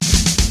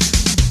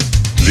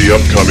The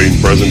upcoming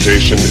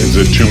presentation is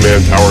a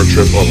two-man power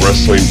trip of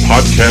wrestling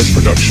podcast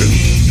production.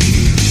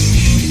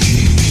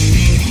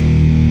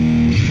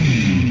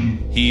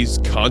 He's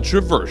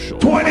controversial.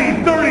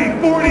 20,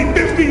 30, 40,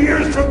 50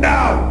 years from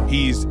now,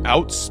 He's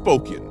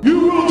outspoken.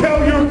 you will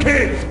tell your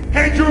kids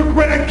and your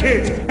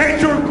grandkids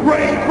and your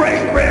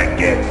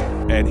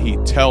great-great-grandkids And he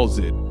tells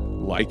it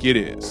like it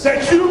is.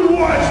 that you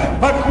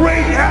watched a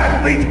great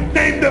athlete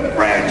named The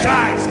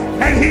Franchise,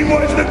 and he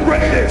was the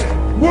greatest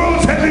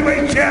world's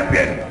heavyweight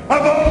champion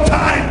of all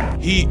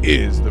time. He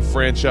is the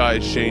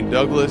franchise Shane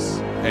Douglas,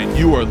 and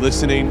you are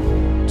listening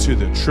to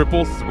the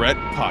Triple Threat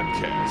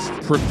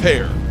Podcast.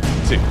 Prepare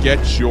to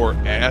get your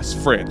ass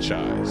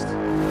franchised.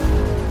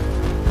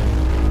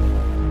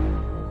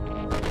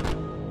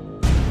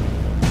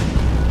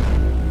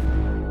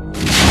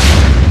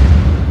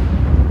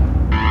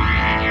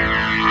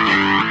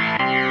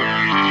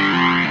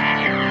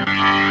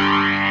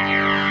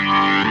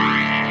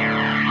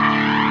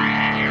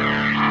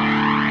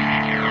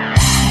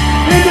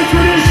 In the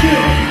tradition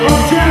of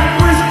Jack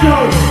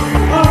Briscoe,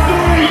 of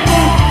Dory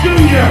Funk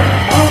Jr.,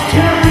 of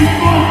Terry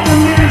Funk, the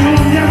man who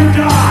will never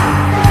die.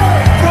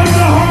 From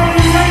the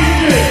Harley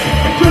Races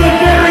to the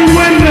Barry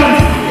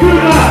Windhams to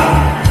the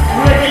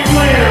Ric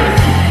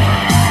Flairs.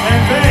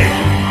 And they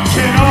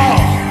can all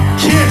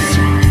kiss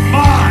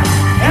my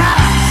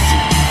ass.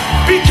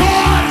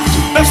 Because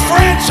the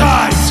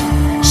franchise,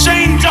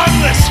 Shane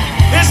Douglas,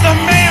 is the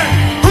man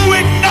who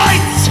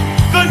ignites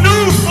the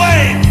new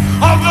flame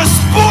of the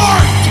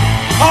sport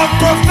of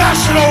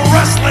professional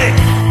wrestling.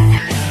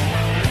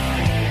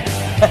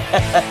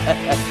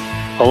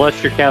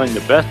 Unless you're counting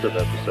the best of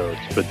episodes,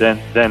 but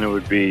then it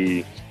would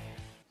be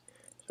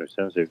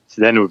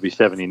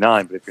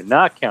 79. But if you're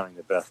not counting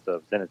the best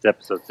of, then it's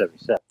episode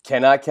 77.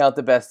 Cannot count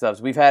the best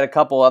ofs. We've had a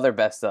couple other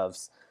best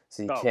ofs,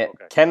 so you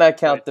cannot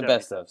count the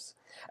best ofs.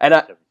 And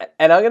I'm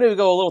going to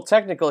go a little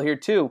technical here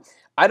too.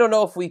 I don't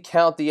know if we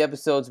count the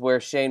episodes where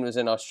Shane was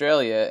in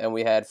Australia and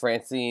we had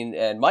Francine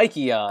and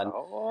Mikey on.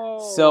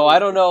 So I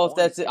don't know if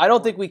that's it. I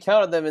don't think we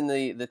counted them in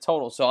the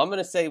total. So I'm going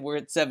to say we're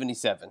at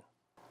 77.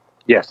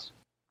 Yes.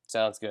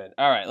 Sounds good.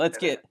 All right, let's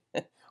get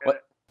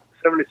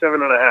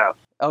 77 and a half.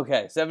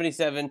 Okay,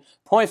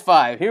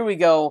 77.5. Here we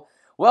go.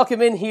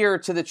 Welcome in here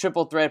to the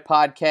Triple Threat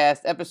Podcast,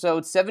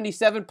 episode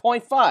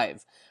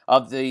 77.5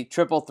 of the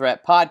Triple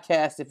Threat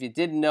Podcast. If you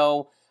didn't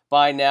know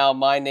by now,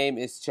 my name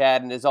is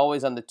Chad, and as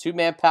always on the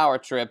two-man power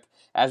trip,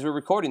 as we're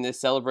recording this,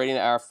 celebrating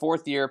our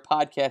 4th year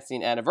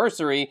podcasting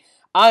anniversary,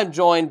 I'm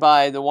joined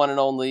by the one and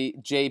only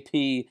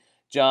JP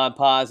John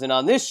Paz, and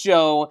on this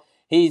show,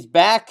 he's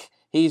back,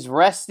 he's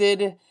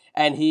rested,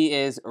 and he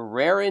is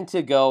raring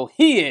to go.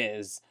 He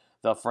is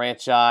the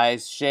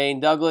franchise Shane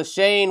Douglas.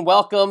 Shane,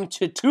 welcome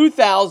to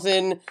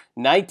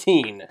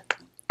 2019. Hey,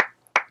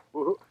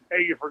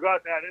 you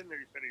forgot that in there.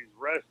 You said he's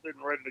rested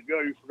and ready to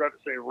go. You forgot to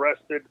say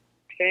rested,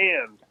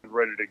 canned, and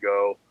ready to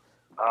go.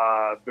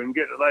 Been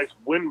getting a nice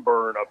wind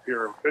burn up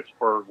here in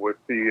Pittsburgh with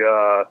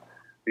the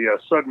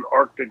sudden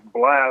Arctic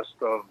blast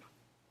of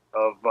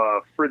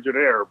frigid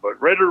air.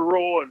 But ready to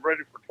roll and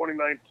ready for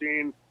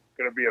 2019.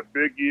 Going to be a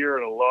big year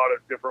in a lot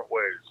of different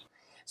ways.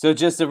 So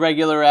just a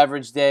regular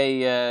average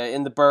day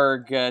in the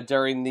Berg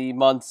during the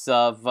months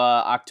of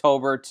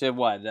October to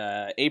what,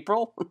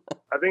 April?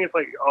 I think it's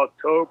like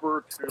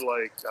October to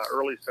like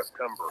early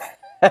September.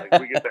 Like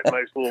we get that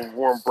nice little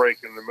warm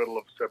break in the middle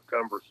of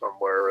September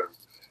somewhere, and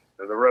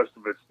the rest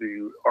of it's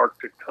the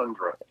Arctic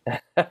tundra.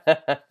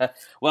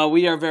 Well,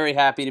 we are very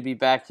happy to be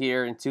back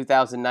here in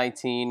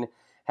 2019.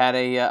 Had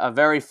a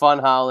very fun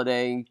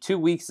holiday, 2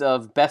 weeks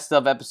of best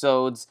of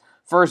episodes.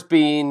 First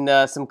being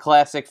some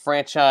classic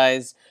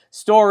franchise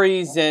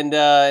stories and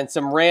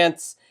some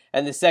rants,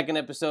 and the second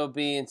episode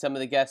being some of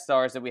the guest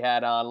stars that we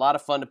had on. A lot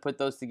of fun to put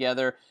those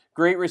together.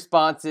 Great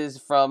responses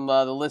from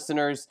the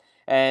listeners,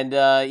 and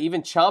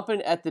even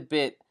chomping at the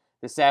bit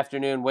this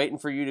afternoon, waiting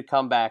for you to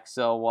come back.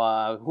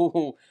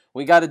 So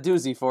we got a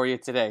doozy for you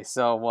today.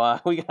 So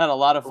we got a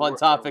lot of fun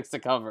topics to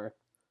cover.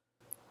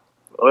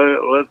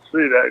 Let's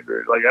see that.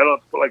 Like I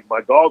don't feel like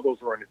my goggles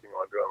or anything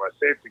on, doing my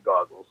safety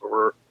goggles.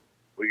 So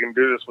we can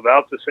do this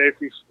without the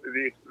safety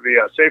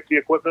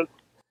equipment.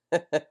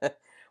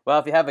 Well,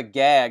 if you have a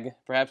gag,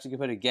 perhaps you can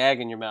put a gag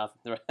in your mouth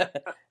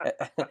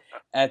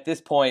at this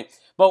point.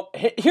 But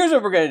here's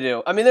what we're going to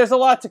do. I mean, there's a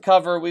lot to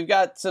cover. We've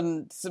got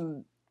some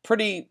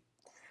pretty,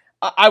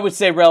 I would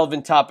say,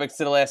 relevant topics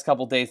to the last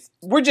couple days.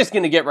 We're just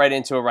going to get right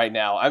into it right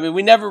now. I mean,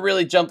 we never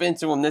really jump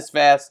into them this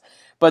fast,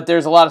 but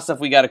there's a lot of stuff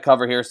we got to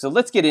cover here. So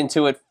let's get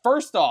into it.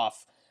 First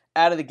off,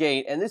 out of the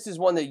gate, and this is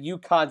one that you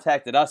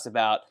contacted us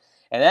about,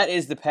 and that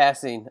is the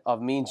passing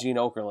of Mean Gene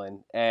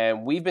Okerlund.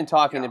 And we've been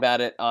talking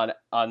about it on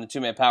the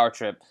two-man power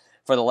trip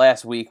for the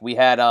last week. We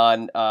had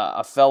on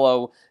a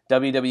fellow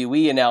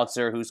WWE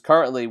announcer who's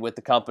currently with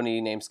the company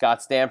named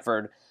Scott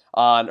Stanford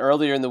on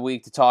earlier in the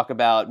week to talk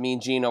about Mean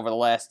Gene over the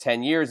last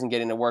 10 years and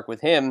getting to work with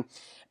him.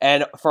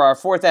 And for our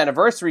 4th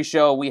anniversary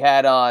show, we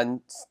had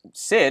on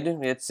Sid.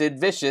 We had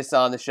Sid Vicious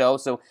on the show.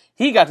 So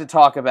he got to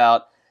talk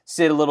about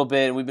Sid a little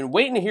bit. And we've been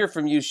waiting to hear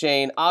from you,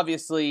 Shane.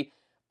 Obviously,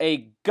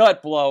 a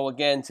gut blow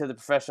again to the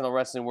professional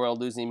wrestling world,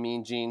 losing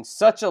Mean Gene.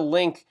 Such a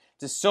link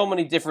to so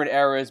many different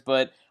eras,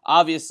 but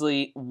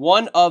obviously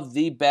one of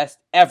the best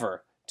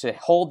ever to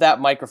hold that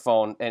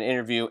microphone and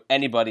interview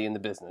anybody in the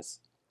business.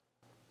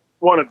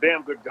 One a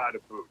damn good guy to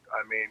boot.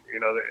 I mean,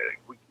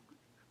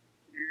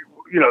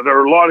 there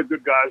are a lot of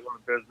good guys in the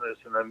business,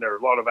 and then there are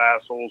a lot of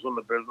assholes in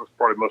the business.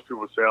 Probably most people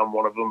would say I'm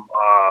one of them.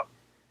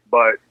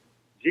 But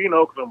Gene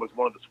Okerlund was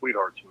one of the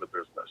sweethearts in the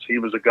business. He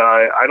was a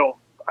guy. I don't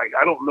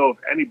know of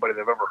anybody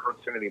that I've ever heard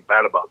say anything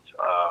bad about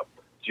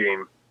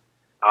Gene.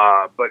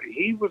 But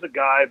he was a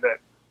guy that,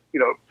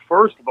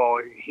 first of all,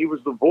 he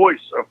was the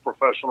voice of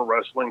professional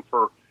wrestling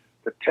for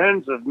the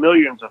tens of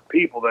millions of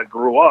people that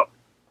grew up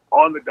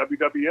on the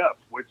WWF,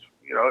 which,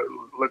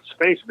 let's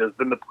face it, has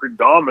been the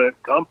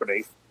predominant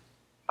company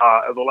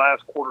of the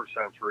last quarter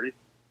century.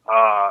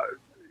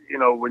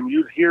 When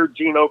you hear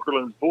Gene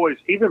Okerlund's voice,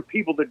 even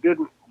people that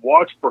didn't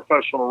watch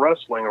professional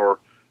wrestling or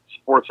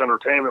sports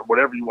entertainment,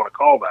 whatever you want to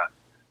call that,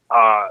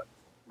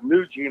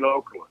 knew Gene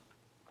Okerlund.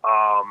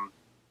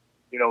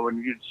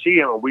 When you'd see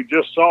him, we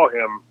just saw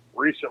him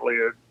recently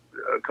at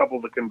a couple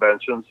of the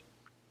conventions,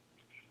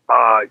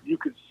 you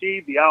could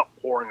see the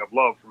outpouring of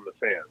love from the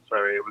fans. I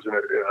mean, it was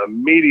an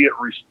immediate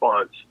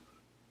response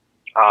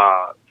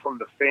from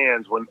the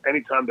fans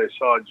anytime they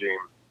saw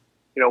Gene.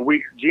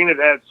 Gene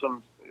had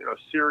some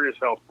serious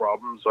health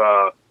problems,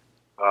 over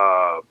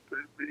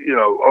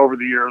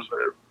the years,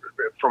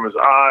 from his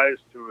eyes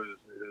to his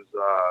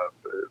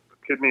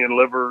kidney and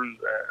livers.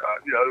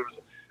 There was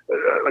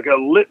like a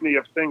litany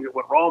of things that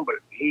went wrong, but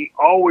he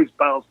always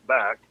bounced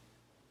back.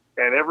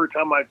 And every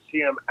time I'd see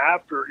him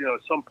after,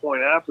 at some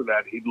point after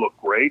that, he'd look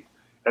great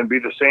and be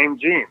the same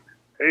Gene.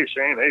 Hey,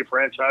 Shane. Hey,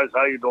 franchise.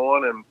 How you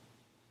doing? And,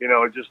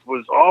 it just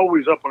was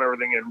always up on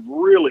everything and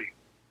really,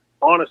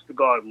 honest to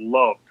God,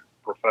 loved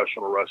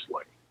professional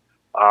wrestling.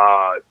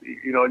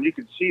 And you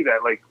could see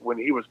that, like, when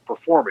he was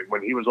performing,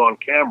 when he was on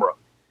camera,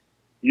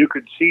 you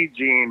could see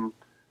Gene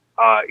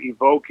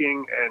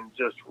evoking and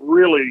just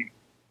really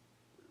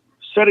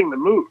setting the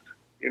mood,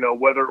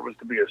 whether it was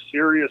to be a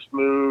serious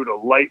mood, a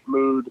light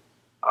mood,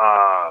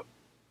 a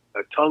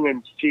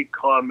tongue-in-cheek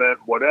comment,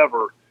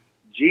 whatever.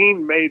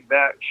 Gene made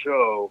that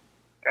show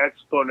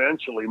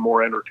exponentially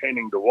more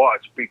entertaining to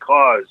watch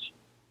because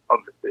of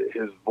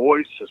his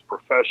voice, his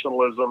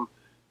professionalism,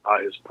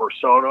 his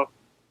persona.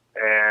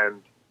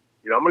 And,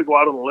 I'm going to go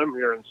out on a limb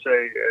here and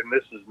say, and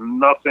this is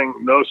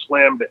no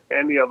slam to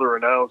any other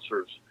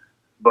announcers,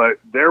 but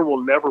there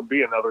will never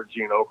be another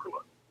Gene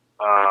Okerlund.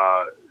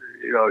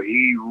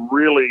 He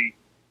really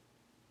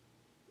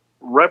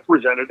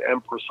represented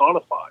and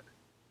personified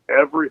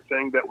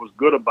everything that was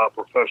good about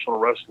professional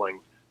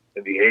wrestling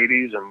in the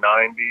 80s and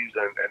 90s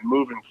and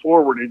moving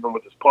forward, even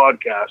with this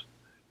podcast,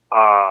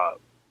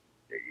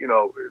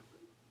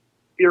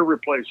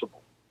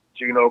 irreplaceable.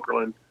 Gene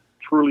Okerlund,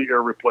 truly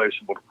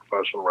irreplaceable to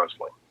professional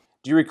wrestling.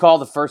 Do you recall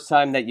the first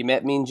time that you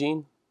met Mean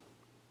Gene?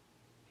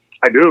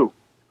 I do.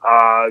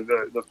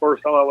 The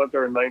first time I went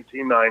there in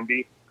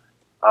 1990,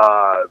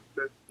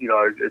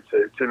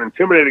 it's an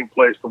intimidating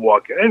place to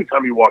walk in.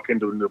 Anytime you walk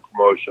into a new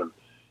promotion,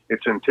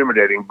 it's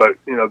intimidating. But,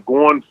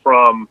 going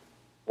from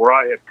where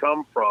I had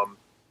come from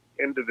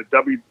into the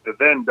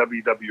then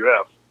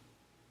WWF,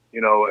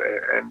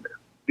 and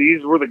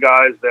these were the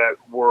guys that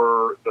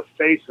were the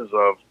faces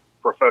of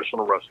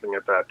professional wrestling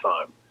at that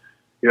time.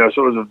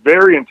 So it was a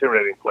very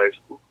intimidating place,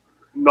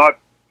 not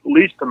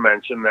least to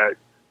mention that,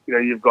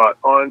 you've got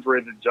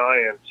Andre the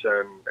Giants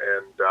and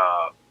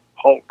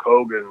Hulk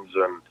Hogan's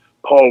and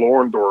Paul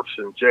Orndorff's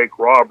and Jake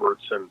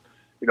Roberts and,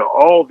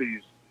 all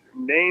these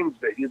names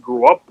that you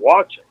grew up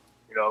watching.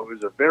 It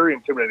was a very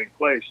intimidating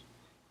place.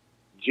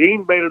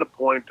 Gene made it a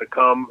point to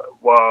come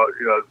while,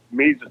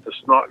 me, just a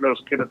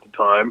snot-nosed kid at the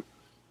time,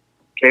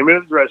 came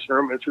into the dressing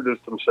room,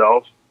 introduced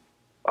himself,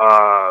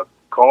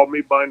 called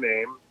me by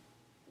name,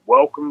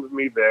 welcomed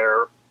me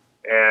there,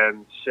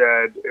 and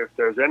said, if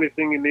there's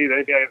anything you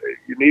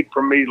need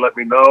from me, let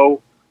me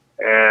know.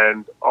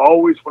 And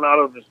always went out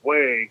of his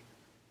way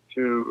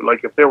to,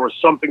 like, if there was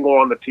something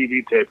on the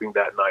TV taping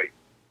that night,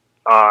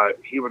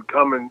 he would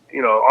come and,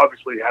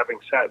 obviously having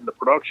sat in the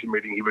production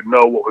meeting, he would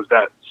know what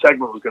that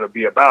segment was going to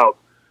be about.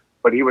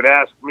 But he would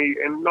ask me,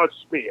 and not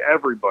just me,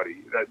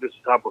 everybody, that this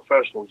is how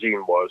professional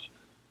Gene was,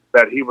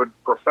 that he would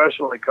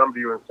professionally come to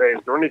you and say,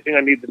 is there anything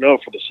I need to know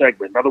for the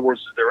segment? In other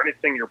words, is there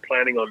anything you're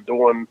planning on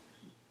doing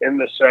in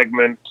the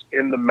segment,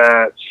 in the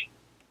match,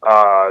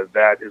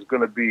 that is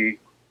going to be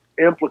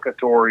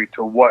implicatory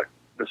to what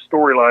the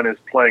storyline is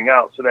playing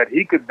out, so that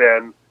he could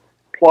then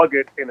plug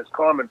it in his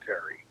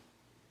commentary.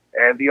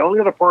 And the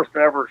only other person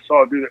I ever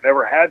saw do that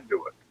never had to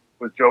do it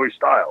was Joey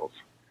Styles.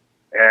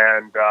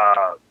 And,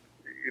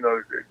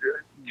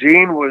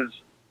 Gene was,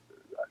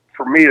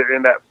 for me,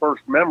 in that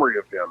first memory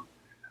of him,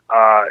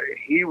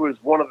 he was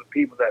one of the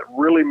people that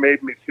really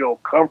made me feel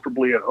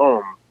comfortably at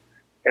home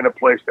in a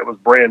place that was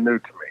brand new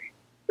to me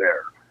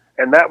there.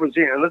 And that was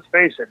Gene. And let's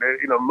face it,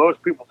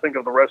 most people think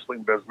of the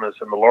wrestling business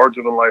and the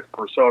larger-than-life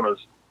personas.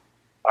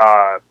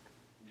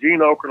 Gene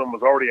Okerlund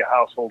was already a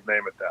household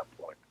name at that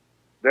point.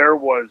 There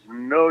was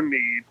no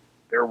need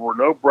There were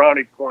no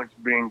brownie points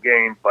being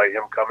gained by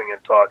him coming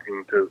and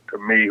talking to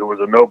me, who was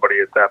a nobody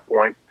at that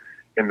point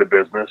in the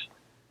business.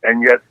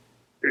 And yet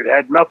it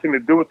had nothing to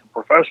do with the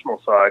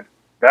professional side.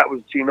 That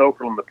was Gene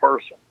Okerlund, the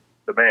person,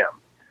 the man,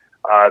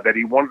 that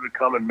he wanted to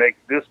come and make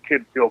this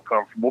kid feel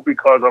comfortable,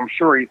 because I'm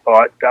sure he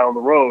thought down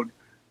the road,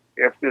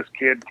 if this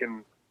kid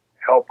can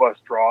help us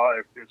draw,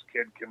 if this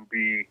kid can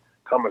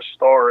become a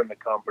star in the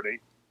company,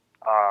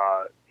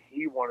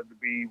 he wanted to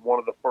be one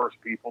of the first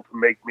people to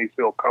make me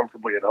feel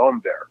comfortably at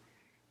home there.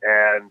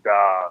 And,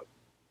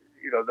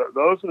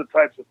 those are the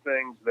types of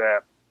things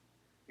that,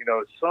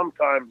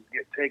 sometimes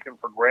get taken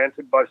for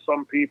granted by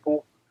some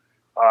people.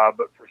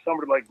 But for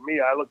somebody like me,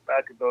 I look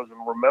back at those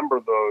and remember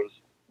those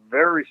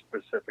very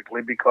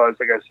specifically, because,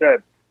 like I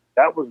said,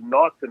 that was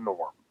not the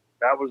norm.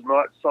 That was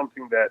not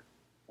something that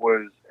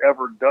was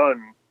ever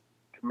done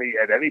to me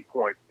at any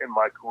point in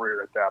my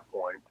career at that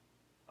point.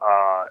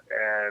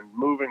 And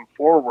moving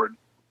forward,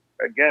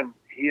 again,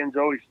 he and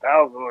Joey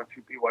Styles are the only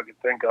two people I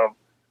could think of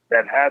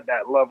that had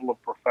that level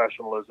of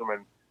professionalism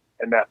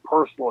and that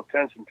personal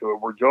attention to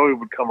it, where Joey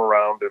would come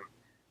around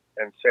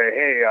and say,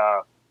 hey,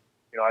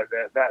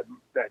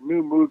 that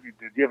new movie,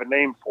 did you have a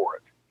name for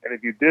it? And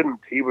if you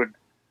didn't, he would,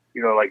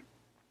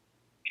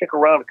 kick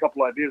around a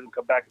couple ideas and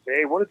come back and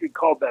say, hey, what if you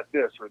called that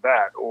this or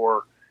that?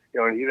 Or,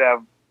 and he'd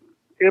have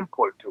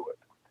input to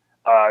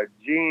it.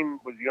 Gene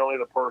was the only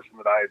other person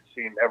that I had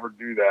seen ever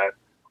do that,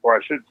 or I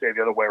should say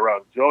the other way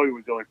around. Joey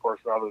was the only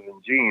person other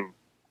than Gene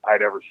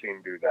I'd ever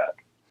seen do that.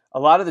 A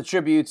lot of the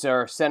tributes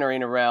are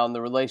centering around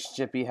the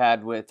relationship he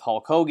had with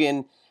Hulk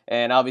Hogan,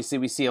 and obviously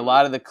we see a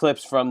lot of the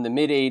clips from the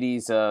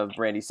mid-'80s of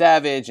Randy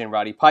Savage and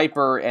Roddy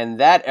Piper and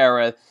that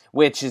era,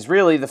 which is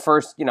really the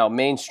first,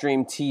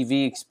 mainstream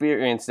TV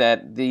experience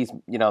that the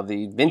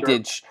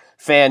vintage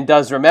fan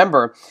does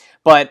remember.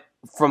 But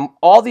from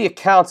all the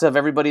accounts of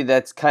everybody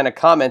that's kind of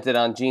commented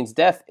on Gene's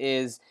death,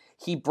 is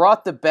he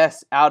brought the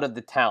best out of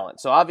the talent.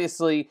 So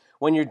obviously,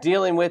 when you're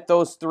dealing with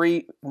those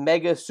three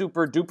mega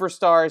super duper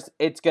stars,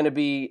 it's going to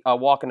be a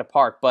walk in the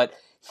park. But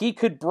he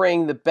could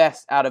bring the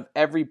best out of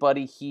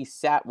everybody he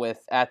sat with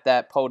at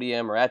that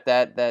podium or at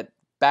that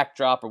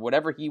backdrop or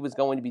whatever he was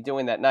going to be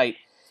doing that night.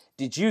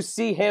 Did you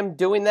see him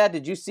doing that?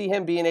 Did you see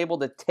him being able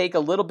to take a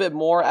little bit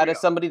more out of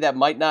somebody that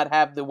might not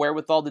have the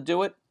wherewithal to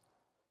do it?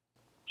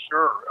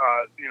 Sure.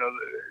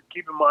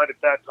 Keep in mind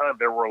at that time,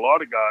 there were a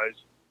lot of guys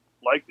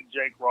like the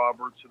Jake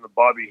Roberts and the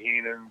Bobby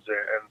Heenans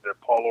and the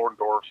Paul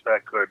Orndorffs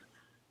that could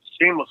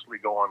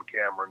seamlessly go on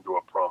camera and do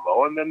a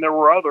promo. And then there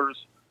were others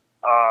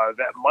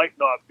that might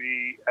not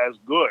be as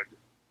good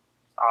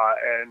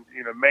and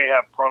may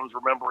have problems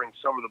remembering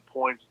some of the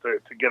points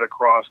to get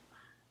across.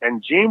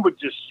 And Gene would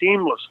just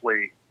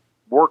seamlessly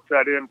work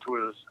that into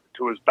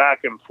his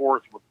back and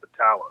forth with the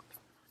talent.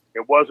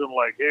 It wasn't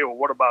like, hey, well,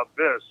 what about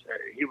this?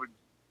 He would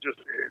just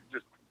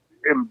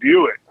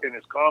imbue it in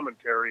his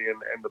commentary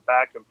and the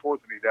back and forth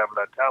that he'd have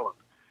with that talent.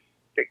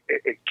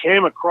 It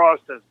came across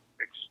as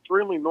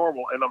extremely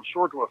normal, and I'm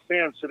sure to a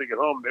fan sitting at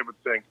home, they would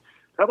think,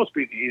 that must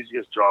be the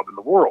easiest job in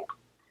the world,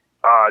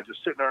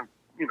 just sitting there and,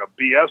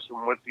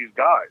 BSing with these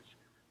guys.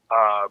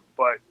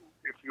 But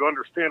if you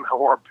understand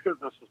how our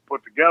business is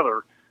put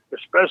together,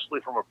 especially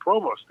from a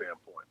promo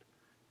standpoint,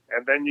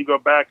 and then you go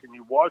back and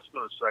you watch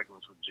those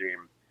segments with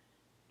Gene,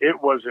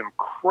 it was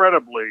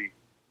incredibly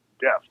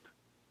deft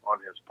on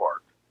his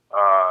part.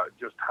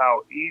 Just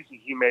how easy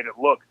he made it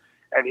look.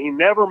 And he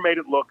never made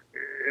it look,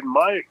 in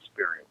my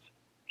experience,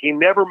 he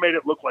never made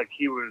it look like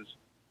he was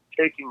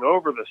taking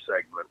over the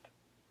segment.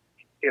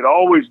 It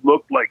always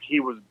looked like he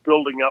was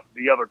building up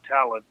the other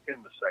talent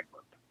in the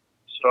segment.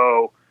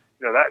 So,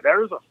 that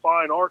there is a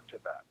fine art to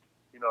that.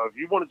 If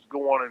you wanted to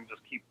go on and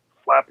just keep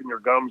flapping your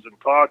gums and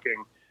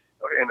talking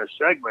in a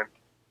segment,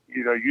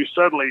 you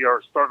suddenly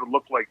are starting to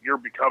look like you're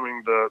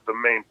becoming the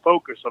main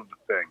focus of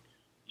the thing.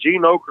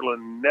 Gene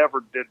Okerlund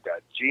never did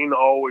that. Gene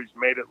always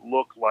made it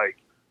look like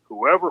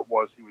whoever it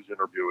was he was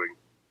interviewing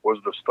was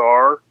the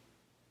star,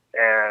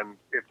 and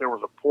if there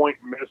was a point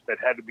missed that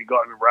had to be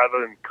gotten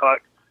rather than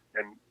cut,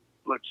 and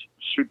let's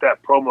shoot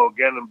that promo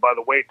again, and by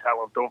the way,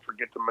 talent, don't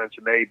forget to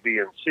mention A, B,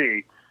 and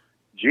C,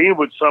 Gene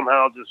would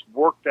somehow just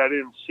work that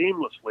in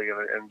seamlessly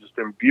and just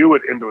imbue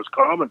it into his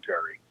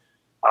commentary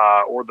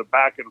or the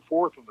back and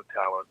forth of the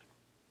talent,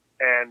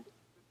 and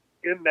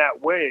in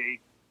that way,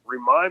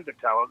 remind the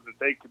talent that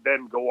they could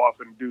then go off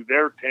and do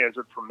their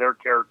tangent from their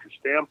character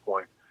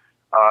standpoint.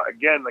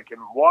 Again, like in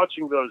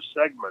watching those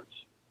segments,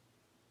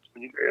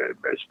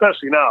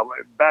 especially now,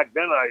 back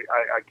then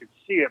I could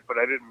see it, but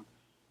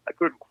I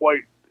couldn't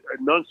quite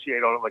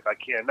enunciate on it like I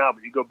can now.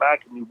 But you go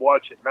back and you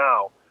watch it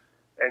now,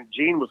 and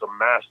Gene was a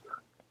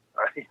master.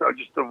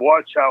 Just to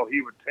watch how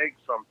he would take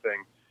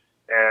something,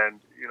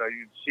 and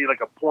you'd see like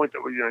a point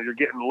that you're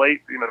getting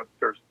late.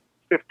 There's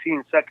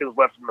 15 seconds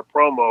left in the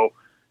promo,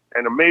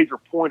 and a major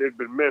point had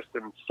been missed,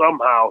 and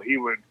somehow he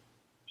would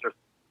just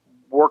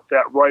work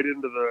that right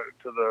into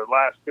the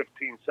last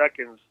 15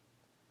 seconds.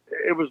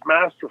 It was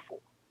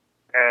masterful.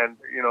 And,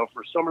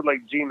 for somebody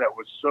like Gene that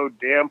was so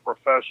damn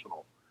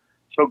professional,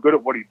 so good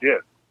at what he did,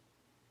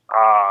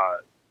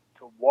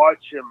 to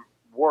watch him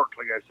worked,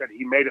 like I said,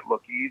 he made it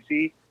look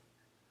easy.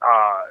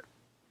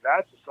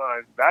 That's a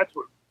sign. That's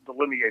what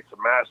delineates a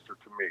master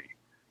to me,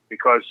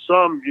 because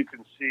some you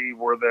can see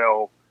where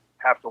they'll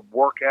have to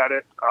work at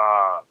it,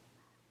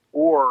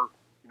 or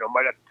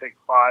might have to take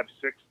 5,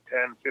 6,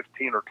 10,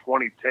 15, or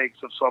 20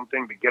 takes of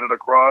something to get it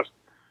across.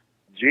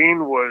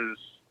 Gene was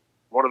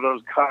one of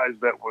those guys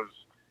that was,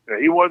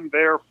 he wasn't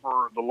there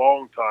for the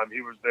long time.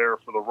 He was there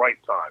for the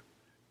right time.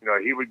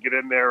 He would get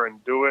in there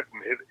and do it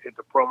and hit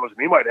the promos,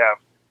 and he might have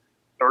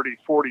 30,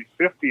 40,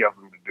 50 of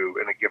them to do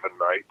in a given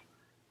night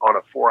on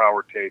a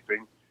 4-hour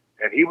taping.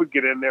 And he would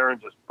get in there and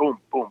just boom,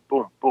 boom,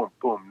 boom, boom,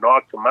 boom,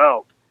 knock them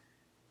out.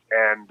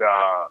 And,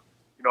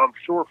 I'm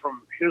sure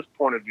from his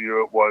point of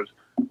view, it was,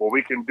 well,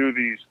 we can do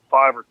these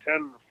 5 or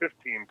 10 or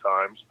 15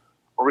 times,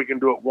 or we can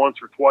do it once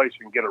or twice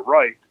and get it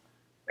right.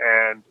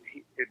 And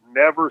it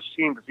never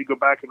seemed, if you go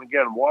back and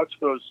again watch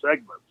those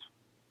segments,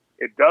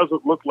 it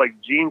doesn't look like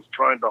Gene's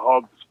trying to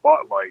hog the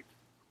spotlight.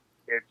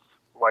 It's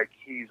like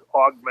he's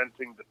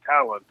augmenting the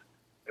talent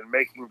and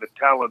making the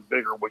talent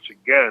bigger, which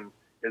again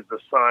is the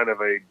sign of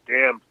a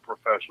damned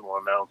professional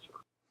announcer.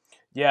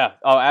 Yeah,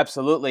 oh,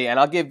 absolutely. And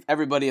I'll give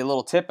everybody a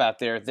little tip out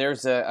there.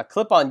 There's a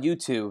clip on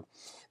YouTube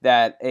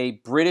that a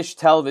British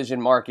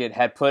television market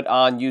had put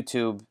on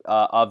YouTube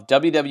of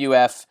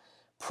WWF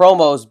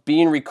promos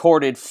being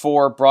recorded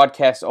for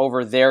broadcast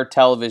over their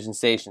television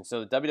station.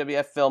 So the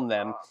WWF filmed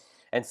them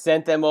and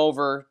sent them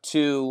over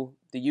to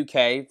the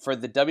UK for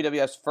the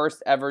WWF's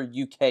first ever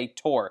UK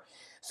tour.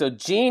 So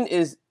Gene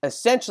is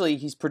essentially,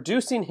 he's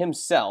producing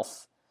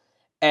himself,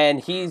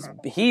 and he's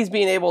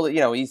being able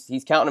to,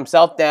 he's counting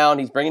himself down.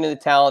 He's bringing in the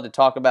talent to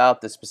talk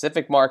about the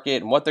specific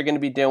market and what they're going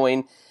to be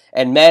doing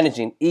and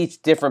managing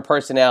each different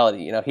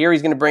personality. Here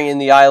he's going to bring in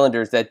the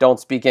Islanders that don't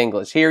speak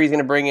English. Here he's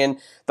going to bring in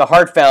the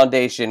Hart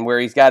Foundation, where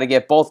he's got to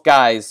get both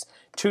guys,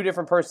 2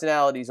 different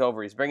personalities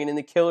over. He's bringing in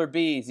the Killer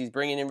Bees. He's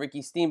bringing in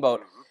Ricky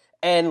Steamboat.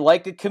 And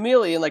like a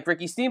chameleon, like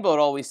Ricky Steamboat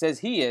always says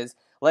he is,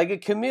 like a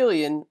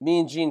chameleon, me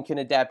and Gene can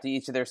adapt to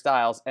each of their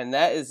styles, and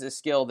that is a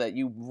skill that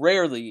you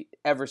rarely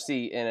ever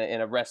see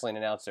in a wrestling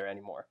announcer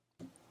anymore.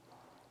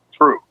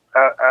 True,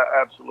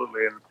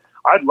 absolutely, and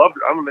I'd love to.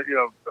 I'm gonna,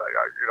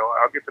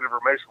 I'll get that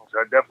information because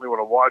I definitely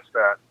want to watch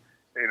that.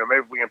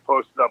 Maybe we can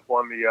post it up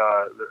on the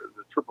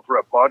Triple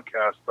Threat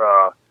Podcast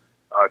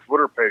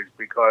Twitter page,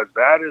 because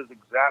that is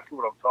exactly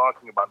what I'm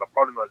talking about. I'm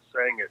probably not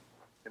saying it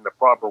in the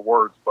proper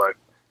words, but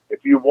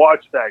if you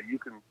watch that,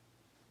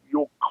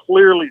 you'll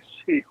clearly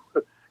see,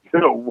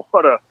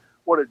 what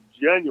a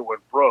genuine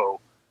pro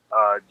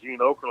Gene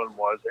Okerlund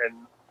was,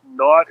 and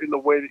not in the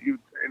way that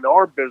in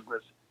our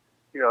business,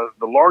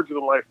 the larger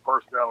than life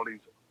personalities,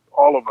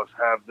 all of us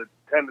have the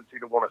tendency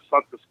to want to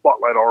suck the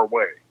spotlight our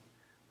way.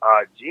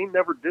 Gene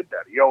never did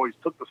that. He always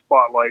took the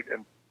spotlight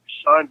and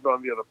shined it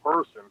on the other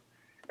person,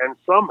 and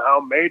somehow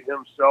made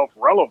himself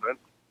relevant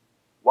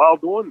while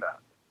doing that.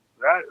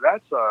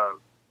 That's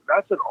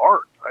an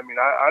art. I mean,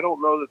 I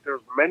don't know that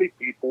there's many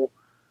people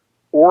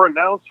or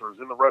announcers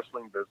in the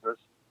wrestling business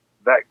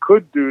that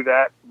could do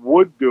that,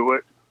 would do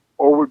it,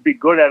 or would be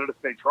good at it if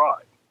they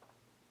tried.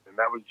 And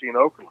that was Gene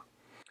Okerlund.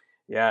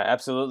 Yeah,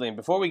 absolutely. And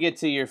before we get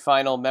to your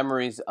final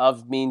memories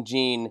of Mean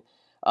Gene,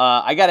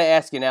 I got to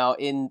ask you now,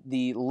 in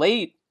the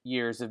late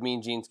years of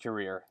Mean Gene's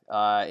career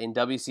in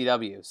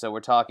WCW, so we're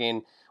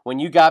talking when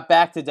you got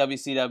back to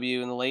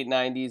WCW in the late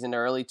 90s and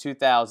early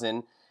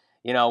 2000,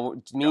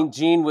 Mean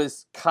Gene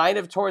was kind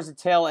of towards the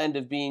tail end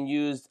of being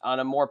used on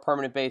a more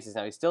permanent basis.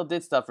 Now, he still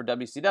did stuff for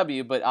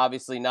WCW, but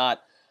obviously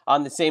not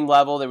on the same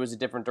level. There was a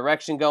different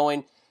direction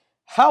going.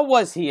 How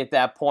was he at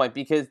that point?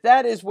 Because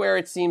that is where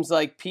it seems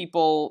like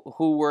people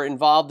who were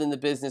involved in the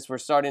business were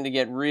starting to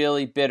get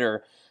really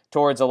bitter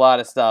towards a lot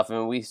of stuff. I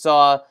mean, we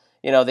saw,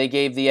 they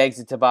gave the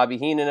exit to Bobby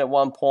Heenan at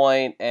one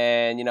point,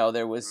 and,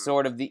 there was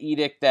sort of the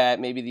edict that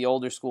maybe the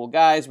older school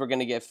guys were going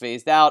to get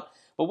phased out.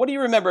 But what do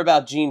you remember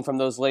about Gene from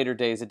those later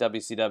days at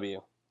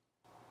WCW?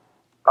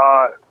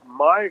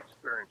 My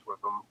experience with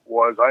him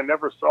was I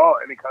never saw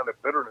any kind of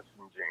bitterness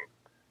in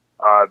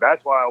Gene.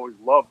 That's why I always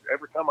loved,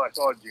 every time I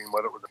saw Gene,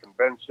 whether it was a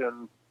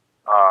convention,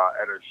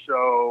 at a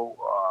show,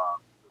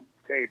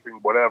 taping,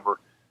 whatever,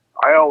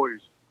 I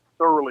always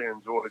thoroughly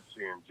enjoyed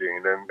seeing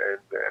Gene. And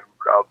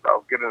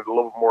I'll get into a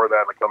little bit more of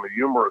that and on the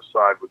humorous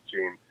side with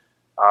Gene.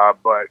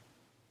 But,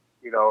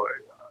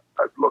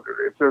 look,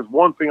 if there's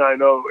one thing I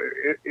know,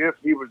 if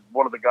he was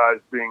one of the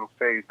guys being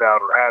phased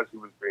out, or as he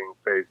was being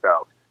phased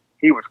out,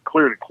 he was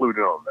clearly clued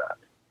in on that.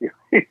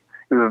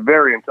 He was a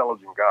very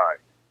intelligent guy.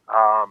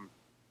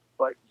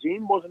 But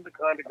Gene wasn't the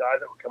kind of guy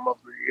that would come up,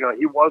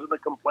 he wasn't a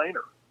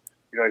complainer.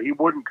 He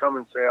wouldn't come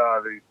and say,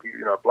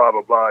 blah,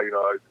 blah, blah,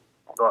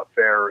 it's not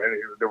fair.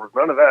 And there was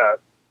none of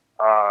that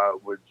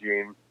with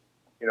Gene.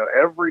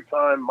 Every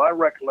time, my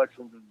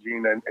recollections of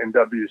Gene in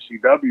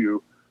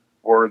WCW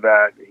were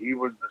that he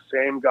was the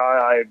same guy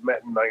I had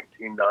met in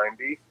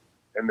 1990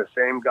 and the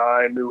same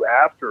guy I knew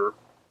after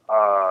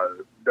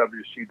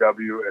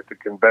WCW at the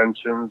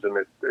conventions and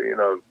at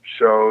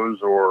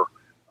shows or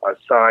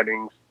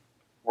signings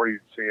where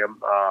you'd see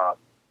him.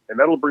 And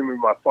that'll bring me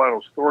to my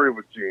final story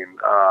with Gene.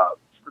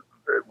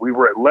 we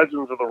were at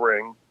Legends of the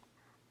Ring,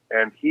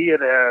 and he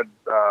had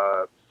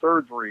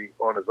surgery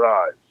on his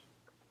eyes.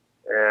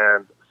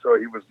 And so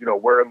he was,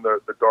 wearing the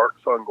dark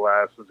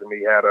sunglasses, and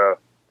he had a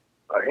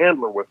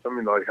handler with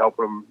him,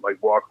 helping him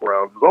walk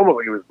around. It was almost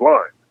like he was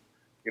blind,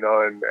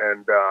 and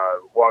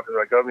walking.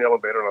 I got in the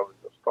elevator and I was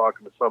just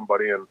talking to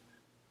somebody, and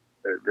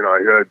I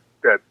heard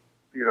that,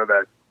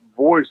 that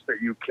voice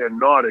that you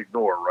cannot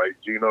ignore, right?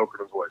 Gene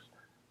Okerlund's voice,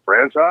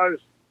 franchise,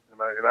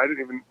 and I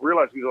didn't even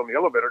realize he was on the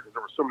elevator because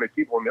there were so many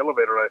people in the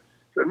elevator. And I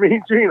said,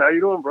 "Me, Gene, how you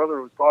doing, brother?"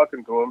 I was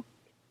talking to him.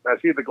 And I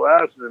see the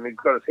glasses, and he's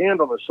got his hand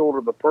on the shoulder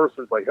of the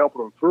person,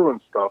 helping him through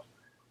and stuff.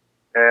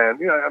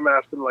 And I'm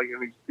asking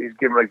and he's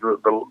giving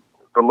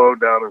the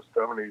lowdown and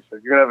stuff, and he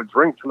said, "You're gonna have a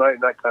drink tonight,"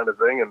 and that kind of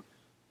thing. And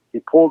he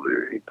pulled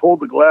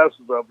the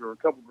glasses up. There were a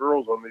couple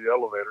girls on the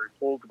elevator. He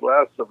pulled the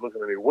glasses up,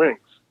 looking, and he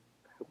winks.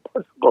 He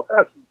puts the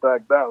glasses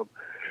back down,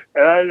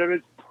 and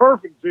it's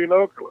perfect Gene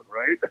Okerlund,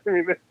 right? I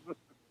mean,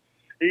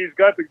 he's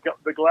got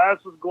the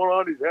glasses going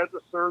on. He's had the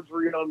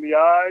surgery on the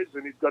eyes,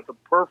 and he's got the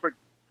perfect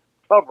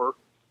cover.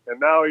 And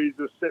now he's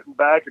just sitting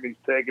back and he's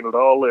taking it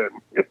all in.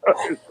 It's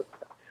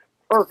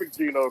perfect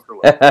Gene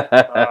Okerlund.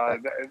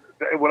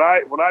 And when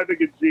I think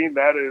of Gene,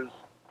 that is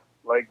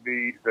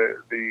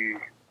the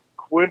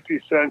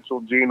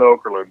quintessential Gene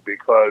Okerlund,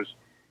 because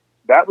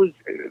that was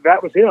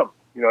him.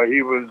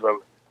 He was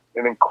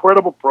an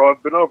incredible pro.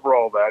 I've been over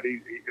all that.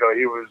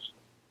 He was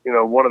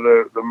one of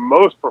the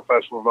most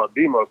professional, not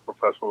the most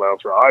professional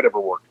announcer I'd ever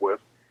worked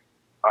with.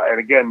 And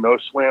again, no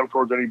slam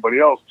towards anybody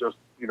else, just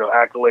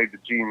accolade to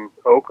Gene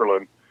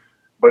Okerlund.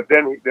 But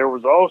then there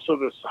was also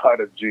this side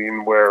of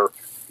Gene where,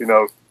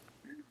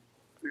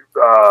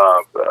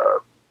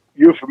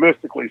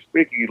 euphemistically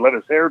speaking, he let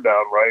his hair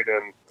down, right,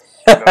 and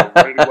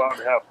ready to go out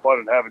and have fun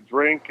and have a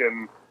drink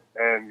and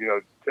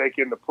take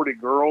in the pretty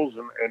girls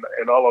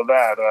and all of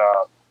that.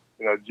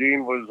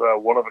 Gene was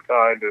one of a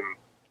kind, and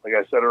like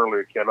I said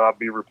earlier, cannot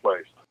be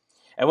replaced.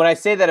 And when I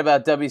say that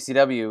about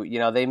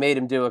WCW, they made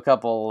him do a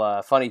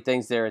couple funny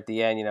things there at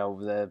the end.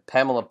 The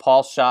Pamela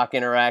Paulshock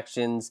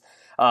interactions.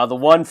 The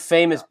one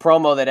famous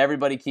promo that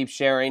everybody keeps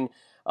sharing,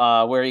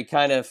 where he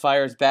kind of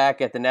fires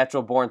back at the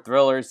Natural Born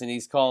Thrillers, and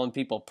he's calling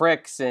people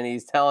pricks, and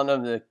he's telling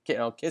them to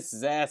kiss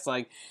his ass,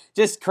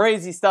 just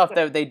crazy stuff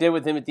that they did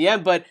with him at the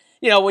end. But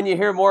when you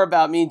hear more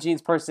about Mean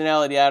Gene's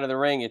personality out of the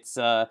ring, it's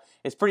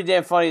pretty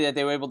damn funny that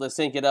they were able to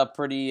sync it up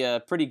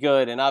pretty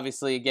good. And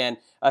obviously, again,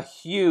 a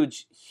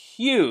huge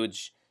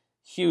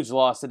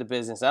loss to the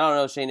business. I don't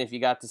know, Shane, if you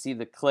got to see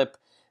the clip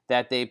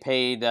that they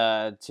paid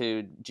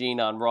to Gene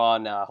on Raw,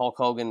 and Hulk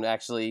Hogan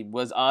actually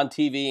was on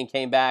TV and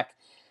came back.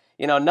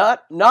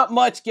 Not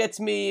much gets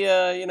me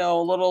a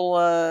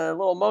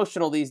little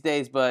emotional these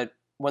days, but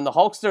when the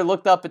Hulkster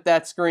looked up at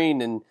that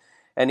screen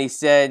and he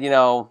said,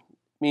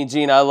 "Mean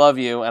Gene, I love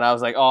you," and I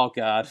was like, oh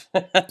God,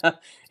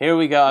 here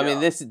we go. I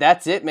mean,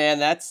 that's it, man.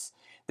 That's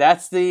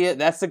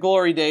the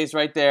glory days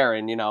right there,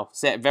 and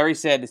very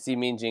sad to see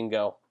Mean Gene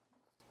go.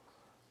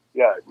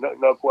 Yeah,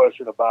 no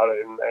question about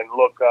it. And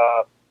look,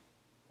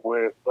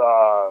 with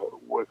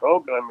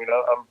Hogan, I mean,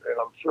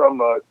 I'm sure I'm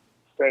not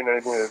saying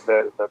anything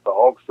that the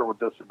Hulkster would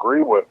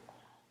disagree with.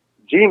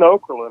 Gene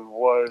Okerlund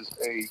was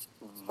a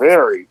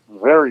very,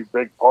 very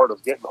big part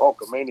of getting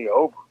Hulkamania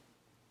over.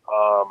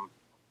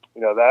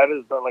 That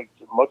is done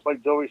much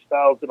like Joey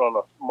Styles did on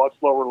a much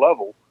lower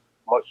level,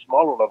 much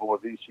smaller level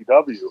with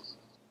ECW.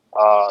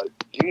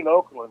 Gene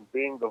Okerlund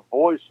being the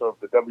voice of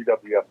the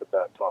WWF at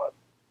that time.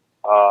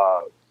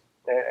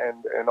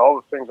 And all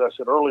the things I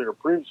said earlier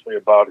previously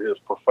about his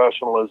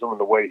professionalism and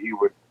the way he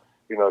would,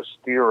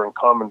 steer and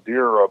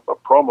commandeer a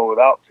promo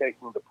without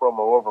taking the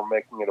promo over,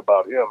 making it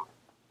about him.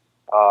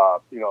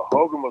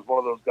 Hogan was one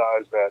of those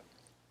guys that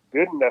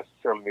didn't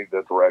necessarily need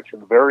the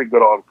direction, very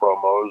good on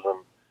promos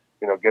and,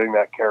 getting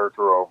that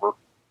character over.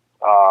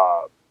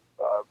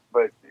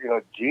 But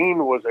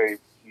Gene was a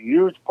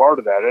huge part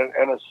of that.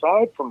 And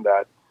aside from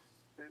that,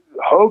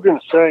 Hogan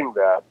saying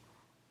that,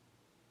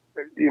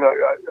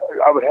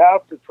 I would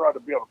have to try to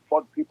be able to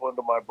plug people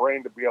into my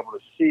brain to be able to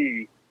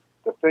see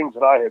the things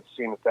that I had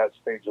seen at that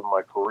stage of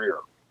my career,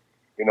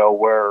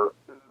 where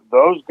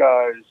those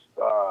guys,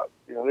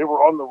 they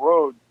were on the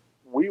road.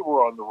 We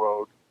were on the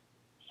road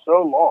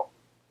so long.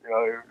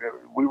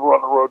 We were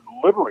on the road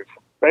literally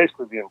for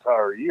basically the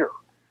entire year.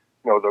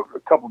 A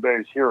couple of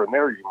days here and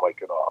there you might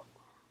get off.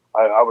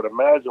 I would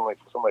imagine for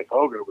somebody like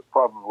Hogan, it was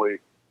probably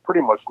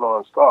pretty much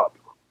nonstop.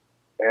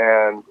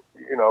 And,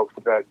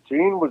 that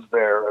Gene was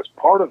there as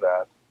part of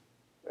that.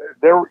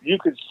 You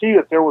could see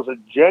that there was a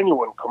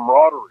genuine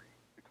camaraderie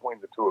between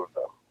the two of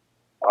them.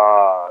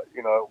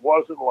 It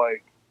wasn't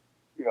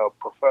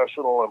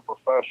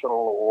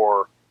professional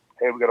or,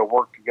 hey, we got to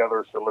work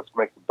together, so let's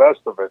make the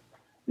best of it.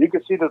 You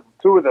could see that the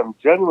two of them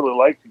genuinely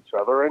liked each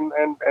other, and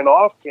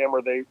off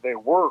camera they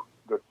were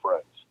good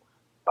friends.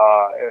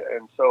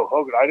 And so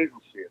Hogan, I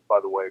didn't see it, by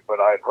the way, but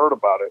I had heard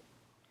about it,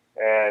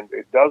 and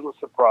it doesn't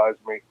surprise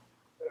me.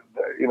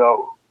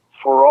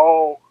 For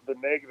all the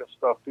negative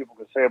stuff people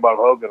can say about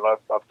Hogan,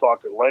 I've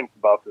talked at length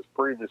about this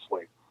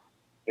previously.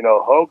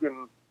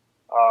 Hogan,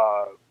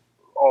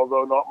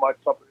 although not my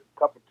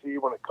cup of tea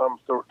when it comes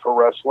to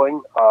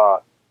wrestling.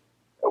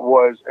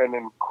 Was an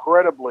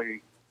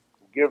incredibly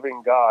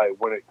giving guy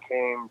when it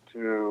came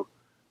to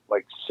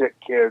like sick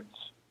kids,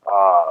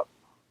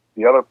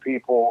 the other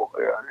people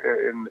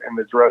in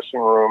the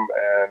dressing room,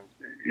 and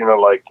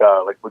like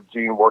with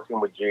Gene, working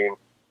with Gene.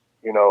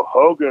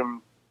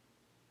 Hogan.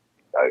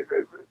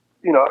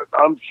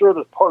 I'm sure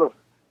there's part of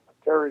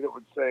Terry that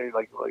would say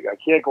like I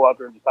can't go out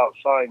there and just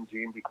outshine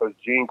Gene, because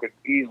Gene could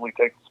easily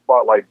take the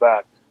spotlight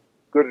back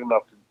good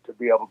enough to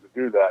be able to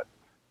do that.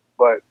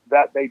 But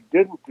that they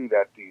didn't do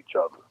that to each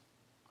other,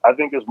 I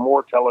think, is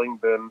more telling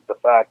than the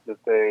fact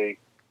that they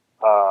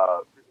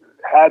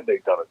had they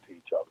done it to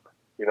each other.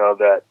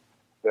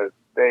 That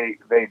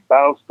they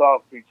bounced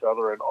off each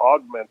other and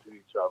augmented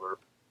each other,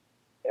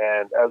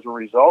 and as a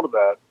result of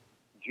that,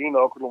 Gene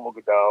Okerlund will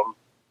go down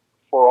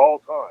for all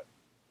time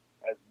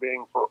as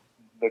being, for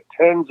the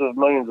tens of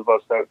millions of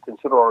us that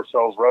consider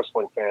ourselves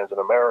wrestling fans in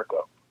America,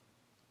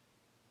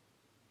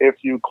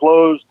 if you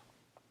closed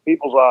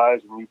people's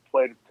eyes and you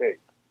played a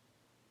tape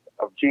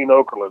of Gene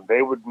Okerlund,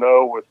 they would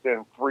know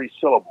within 3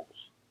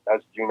 syllables,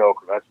 that's Gene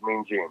Okerlund, that's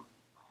Mean Gene.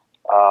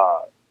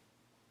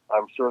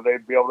 I'm sure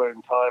they'd be able to,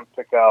 in time,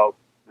 pick out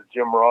the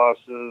Jim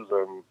Rosses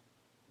and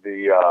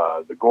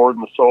the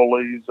Gordon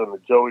Solis and the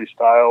Joey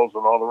Styles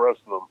and all the rest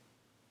of them.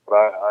 But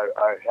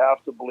I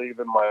have to believe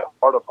in my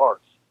heart of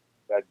hearts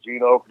that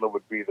Gene Okerlund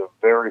would be the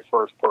very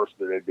first person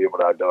that they'd be able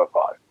to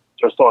identify,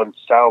 just on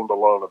sound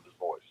alone of his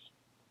voice.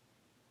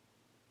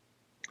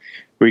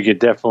 We could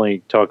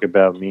definitely talk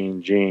about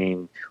Mean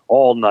Gene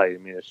all night. I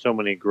mean, there's so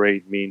many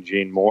great Mean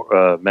Gene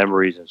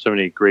memories and so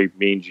many great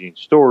Mean Gene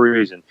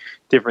stories and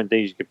different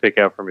things you could pick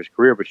out from his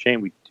career. But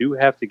Shane, we do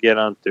have to get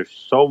on. There's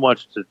so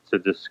much to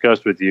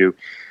discuss with you.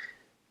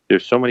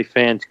 There's so many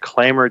fans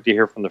clamoring to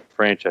hear from the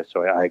franchise.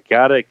 So I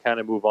got to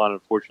kind of move on,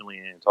 unfortunately,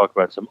 and talk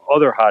about some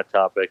other hot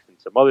topics and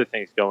some other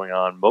things going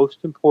on.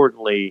 Most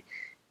importantly,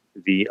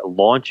 the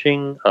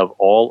launching of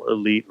All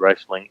Elite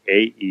Wrestling,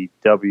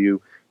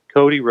 AEW.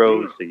 Cody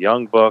Rhodes, the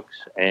Young Bucks,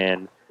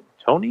 and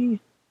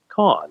Tony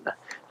Khan,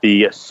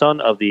 the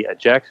son of the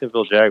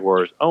Jacksonville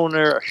Jaguars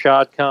owner,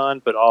 Shad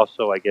Khan, but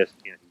also, I guess,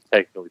 he's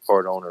technically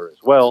part owner as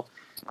well.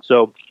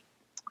 So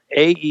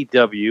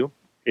AEW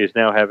is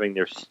now having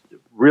their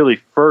really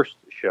first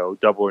show,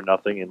 Double or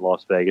Nothing, in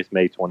Las Vegas,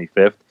 May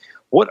 25th.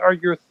 What are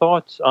your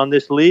thoughts on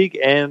this league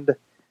and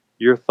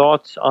your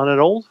thoughts on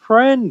an old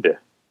friend,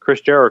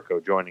 Chris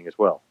Jericho, joining as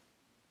well?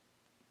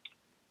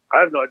 I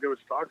have no idea what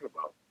you're talking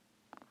about.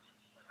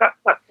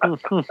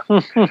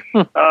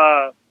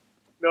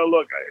 No,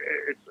 look,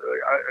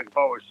 I've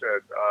always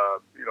said, a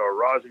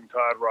rising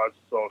tide rises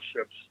all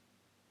ships,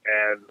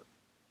 and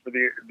for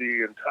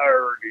the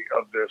entirety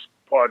of this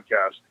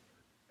podcast,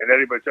 and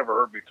anybody that's ever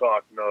heard me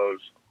talk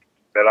knows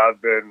that I've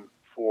been,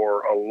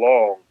 for a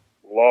long,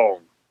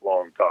 long,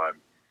 long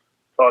time,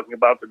 talking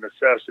about the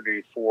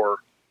necessity for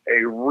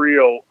a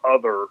real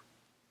other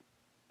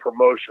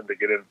promotion to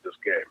get into this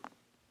game.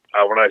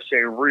 When I say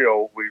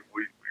real, we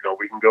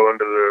can go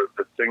into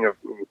the thing of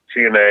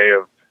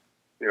TNA of,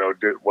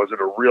 was it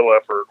a real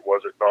effort?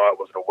 Was it not?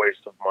 Was it a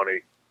waste of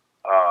money?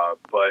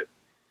 But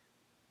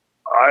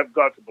I've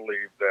got to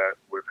believe that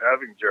with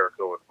having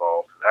Jericho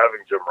involved, and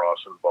having Jim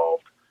Ross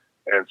involved,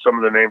 and some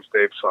of the names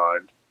they've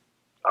signed,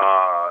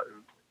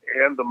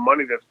 and the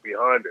money that's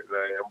behind it,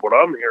 and what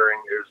I'm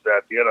hearing is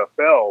that the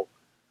NFL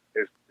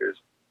is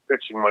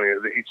pitching money,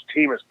 each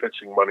team is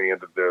pitching money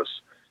into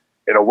this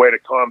in a way to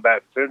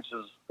combat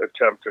Vince's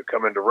attempt to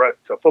come into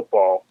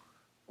football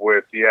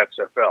with the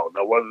XFL.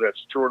 Now, whether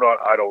that's true or not,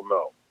 I don't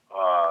know.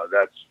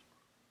 That's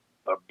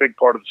a big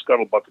part of the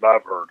scuttlebutt that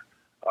I've heard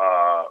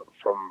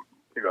from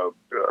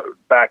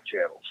back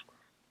channels.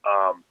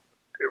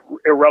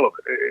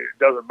 Irrelevant. It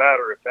doesn't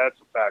matter if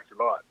that's a fact or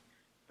not.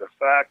 The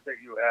fact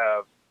that you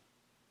have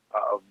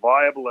a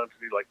viable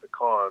entity like the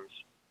Khans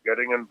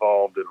getting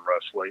involved in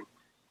wrestling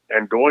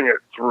and doing it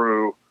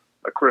through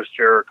a Chris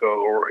Jericho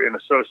or in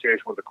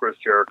association with a Chris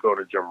Jericho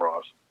and a Jim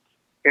Ross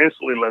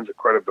instantly lends it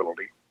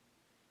credibility.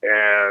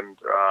 And,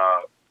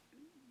 I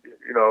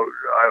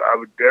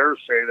would dare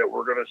say that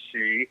we're going to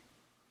see,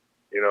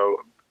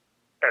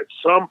 at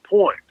some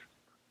point,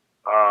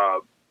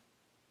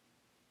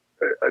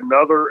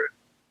 another,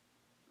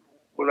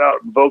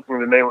 without invoking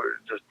the name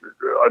just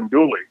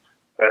unduly,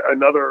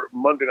 another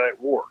Monday Night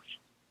Wars,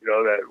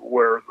 that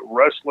where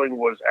wrestling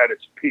was at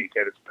its peak,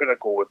 at its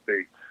pinnacle, with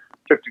the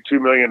 52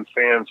 million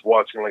fans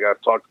watching, like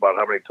I've talked about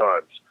how many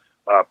times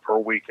per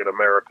week in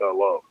America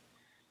alone.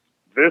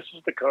 This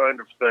is the kind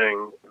of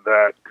thing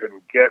that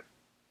can get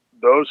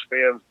those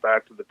fans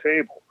back to the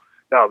table.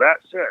 Now,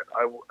 that said,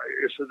 I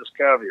issue this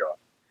caveat.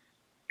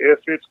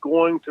 If it's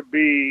going to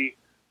be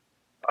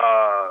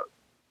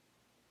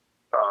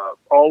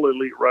All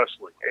Elite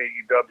Wrestling,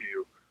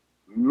 AEW,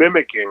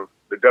 mimicking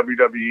the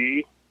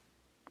WWE,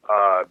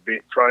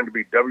 trying to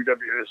be WWE,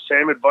 the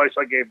same advice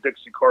I gave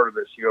Dixie Carter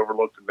that she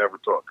overlooked and never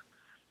took.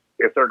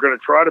 If they're going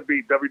to try to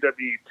be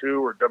WWE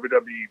 2 or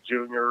WWE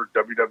Junior,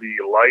 WWE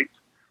Light,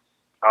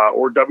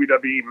 or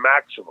WWE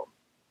Maximum,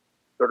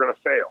 they're going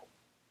to fail.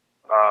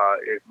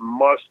 It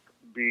must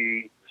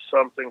be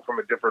something from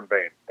a different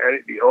vein.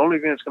 And the only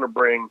thing that's going to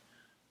bring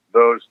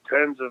those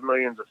tens of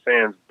millions of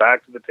fans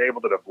back to the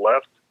table that have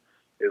left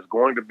is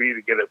going to be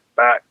to get it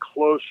back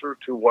closer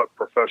to what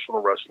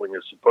professional wrestling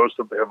is supposed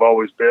to have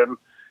always been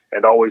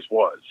and always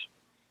was.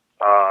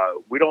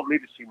 We don't need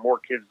to see more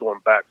kids doing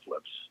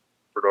backflips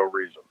for no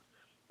reason.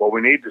 What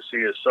we need to see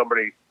is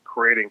somebody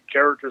creating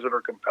characters that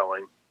are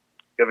compelling,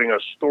 giving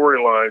us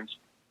storylines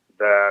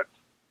that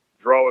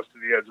draw us to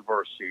the edge of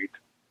our seat,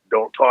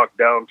 don't talk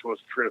down to us,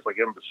 treat us like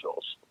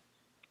imbeciles,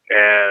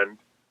 and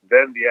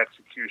then the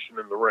execution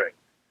in the ring.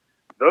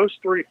 Those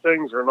three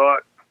things are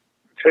not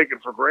taken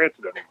for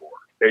granted anymore.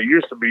 It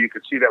used to be you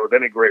could see that with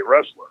any great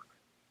wrestler.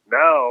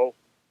 Now,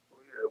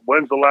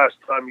 when's the last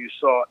time you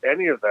saw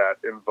any of that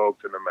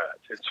invoked in a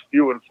match? It's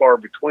few and far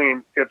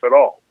between, if at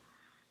all.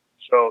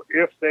 So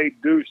if they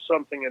do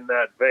something in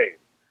that vein,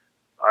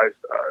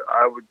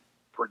 I would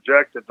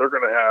project that they're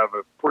going to have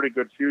a pretty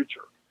good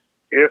future.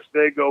 If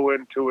they go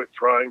into it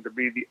trying to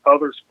be the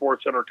other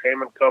sports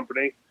entertainment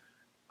company,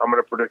 I'm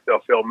going to predict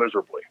they'll fail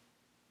miserably.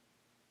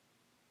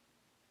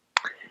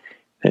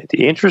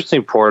 The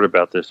interesting part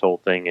about this whole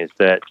thing is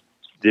that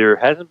there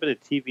hasn't been a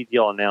TV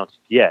deal announced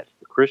yet.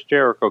 Chris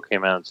Jericho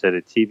came out and said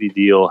a TV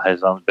deal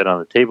has been on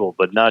the table,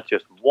 but not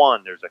just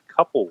one. There's a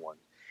couple ones.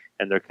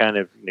 And they're kind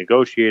of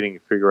negotiating to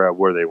figure out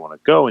where they want to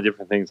go and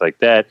different things like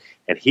that.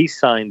 And he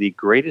signed the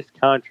greatest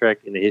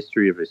contract in the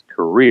history of his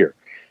career.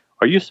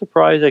 Are you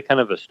surprised that kind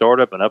of a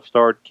startup, an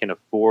upstart, can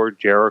afford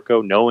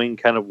Jericho, knowing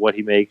kind of what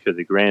he makes or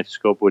the grand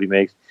scope of what he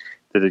makes,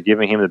 that they're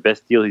giving him the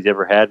best deal he's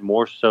ever had,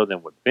 more so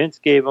than what Vince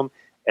gave him,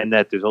 and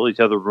that there's all these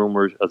other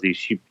rumors of these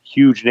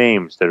huge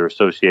names that are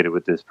associated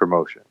with this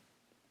promotion?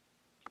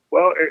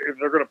 Well, if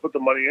they're going to put the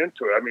money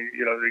into it, I mean,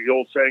 you know, the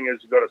old saying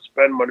is you got to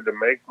spend money to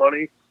make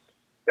money.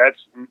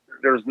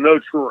 There's no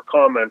truer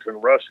comment in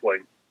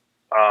wrestling.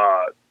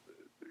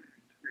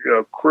 You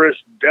know, Chris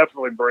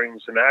definitely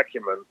brings an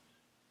acumen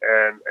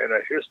and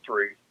a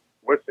history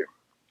with him.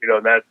 You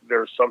know, that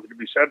there's something to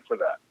be said for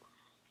that.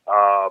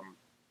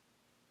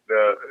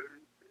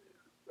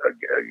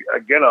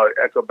 Again, I'll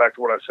echo back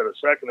to what I said a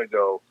second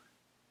ago.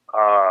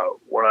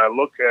 When I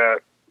look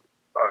at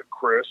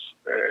Chris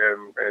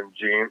and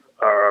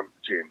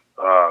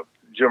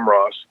Jim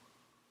Ross,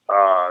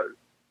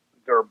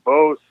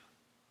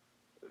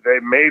 they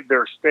made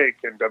their stake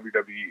in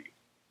WWE,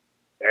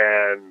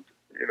 and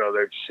you know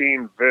they've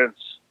seen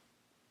Vince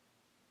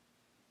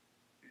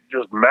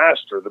just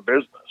master the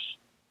business.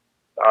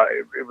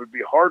 It would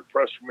be hard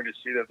pressed for me to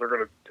see that they're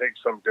going to take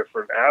some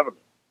different avenue.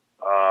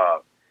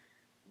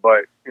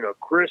 But you know,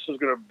 Chris is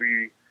going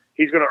to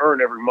he's going to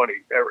earn every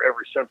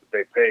cent that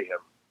they pay him.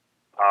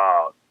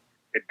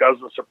 It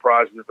doesn't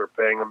surprise me that they're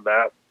paying him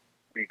that,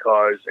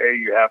 because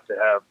you have to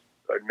have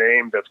a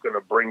name that's going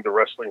to bring the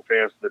wrestling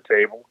fans to the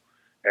table.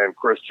 And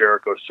Chris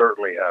Jericho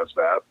certainly has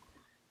that.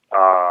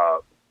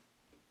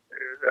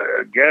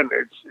 Again,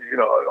 it's, you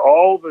know,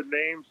 all the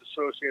names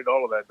associated,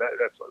 all of that.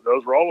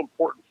 Those are all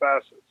important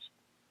facets.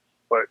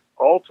 But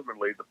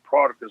ultimately, the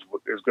product is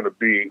going to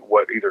be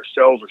what either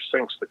sells or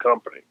sinks the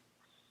company.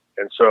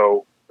 And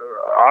so,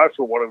 I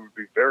for one would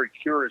be very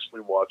curiously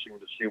watching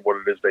to see what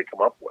it is they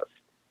come up with.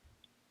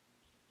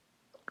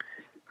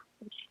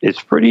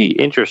 It's pretty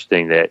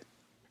interesting that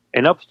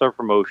an upstart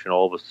promotion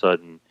all of a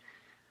sudden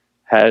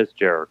has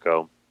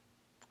Jericho,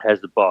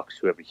 has the Bucks,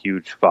 who have a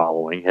huge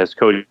following, has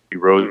Cody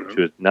Rhodes,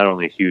 who has not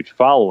only a huge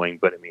following,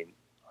 but I mean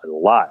a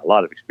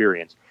lot of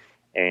experience,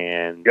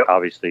 and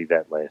obviously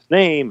that last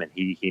name, and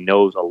he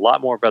knows a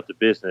lot more about the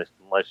business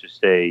than, let's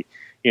just say,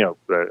 you know,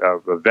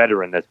 a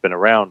veteran that's been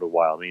around a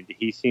while. I mean,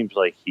 he seems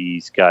like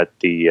he's got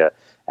the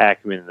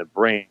acumen and the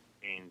brains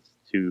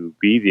to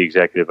be the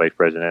executive vice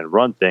president and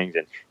run things,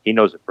 and he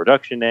knows the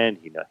production end,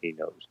 he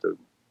knows the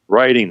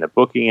writing, the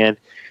booking end.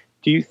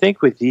 Do you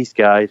think with these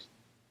guys,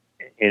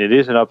 and it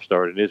is an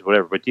upstart, it is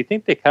whatever, but do you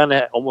think they kind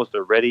of almost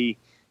already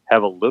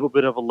have a little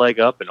bit of a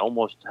leg up and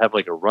almost have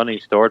like a running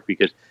start,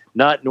 because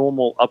not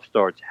normal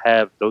upstarts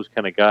have those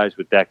kind of guys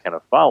with that kind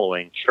of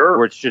following,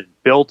 where it's just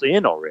built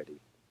in already?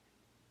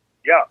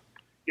 Yeah.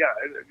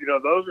 You know,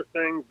 those are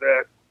things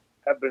that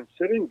have been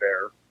sitting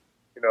there,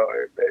 you know,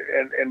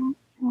 and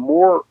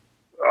more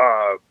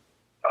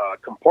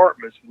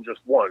compartments than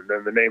just one,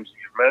 than the names that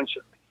you've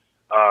mentioned.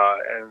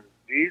 And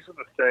these are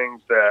the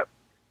things that,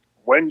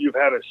 when you've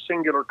had a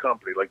singular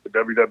company like the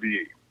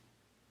WWE,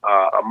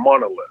 a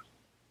monolith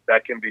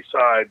that can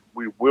decide,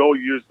 we will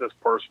use this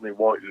person, we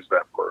won't use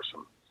that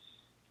person.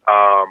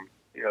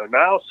 You know,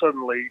 now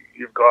suddenly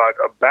you've got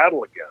a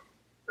battle again.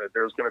 That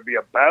there's going to be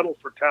a battle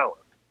for talent.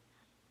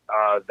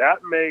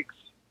 That makes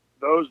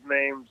those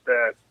names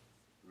that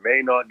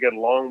may not get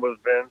along with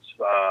Vince,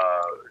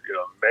 you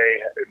know,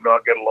 may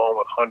not get along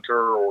with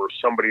Hunter or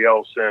somebody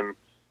else in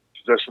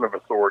position of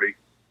authority.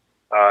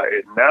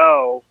 It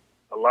now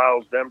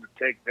allows them to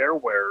take their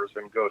wares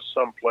and go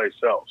someplace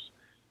else.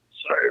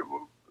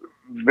 So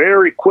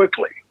very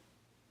quickly,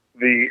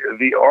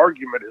 the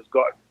argument has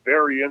gotten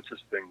very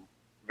interesting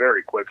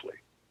very quickly,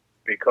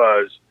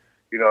 because,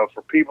 you know,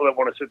 for people that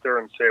want to sit there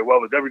and say, well,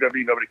 the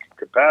WWE, nobody can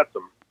combat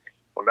them.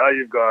 Well, now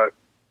you've got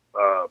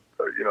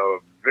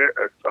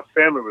a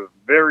family with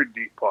very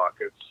deep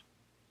pockets,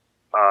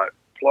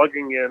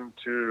 plugging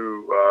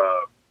into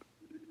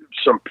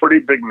some pretty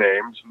big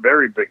names,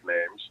 very big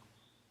names.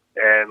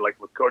 And like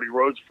with Cody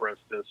Rhodes, for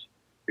instance,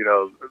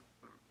 the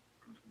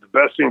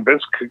best thing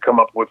Vince could come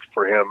up with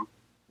for him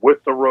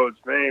with the Rhodes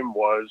name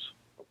was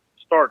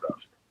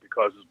Stardust,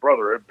 because his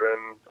brother had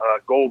been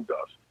Gold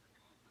Dust.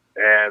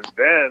 And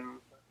then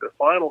the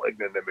final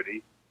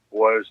ignominy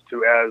was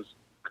to, as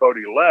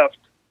Cody left,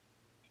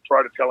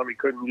 try to tell him he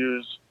couldn't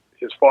use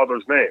his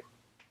father's name.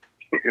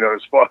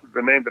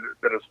 The name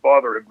that his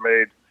father had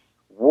made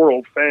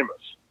world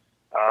famous.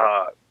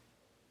 I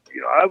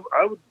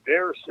would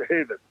dare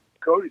say that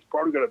Cody's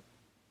probably got a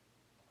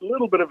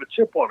little bit of a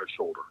chip on his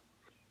shoulder,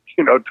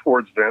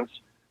 towards Vince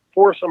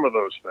for some of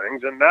those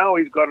things. And now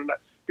he's got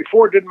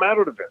before it didn't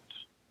matter to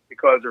Vince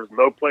because there's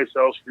no place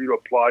else for you to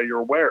apply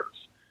your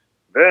wares.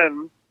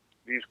 Then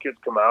these kids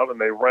come out and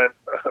they rent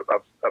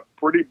a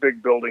pretty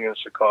big building in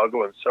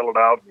Chicago and sell it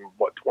out in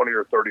 20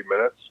 or 30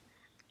 minutes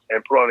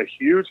and put on a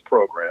huge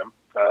program,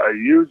 a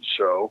huge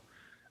show,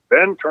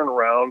 then turn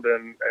around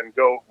and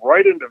go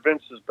right into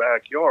Vince's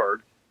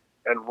backyard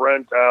and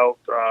rent out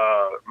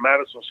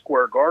Madison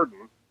Square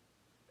Garden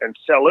and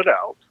sell it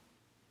out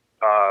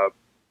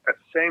at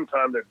the same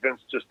time that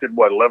Vince just did,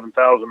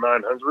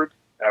 11,900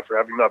 after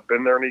having not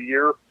been there in a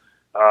year.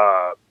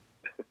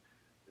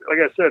 Like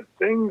I said,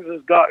 things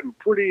has gotten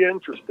pretty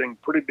interesting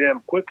pretty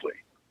damn quickly,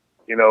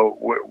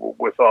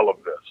 with all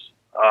of this.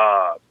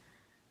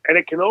 And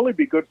it can only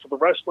be good for the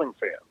wrestling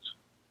fans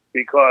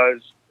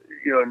because,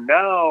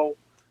 now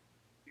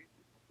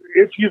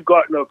if you've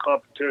got no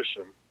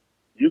competition,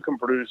 you can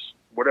produce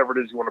whatever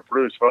it is you want to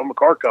produce. If I'm a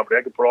car company,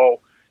 I can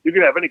you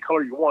can have any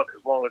color you want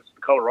as long as it's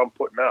the color I'm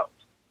putting out.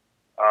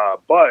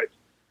 But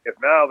if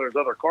now there's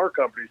other car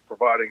companies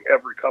providing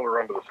every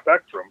color under the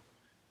spectrum,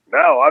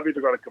 now I've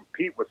either got to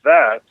compete with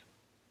that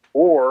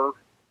or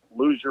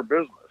lose your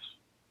business.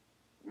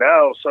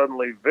 Now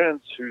suddenly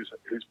Vince, who's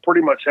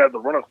pretty much had the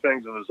run of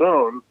things of his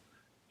own,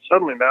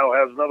 suddenly now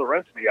has another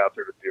entity out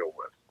there to deal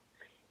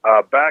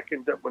with. Back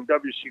when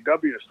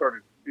WCW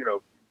started,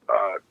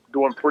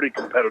 doing pretty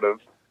competitive,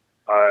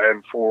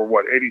 and for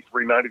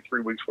 83,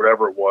 93 weeks,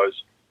 whatever it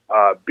was,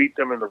 beat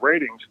them in the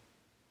ratings,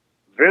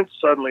 Vince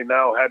suddenly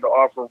now had to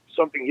offer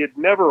something he had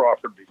never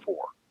offered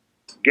before,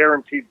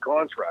 guaranteed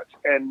contracts,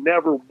 and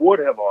never would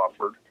have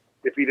offered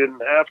if he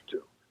didn't have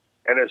to.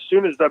 And as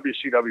soon as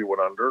WCW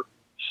went under,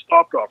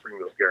 stopped offering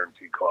those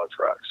guaranteed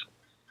contracts.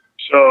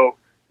 So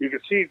you can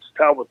see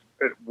how with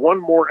one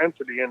more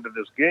entity into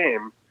this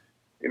game,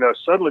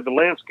 suddenly the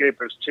landscape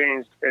has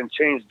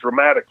changed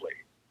dramatically.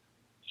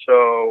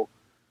 So,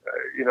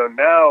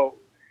 now,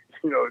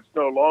 it's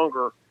no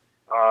longer,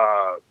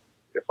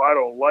 if I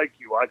don't like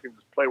you, I can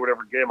just play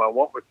whatever game I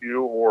want with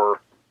you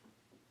or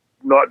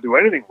not do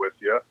anything with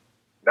you.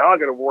 Now I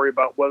got to worry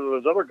about whether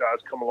those other guys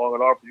come along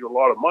and offer you a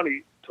lot of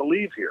money to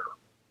leave here.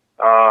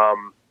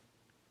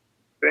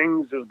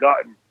 Things have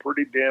gotten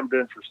pretty damned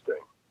interesting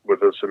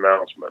with this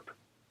announcement.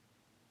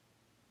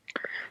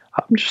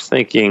 I'm just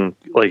thinking,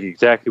 like,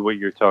 exactly what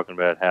you're talking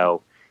about,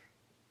 how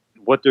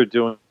what they're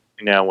doing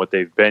now, what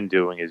they've been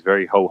doing is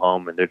very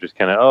ho-hum, and they're just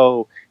kind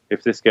of,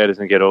 if this guy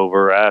doesn't get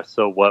over,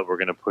 so what, we're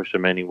going to push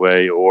him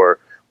anyway, or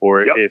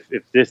yep.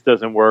 if this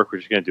doesn't work, we're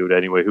just going to do it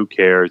anyway, who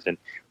cares, and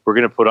we're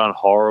going to put on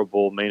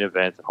horrible main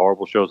events and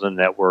horrible shows on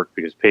the network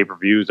because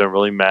pay-per-views don't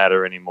really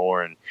matter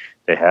anymore, and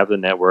they have the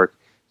network.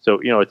 So,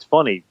 it's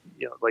funny,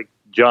 like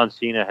John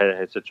Cena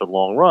had such a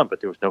long run,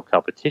 but there was no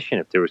competition.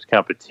 If there was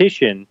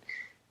competition,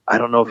 I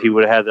don't know if he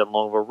would have had that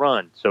long of a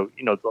run. So,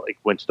 like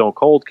when Stone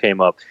Cold came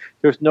up,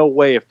 there's no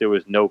way if there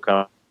was no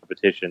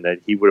competition that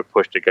he would have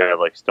pushed a guy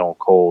like Stone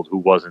Cold who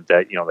wasn't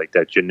that, like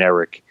that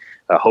generic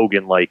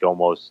Hogan-like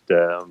almost,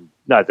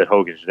 not that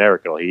Hogan's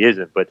generic, he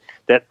isn't, but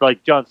that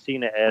like John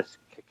Cena-esque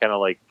kind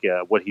of like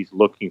what he's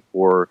looking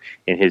for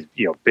in his,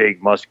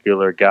 big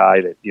muscular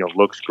guy that,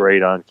 looks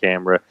great on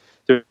camera.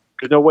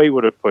 There's no way he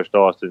would have pushed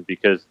Austin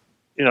because,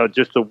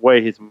 just the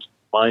way his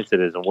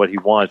mindset is and what he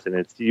wants. And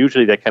it's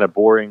usually that kind of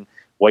boring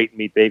white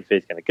meat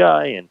babyface kind of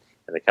guy. And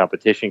the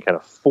competition kind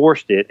of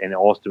forced it. And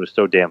Austin was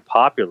so damn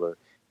popular,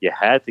 you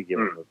had to give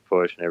him a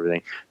push and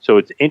everything. So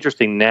it's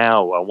interesting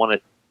now. I want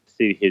to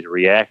see his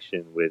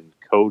reaction when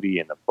Cody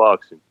and the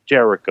Bucks and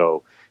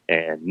Jericho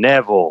and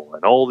Neville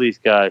and all these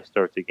guys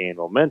start to gain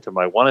momentum.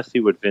 I want to see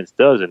what Vince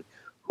does and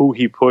who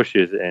he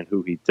pushes and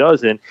who he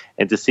doesn't,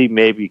 and to see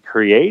maybe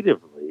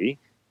creatively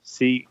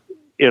see,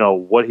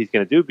 what he's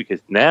going to do, because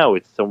now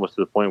it's almost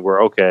to the point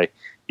where, okay,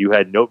 you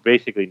had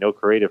basically no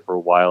creative for a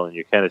while, and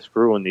you're kind of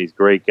screwing these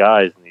great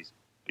guys and these,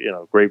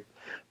 great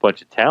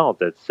bunch of talent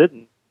that's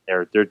sitting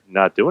there. They're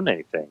not doing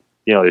anything.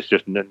 It's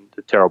just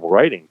terrible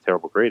writing,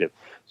 terrible creative.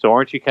 So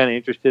aren't you kind of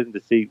interested in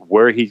to see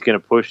where he's going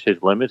to push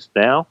his limits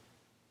now?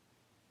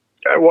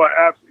 Well,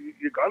 absolutely.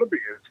 You got to be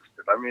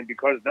interested. I mean,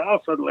 because now,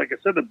 like I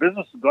said, the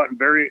business has gotten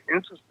very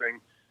interesting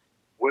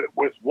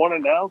with one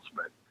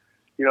announcement.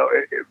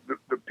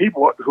 The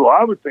people who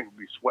I would think would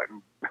be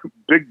sweating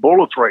big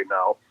bullets right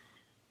now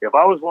If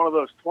I was one of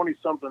those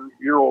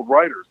 20-something-year-old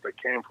writers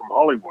that came from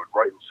Hollywood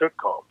writing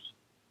sitcoms,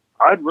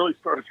 I'd really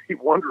start to keep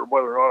wondering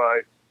whether or not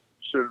I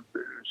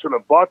should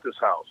have bought this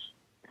house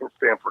in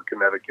Stamford,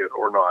 Connecticut,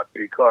 or not.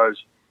 Because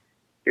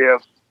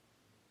if,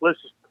 let's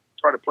just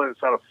try to play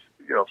this out of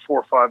 4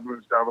 or 5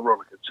 moves down the road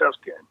like a chess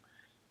game.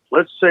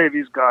 Let's say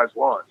these guys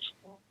launch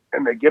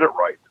and they get it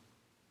right,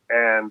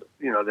 and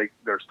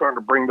they're starting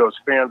to bring those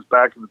fans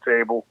back to the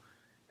table,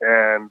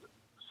 and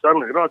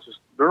suddenly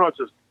they're not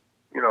just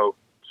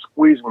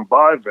squeezing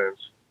by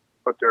Vince,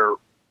 but they're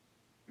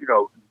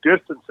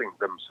distancing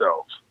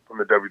themselves from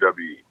the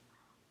WWE.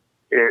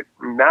 It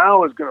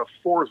now is going to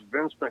force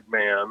Vince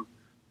McMahon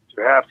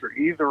to have to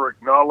either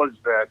acknowledge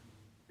that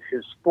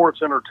his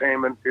sports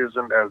entertainment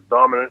isn't as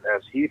dominant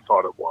as he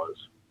thought it was,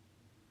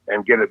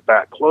 and get it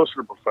back closer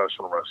to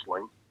professional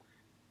wrestling.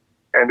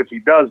 And if he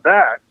does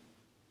that,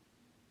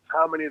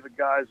 how many of the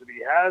guys that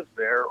he has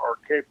there are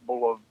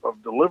capable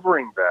of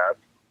delivering that?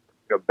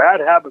 Bad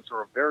habits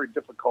are a very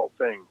difficult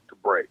thing to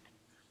break,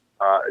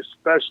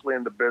 especially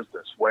in the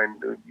business when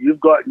you've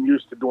gotten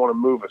used to doing a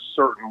move a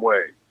certain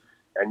way,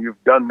 and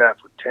you've done that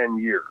for 10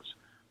 years.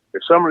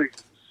 If somebody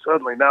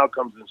suddenly now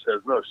comes and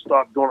says, no,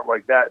 stop doing it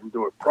like that and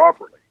do it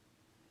properly,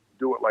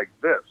 do it like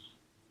this,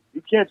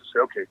 you can't just say,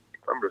 okay,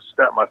 I'm going to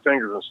snap my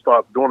fingers and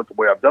stop doing it the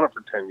way I've done it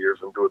for 10 years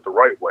and do it the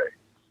right way.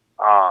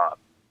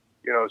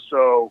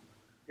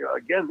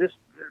 Again,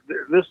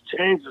 this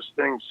changes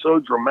things so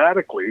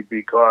dramatically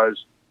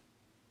because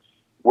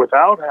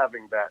without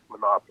having that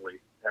monopoly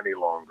any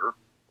longer,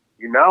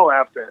 you now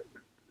have to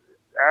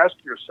ask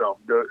yourself,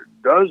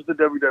 does the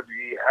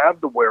WWE have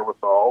the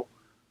wherewithal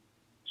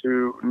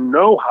to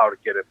know how to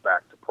get it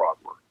back to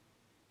proper?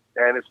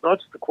 And it's not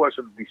just a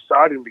question of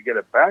deciding to get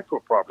it back to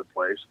a proper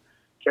place.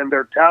 Can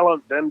their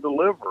talent then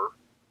deliver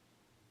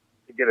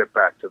to get it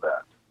back to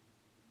that?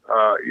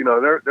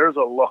 There's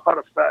a lot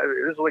of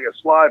this is like a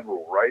slide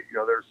rule, right?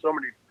 There's so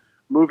many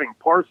moving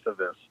parts to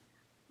this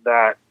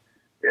that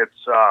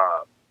it's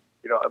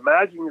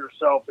imagine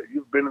yourself that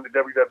you've been in the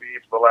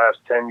WWE for the last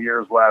 10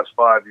 years, last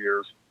 5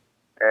 years,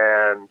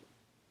 and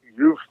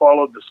you've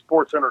followed the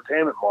sports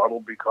entertainment model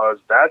because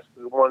that's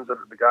the ones that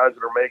are the guys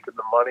that are making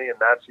the money, and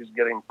that's who's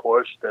getting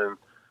pushed, and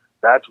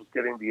that's what's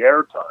getting the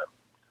airtime.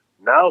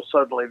 Now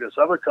suddenly this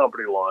other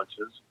company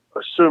launches,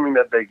 assuming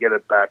that they get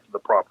it back to the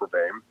proper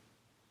vein,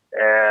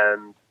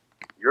 and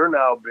you're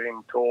now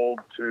being told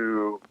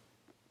to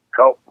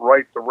help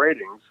write the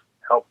ratings,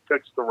 help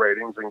fix the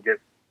ratings, and get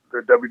the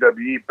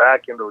WWE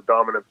back into a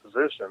dominant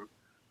position.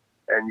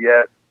 And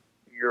yet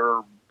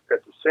you're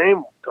at the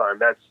same time,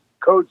 that's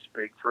code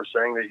speak for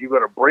saying that you've got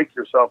to break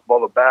yourself of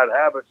all the bad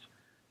habits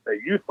that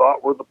you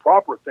thought were the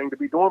proper thing to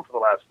be doing for the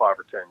last 5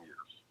 or 10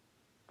 years.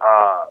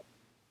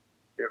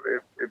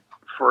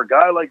 For a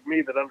guy like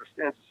me that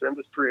understands this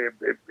industry,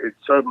 it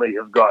suddenly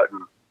has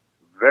gotten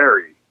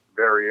very,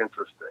 very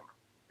interesting,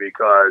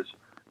 because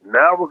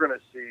now we're going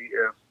to see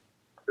if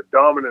the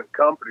dominant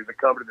company, the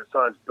company that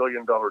signs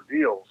billion-dollar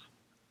deals,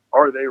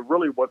 are they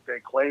really what they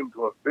claim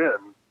to have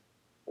been,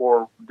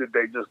 or did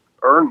they just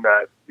earn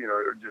that,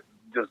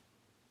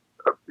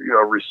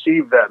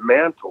 receive that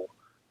mantle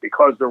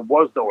because there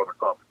was no other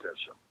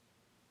competition?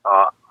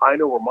 I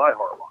know where my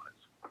heart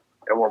lies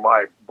and where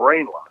my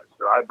brain lies.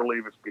 And I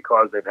believe it's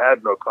because they've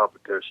had no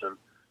competition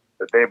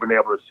that they've been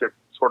able to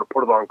sort of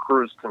put it on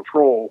cruise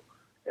control,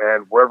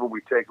 and wherever we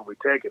take it, we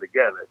take it.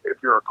 Again,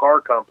 if you're a car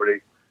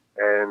company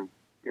and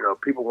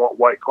people want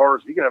white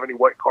cars, you can have any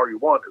white car you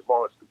want as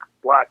long as it's the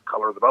black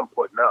color that I'm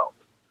putting out,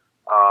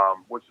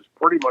 which has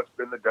pretty much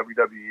been the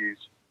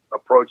WWE's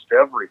approach to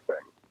everything.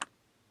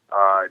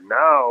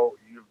 Now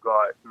you've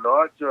got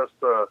not just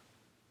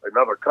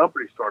another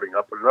company starting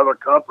up, but another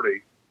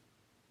company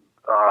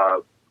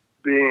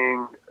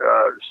being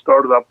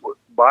started up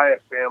by a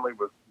family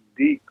with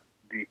deep,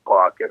 deep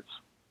pockets,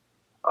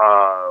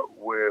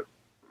 with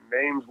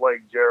names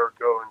like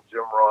Jericho and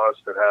Jim Ross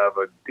that have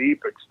a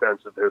deep,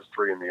 extensive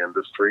history in the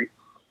industry,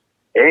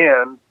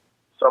 and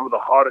some of the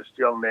hottest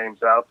young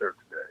names out there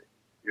today.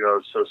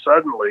 So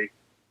suddenly,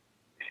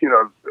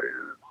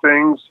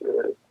 things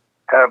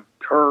have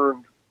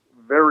turned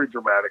very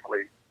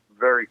dramatically,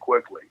 very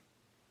quickly.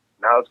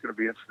 Now it's going to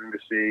be interesting to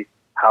see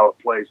how it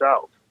plays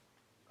out.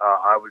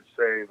 I would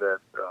say that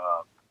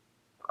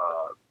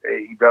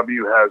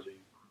AEW has a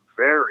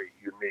very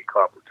unique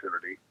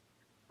opportunity.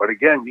 But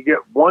again, you get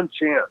one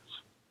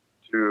chance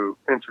to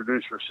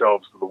introduce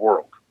yourselves to the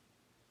world.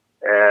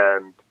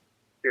 And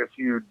if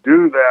you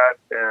do that,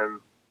 and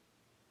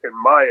in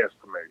my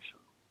estimation,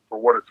 for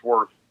what it's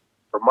worth,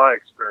 from my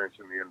experience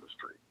in the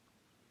industry,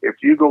 if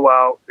they go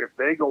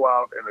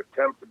out and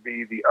attempt to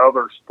be the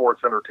other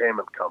sports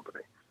entertainment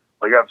company,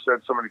 like I've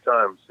said so many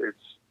times,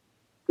 it's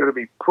going to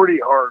be pretty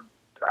hard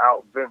to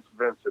out Vince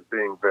at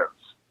being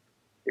Vince.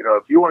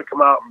 If you want to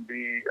come out and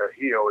be a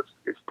heel,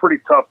 it's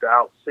pretty tough to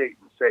out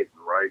Satan,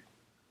 right?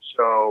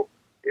 So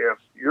if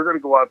you're going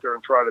to go out there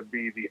and try to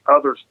be the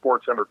other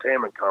sports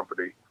entertainment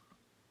company,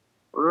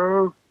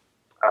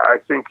 I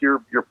think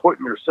you're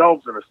putting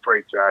yourselves in a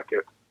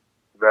straitjacket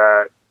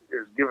that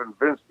is giving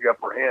Vince the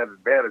upper hand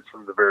advantage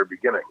from the very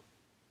beginning.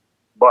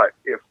 But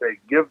if they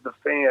give the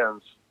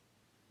fans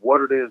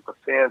what it is the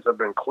fans have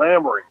been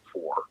clamoring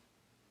for,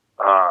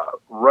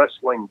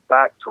 wrestling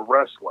back to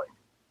wrestling,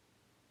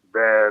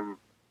 then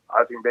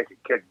I think they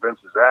could kick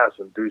Vince's ass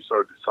and do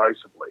so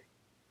decisively.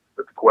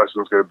 But the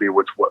question is going to be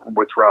which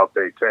route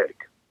they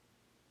take.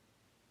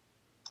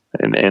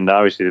 And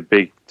obviously the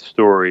big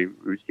story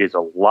is a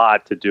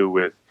lot to do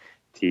with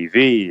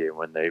TV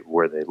and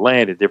where they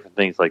land and different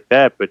things like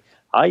that. But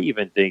I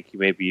even think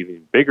maybe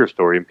even bigger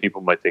story, and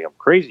people might think I'm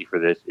crazy for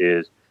this,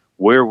 is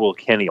where will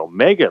Kenny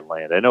Omega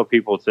land? I know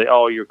people would say,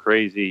 "Oh, you're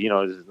crazy. You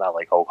know, this is not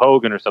like Hulk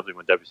Hogan or something."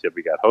 When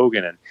WCW got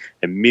Hogan and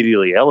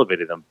immediately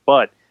elevated him,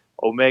 but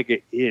Omega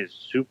is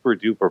super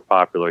duper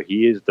popular.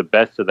 He is the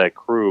best of that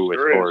crew as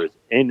far as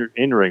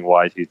in ring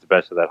wise. He's the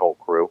best of that whole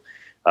crew.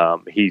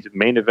 He's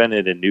main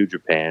evented in New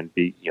Japan,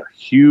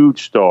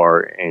 huge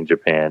star in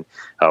Japan,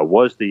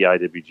 was the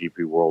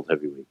IWGP World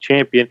Heavyweight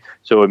Champion.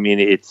 So, I mean,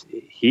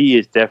 he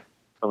is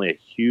definitely a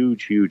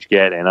huge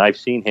get, and I've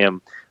seen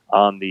him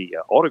on the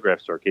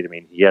autograph circuit. I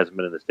mean, he hasn't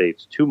been in the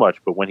States too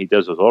much, but when he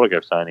does those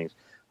autograph signings,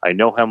 I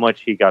know how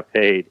much he got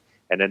paid,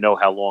 and I know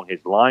how long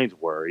his lines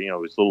were. You know,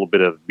 it was a little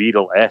bit of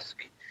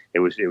Beatle-esque. It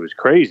was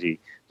crazy.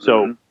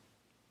 So,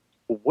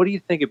 what do you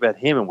think about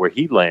him and where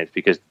he lands?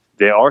 Because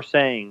they are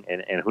saying,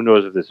 and who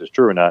knows if this is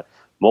true or not,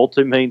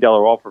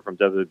 multi-million-dollar offer from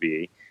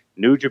WWE,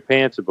 New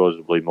Japan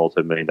supposedly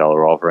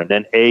multi-million-dollar offer, and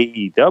then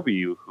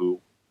AEW, who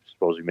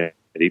supposedly made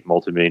a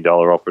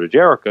multi-million-dollar offer to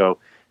Jericho,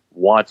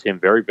 wants him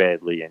very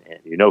badly, and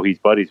you know he's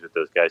buddies with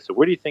those guys. So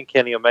where do you think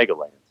Kenny Omega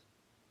lands?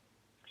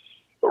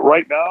 But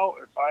right now,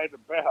 if I had to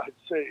bet, I'd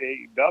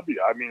say AEW.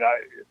 I mean,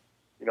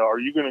 are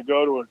you going to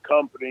go to a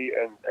company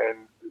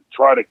and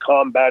try to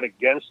combat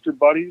against your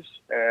buddies?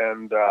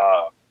 And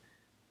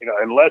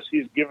unless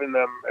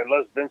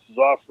unless Vince is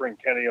offering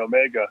Kenny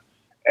Omega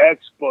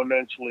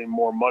exponentially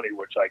more money,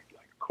 which I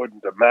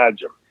couldn't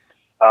imagine.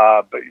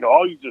 But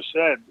all you just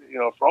said,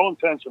 for all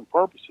intents and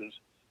purposes,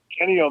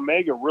 Kenny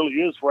Omega really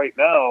is right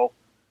now.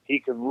 He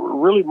can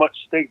really much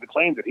stake the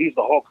claim that he's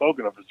the Hulk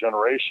Hogan of his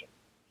generation.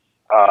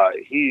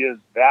 He is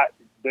that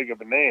big of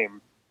a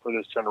name for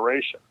this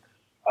generation.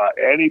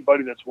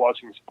 Anybody that's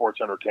watching sports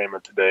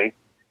entertainment today,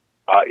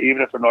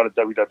 even if they're not a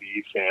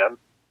WWE fan,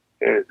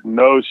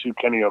 knows who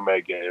Kenny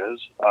Omega is.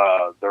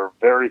 They're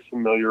very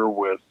familiar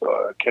with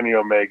Kenny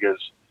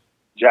Omega's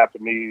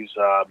Japanese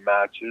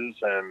matches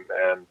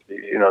and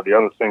the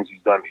other things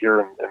he's done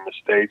here in the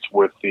States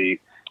with the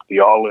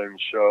All In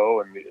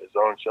show and his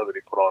own show that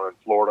he put on in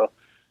Florida.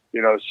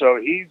 So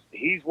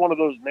he's one of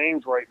those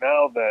names right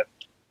now that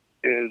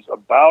is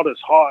about as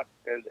hot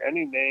as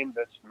any name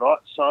that's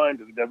not signed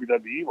to the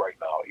WWE right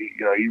now.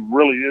 He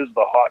really is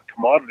the hot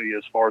commodity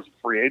as far as the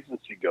free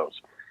agency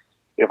goes.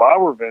 If I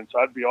were Vince,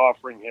 I'd be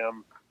offering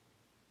him,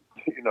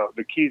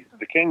 the keys to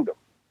the kingdom,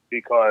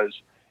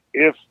 because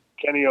if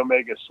Kenny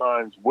Omega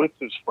signs with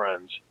his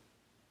friends,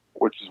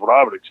 which is what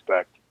I would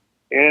expect,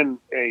 in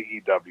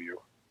AEW,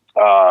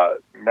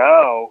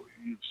 now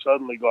you've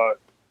suddenly got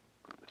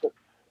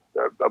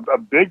a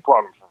big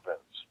problem for Vince.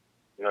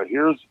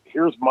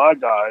 Here's my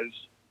guys,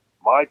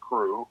 my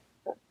crew,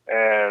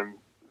 and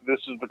this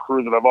is the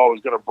crew that I've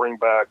always got to bring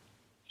back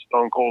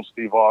Stone Cold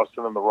Steve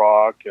Austin and The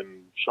Rock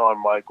and Shawn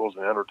Michaels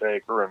and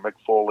Undertaker and Mick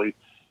Foley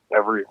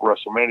every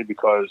WrestleMania,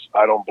 because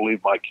I don't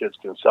believe my kids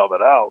can sell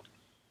that out.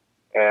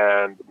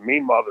 And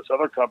meanwhile, this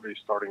other company is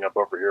starting up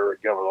over here,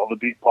 again, with all the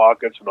deep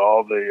pockets and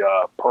all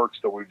the perks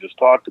that we've just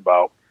talked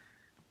about.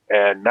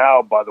 And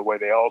now, by the way,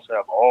 they also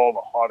have all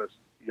the hottest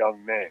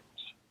young names.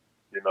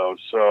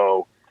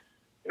 So,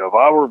 if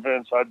I were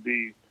Vince, I'd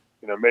be,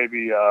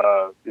 maybe,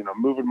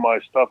 moving my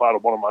stuff out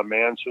of one of my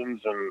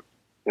mansions and,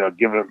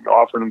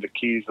 offering him the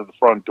keys to the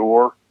front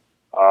door.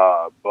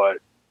 But,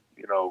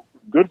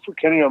 good for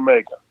Kenny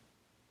Omega,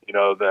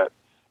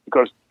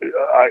 because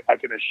I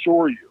can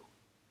assure you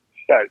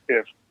that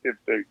if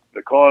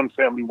the Khan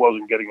family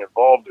wasn't getting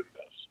involved in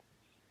this,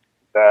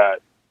 that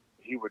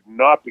he would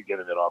not be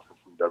getting an offer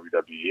from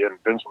WWE,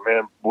 and Vince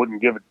McMahon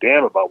wouldn't give a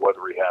damn about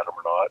whether he had him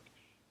or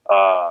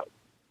not.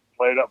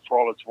 Play it up for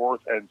all it's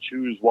worth and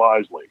choose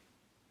wisely,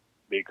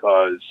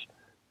 because,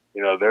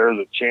 there's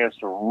a chance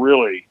to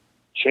really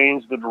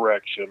change the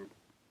direction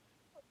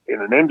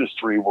in an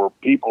industry where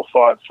people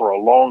thought for a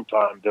long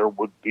time there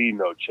would be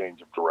no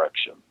change of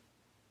direction.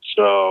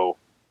 So,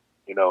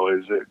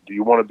 do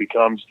you want to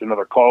become just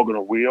another cog in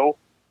a wheel,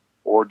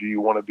 or do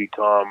you want to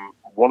become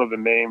one of the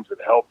names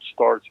that helped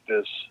start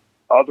this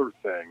other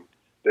thing,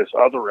 this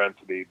other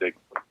entity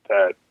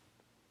that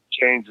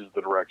changes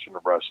the direction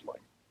of wrestling?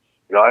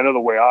 I know the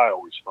way I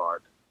always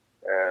thought,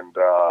 and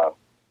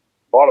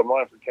bottom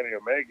line for Kenny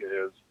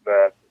Omega is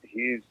that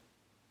he's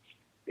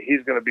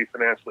going to be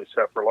financially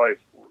set for life,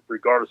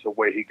 regardless of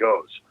the way he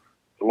goes.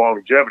 The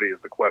longevity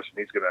is the question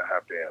he's going to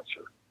have to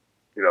answer.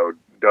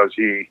 Does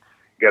he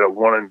get a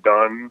one and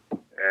done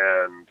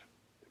and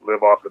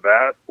live off of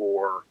that,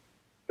 or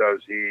does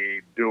he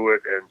do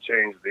it and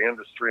change the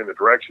industry and the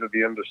direction of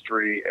the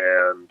industry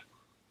and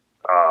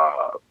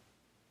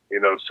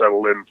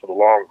settle in for the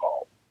long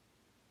haul?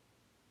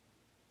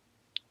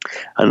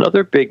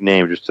 Another big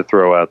name just to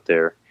throw out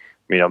there,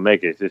 mean,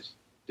 Omega is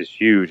just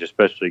huge,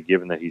 especially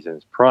given that he's in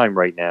his prime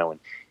right now, and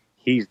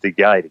he's the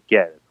guy to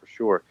get for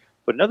sure.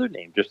 But another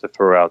name just to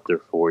throw out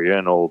there for you,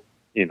 an old,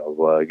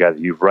 guy that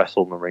you've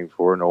wrestled in the ring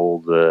for, an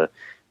old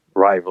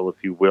rival,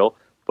 if you will,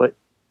 but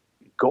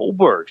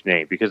Goldberg's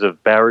name, because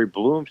of Barry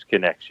Bloom's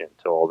connection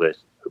to all this.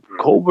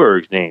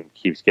 Goldberg's name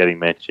keeps getting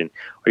mentioned.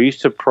 Are you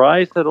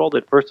surprised at all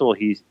that, first of all,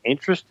 he's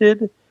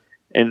interested,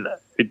 and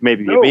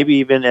maybe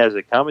even as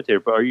a commentator,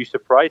 but are you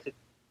surprised that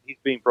he's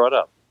being brought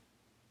up?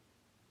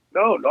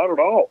 No, not at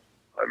all.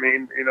 I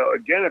mean,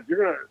 again, if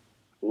you're going to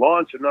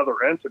launch another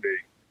entity,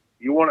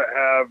 you want to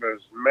have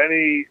as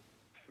many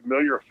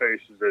familiar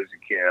faces as you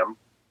can,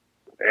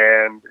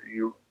 and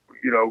you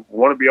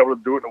want to be able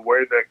to do it in a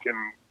way that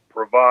can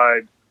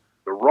provide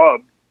the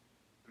rub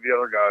to the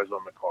other guys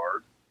on the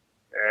card.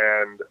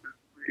 And,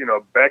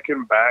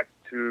 beckon back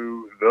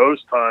to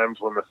those times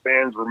when the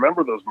fans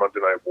remember those Monday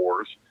Night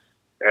Wars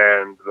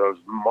and those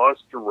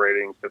monster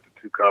ratings that the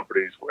two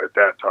companies at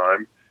that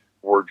time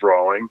were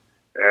drawing.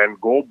 And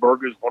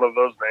Goldberg is one of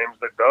those names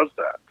that does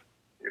that.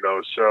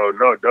 So,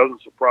 no, it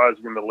doesn't surprise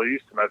me in the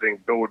least. And I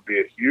think Bill would be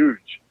a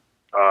huge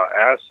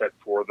asset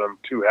for them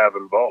to have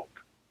involved.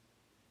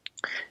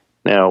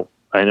 Now,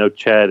 I know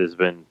Chad has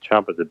been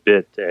chomping at the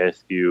bit to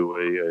ask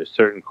you a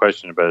certain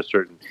question about a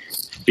certain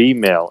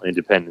female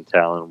independent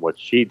talent and what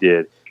she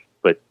did.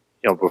 But,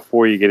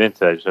 before you get into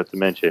that, I just have to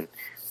mention,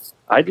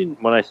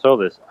 when I saw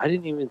this, I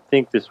didn't even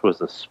think this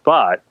was a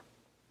spot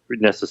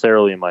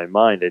necessarily in my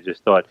mind. I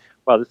just thought,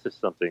 wow, this is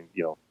something,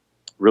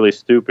 really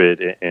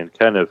stupid and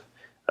kind of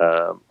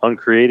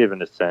uncreative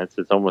in a sense.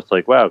 It's almost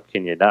like, wow,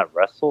 can you not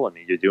wrestle? I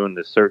mean, you're doing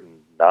this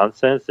certain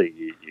nonsense that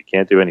you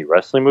can't do any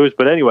wrestling moves.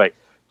 But anyway,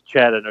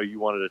 Chad, I know you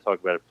wanted to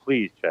talk about it.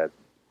 Please, Chad,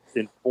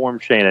 inform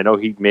Shane. I know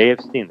he may have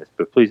seen this,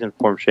 but please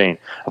inform Shane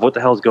of what the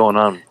hell's going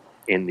on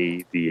in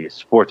the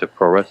sport of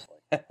pro wrestling.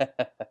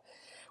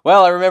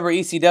 Well, I remember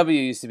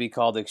ECW used to be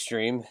called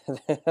Extreme.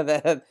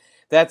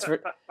 That's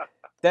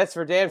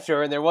for damn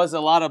sure. And there was a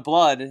lot of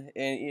blood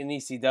in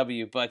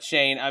ECW. But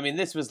Shane, I mean,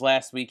 this was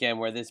last weekend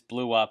where this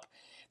blew up.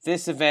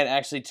 This event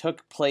actually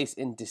took place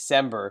in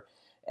December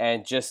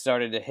and just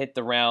started to hit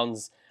the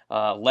rounds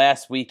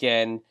last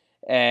weekend.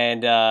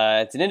 And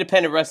it's an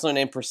independent wrestler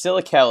named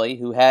Priscilla Kelly,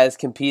 who has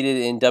competed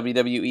in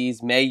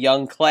WWE's Mae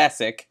Young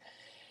Classic.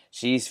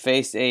 She's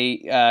faced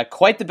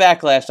quite the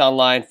backlash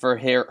online for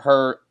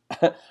her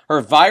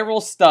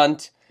viral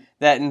stunt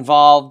that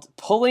involved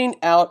pulling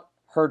out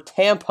her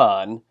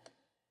tampon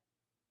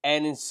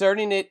and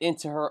inserting it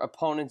into her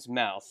opponent's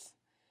mouth.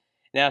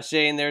 Now,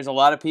 Shane, there's a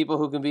lot of people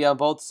who can be on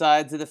both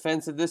sides of the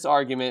fence of this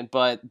argument,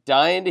 but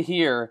dying to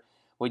hear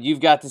what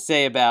you've got to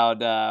say about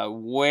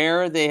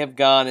where they have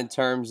gone in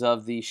terms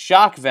of the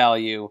shock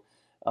value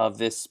of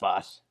this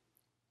spot.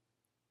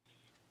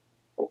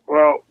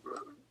 Well,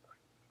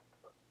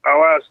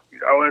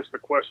 I'll answer the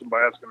question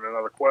by asking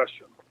another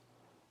question.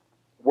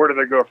 Where do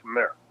they go from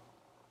there?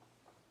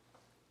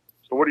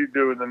 So what do you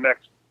do in the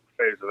next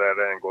phase of that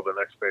angle, the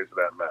next phase of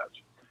that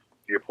match?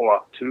 Do you pull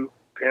out 2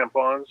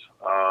 tampons?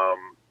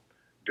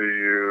 Do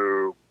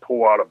you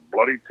pull out a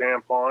bloody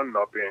tampon?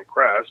 Not being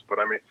crass, but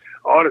I mean,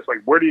 honestly,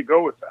 where do you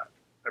go with that?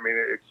 I mean,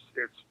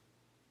 it's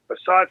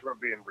aside from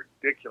it being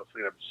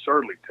ridiculously and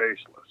absurdly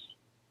tasteless.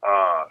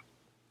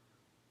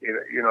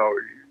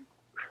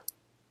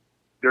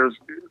 There's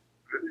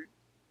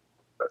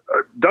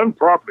done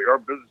properly. Our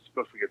business is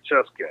supposed to be a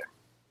chess game.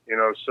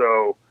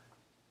 So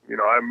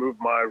I move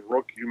my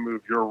rook, you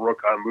move your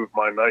rook, I move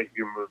my knight,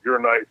 you move your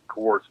knight,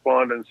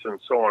 correspondence, and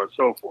so on and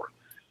so forth.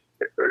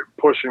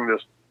 Pushing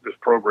this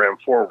program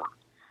forward.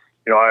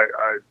 I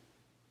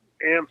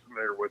am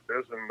familiar with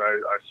this, and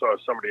I saw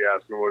somebody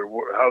ask me, well,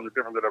 how's it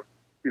different than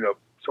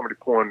somebody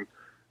pulling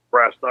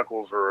brass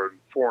knuckles or a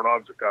foreign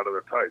object out of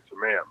their tights?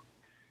 Ma'am.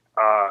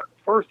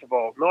 First of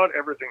all, not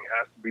everything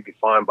has to be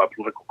defined by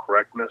political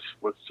correctness.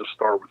 Let's just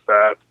start with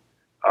that.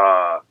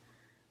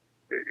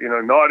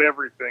 Not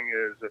everything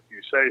is, if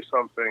you say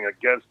something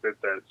against it,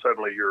 that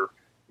suddenly you're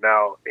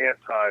now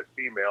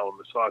anti-female and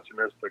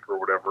misogynistic or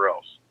whatever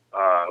else.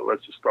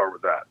 Let's just start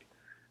with that.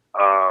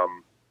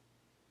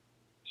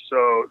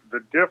 So the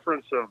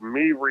difference of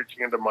me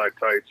reaching into my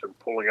tights and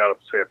pulling out,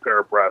 say, a pair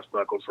of brass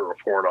knuckles or a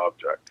foreign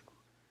object,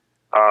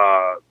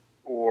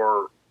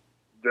 or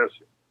this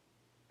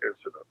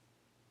incident,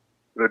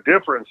 the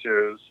difference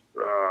is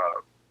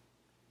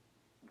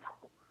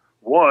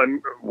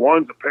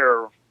one's a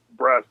pair of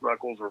brass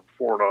knuckles or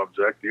foreign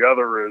object. The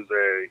other is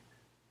a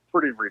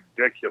pretty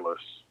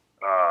ridiculous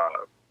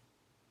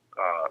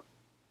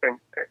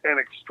and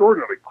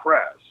extraordinarily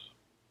crass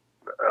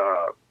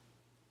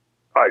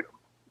item,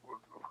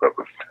 a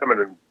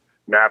feminine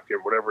napkin,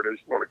 whatever it is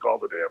you want to call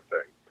the damn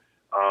thing.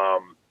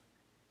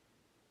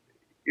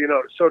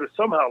 So to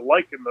somehow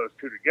liken those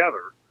two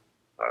together,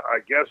 I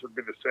guess would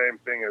be the same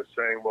thing as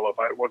saying, well, if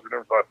I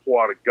pull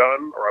out a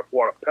gun or I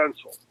pull out a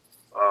pencil,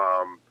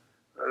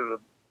 there's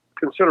a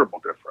considerable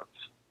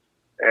difference.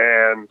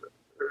 And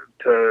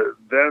to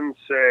then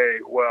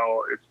say,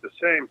 well, it's the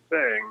same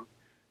thing,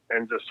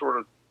 and just sort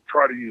of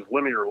try to use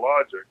linear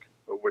logic,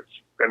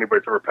 which anybody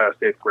that's ever passed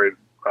 8th grade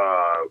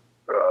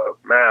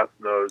math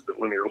knows that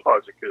linear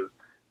logic is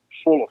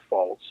full of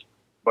faults.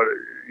 But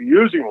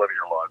using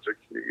linear logic,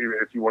 even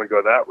if you want to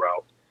go that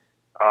route,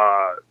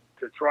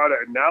 to try to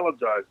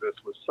analogize this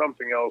with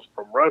something else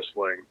from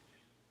wrestling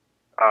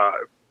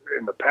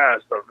in the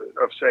past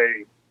of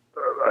say,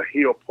 a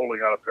heel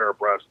pulling out a pair of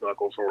brass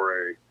knuckles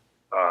or a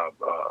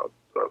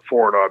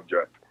foreign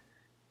object.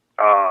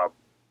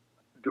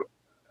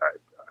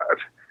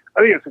 I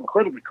think it's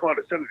incredibly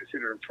condescending to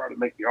sit here and try to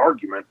make the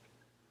argument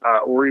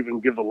or even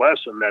give the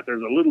lesson that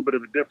there's a little bit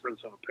of a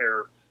difference of a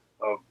pair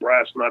of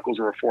brass knuckles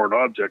or a foreign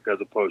object as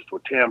opposed to a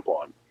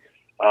tampon.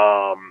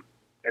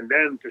 And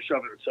then to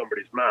shove it in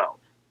somebody's mouth.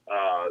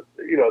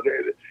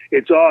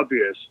 It's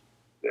obvious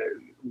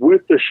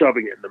with the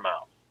shoving it in the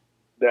mouth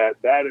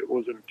that it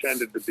was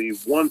intended to be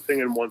one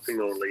thing and one thing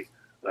only,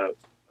 a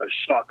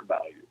shock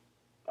value.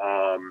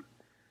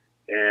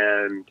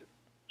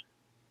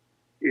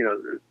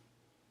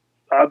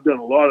 I've done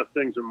a lot of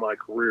things in my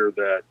career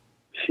that,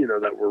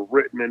 that were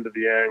written into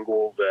the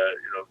angle that,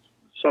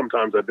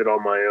 sometimes I did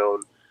on my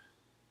own.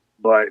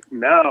 But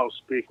now,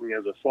 speaking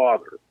as a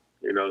father,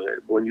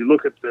 when you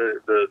look at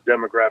the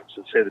demographics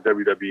of, say, the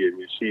WWE, and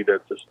you see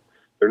that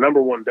their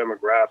number one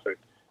demographic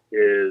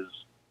is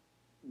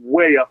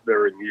way up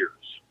there in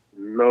years,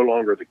 no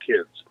longer the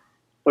kids.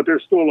 But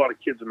there's still a lot of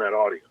kids in that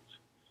audience.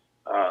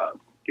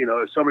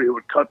 As somebody who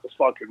would cut the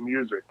fucking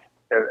music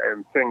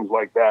and things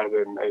like that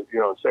and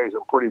say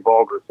some pretty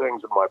vulgar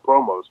things in my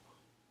promos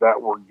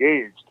that were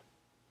gauged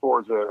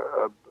towards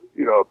a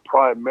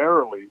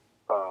primarily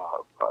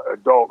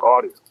adult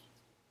audience.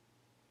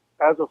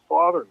 As a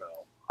father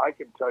now, I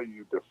can tell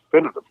you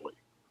definitively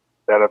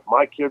that if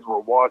my kids were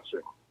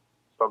watching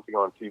something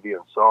on TV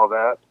and saw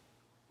that,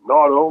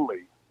 not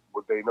only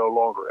would they no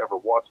longer ever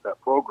watch that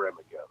program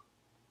again,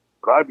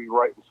 but I'd be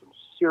writing some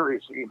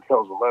serious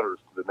emails and letters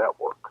to the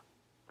network.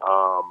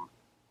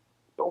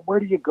 So where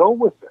do you go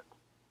with it?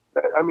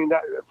 I mean,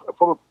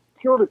 from a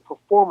purely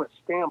performance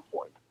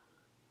standpoint,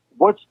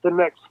 what's the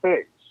next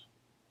phase?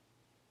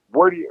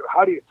 How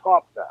do you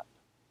top that?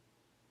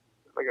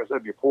 Like I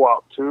said, you pull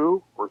out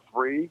 2 or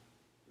 3,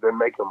 then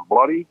make them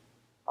bloody.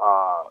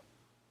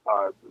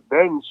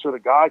 Then should a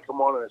guy come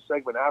on in a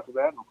segment after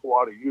that and pull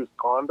out a used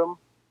condom?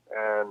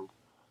 And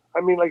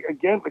I mean,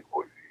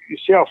 you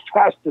see how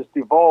fast this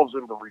devolves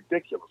into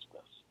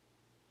ridiculousness.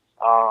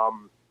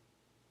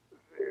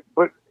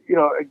 But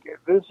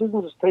this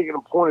isn't just taking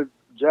a pointed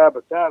jab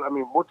at that. I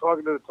mean, we're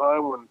talking at a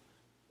time when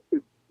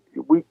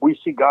we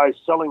see guys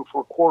selling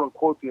for quote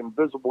unquote the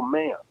invisible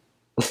man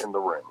in the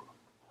ring.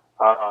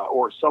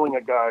 Or selling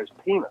a guy's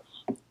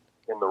penis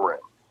in the ring.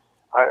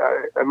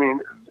 I mean,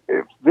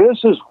 if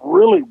this is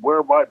really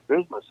where my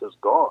business has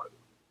gone,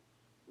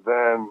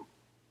 then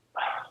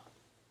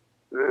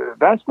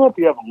that's not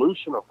the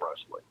evolution of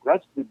wrestling.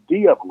 That's the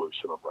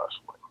de-evolution of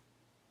wrestling.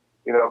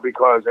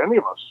 Because any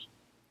of us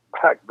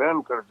back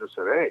then could have just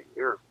said, hey,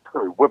 here,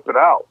 whip it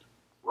out,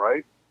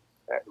 right?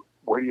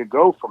 Where do you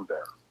go from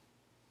there?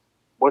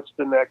 What's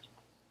the next?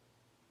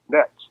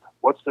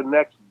 What's the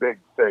next big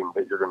thing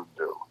that you're going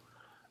to do?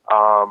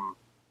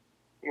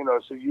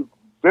 So you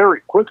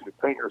very quickly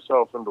paint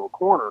yourself into a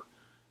corner.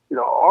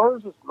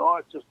 Ours is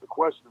not just a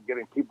question of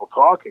getting people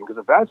talking, because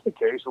if that's the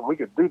case, and we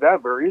could do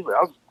that very easily,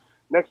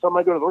 next time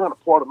I go to the ring, I'm going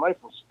to pull out a knife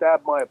and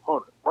stab my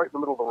opponent right in the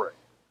middle of the ring.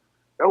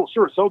 That will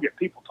sure so get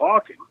people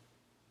talking,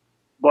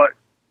 but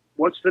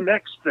what's the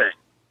next thing,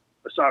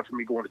 aside from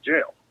me going to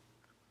jail?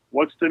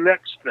 What's the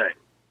next thing?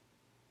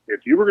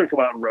 If you were going to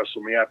come out and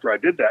wrestle me after I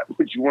did that,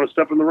 would you want to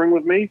step in the ring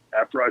with me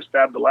after I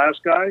stabbed the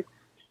last guy?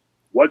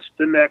 What's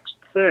the next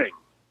thing?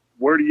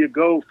 Where do you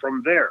go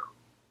from there?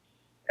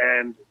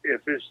 And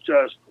if it's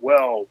just,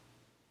 well,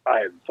 I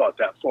hadn't thought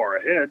that far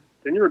ahead,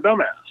 then you're a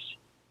dumbass.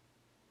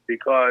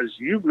 Because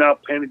you've now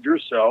painted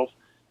yourself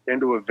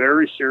into a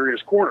very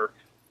serious corner,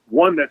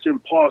 one that's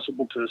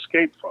impossible to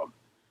escape from.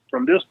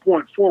 From this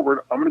point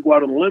forward, I'm going to go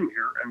out on a limb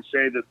here and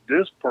say that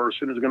this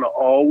person is going to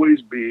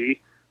always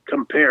be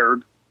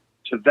compared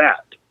to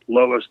that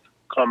lowest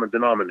common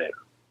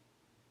denominator.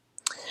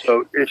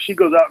 So if she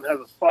goes out and has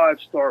a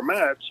 5-star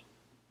match,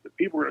 the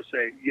people are going to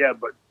say, yeah,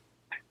 but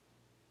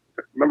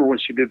remember when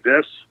she did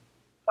this?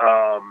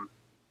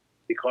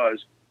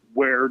 Because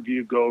where do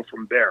you go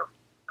from there?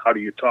 How do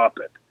you top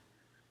it?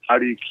 How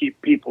do you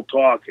keep people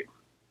talking?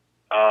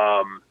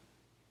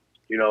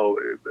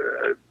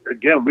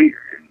 Again, we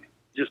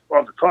just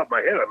off the top of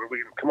my head, I mean,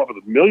 we can come up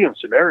with a million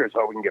scenarios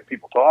how we can get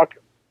people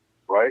talking,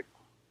 right?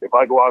 If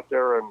I go out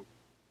there and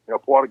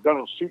pull out a gun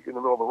and shoot you in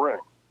the middle of the ring,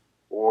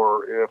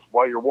 or if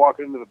while you're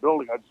walking into the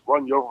building, I just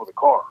run you over with a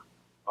car.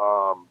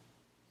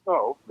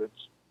 No,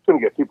 it's going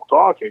to get people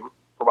talking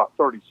for about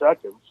 30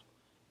 seconds,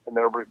 and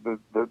then in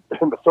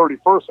the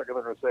 31st second,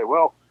 they're going to say,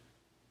 well,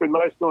 it's been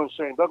nice knowing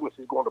Shane Douglas,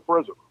 he's going to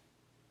prison.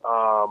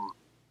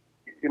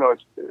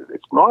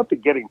 It's not the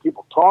getting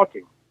people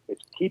talking,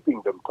 it's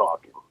keeping them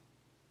talking.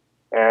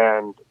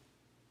 And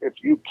if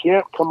you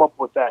can't come up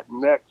with that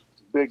next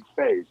big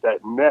phase,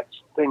 that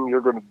next thing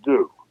you're going to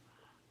do,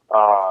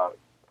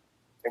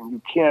 and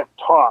you can't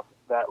top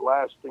that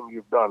last thing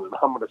you've done, and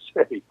I'm going to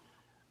say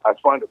I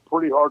find it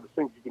pretty hard to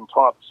think you can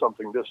top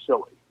something this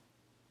silly.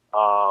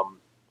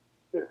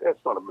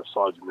 That's not a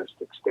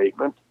misogynistic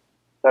statement.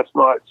 That's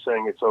not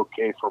saying it's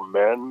okay for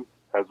men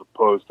as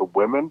opposed to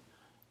women.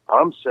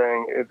 I'm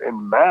saying it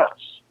in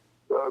mass.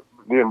 The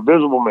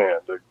Invisible Man,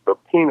 the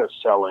penis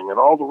selling, and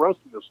all the rest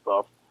of this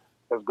stuff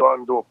has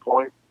gotten to a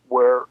point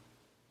where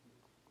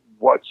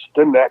what's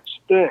the next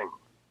thing?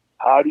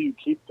 How do you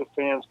keep the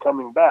fans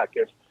coming back?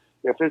 If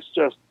it's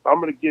just, I'm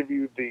going to give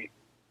you the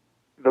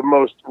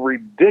most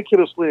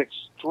ridiculously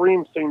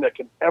extreme thing that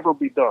can ever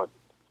be done.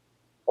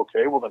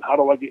 Okay, well then how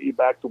do I get you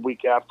back the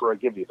week after I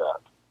give you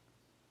that?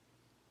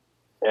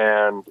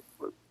 And,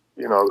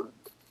 you know,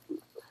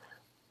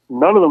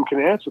 none of them can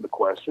answer the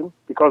question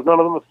because none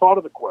of them have thought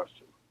of the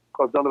question,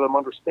 because none of them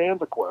understand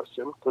the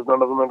question, because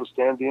none of them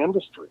understand the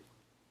industry.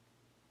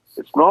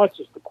 It's not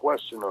just a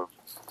question of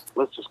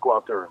let's just go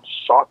out there and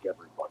shock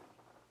everybody,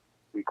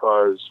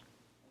 because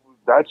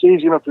that's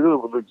easy enough to do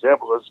with the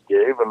examples I just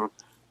gave and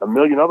a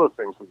million other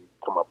things we can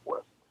come up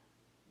with.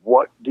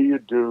 What do you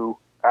do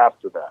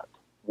after that?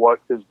 What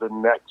is the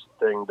next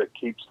thing that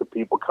keeps the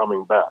people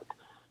coming back?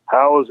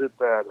 How is it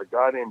that a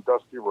guy named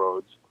Dusty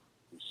Rhodes,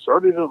 who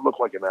certainly doesn't look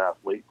like an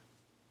athlete,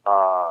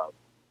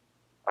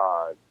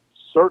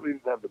 certainly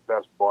didn't have the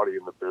best body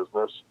in the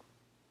business,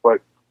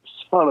 but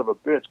son of a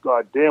bitch,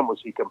 goddamn was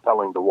he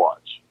compelling to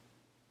watch.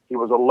 He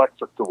was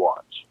electric to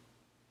watch.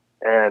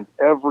 And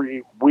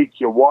every week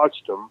you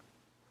watched him,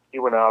 he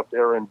went out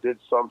there and did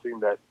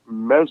something that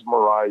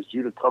mesmerized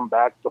you to come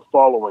back the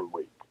following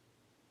week.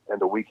 And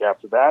the week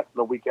after that, and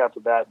the week after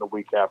that, and the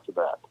week after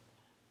that.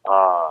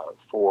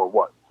 For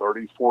what,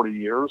 30, 40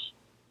 years?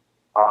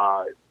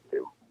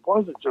 It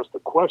wasn't just a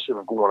question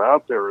of going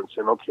out there and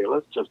saying, okay,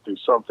 let's just do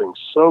something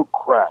so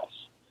crass,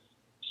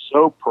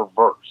 so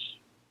perverse,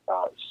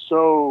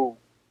 so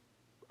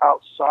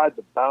outside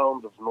the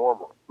bound of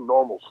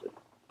normalcy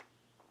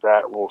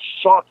that will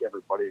shock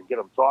everybody and get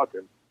them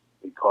talking,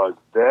 because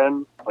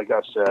then, like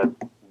I said,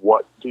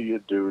 what do you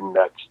do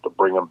next to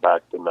bring them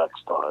back the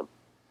next time?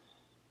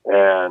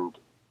 And,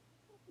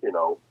 you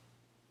know,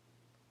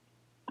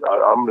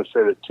 I'm going to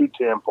say that 2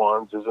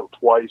 tampons isn't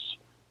twice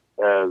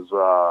as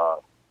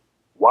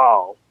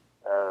wow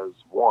as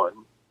 1,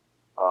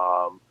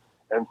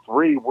 and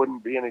 3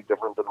 wouldn't be any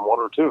different than 1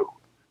 or 2.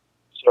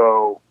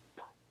 So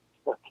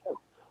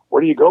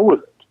where do you go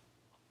with it?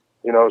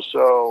 You know,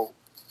 so,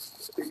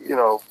 you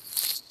know,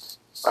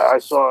 I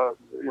saw,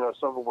 you know,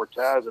 something where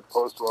Taz had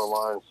posted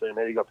online saying,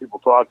 hey, you got people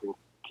talking,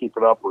 keep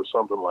it up, or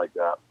something like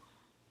that.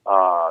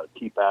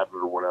 Keep at it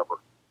or whatever.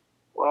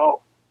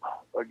 Well,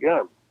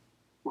 again,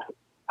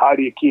 how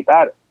do you keep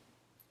at it?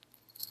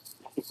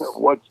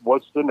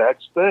 What's the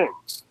next thing?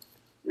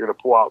 You're going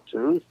to pull out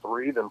 2,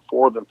 3, then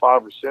 4, then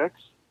 5 or 6,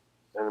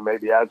 and then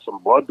maybe add some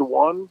blood to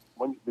one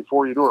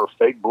before you do it, or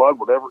fake blood,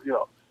 whatever. You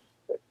know,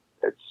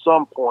 at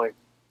some point,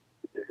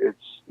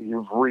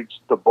 you've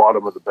reached the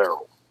bottom of the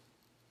barrel,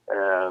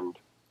 and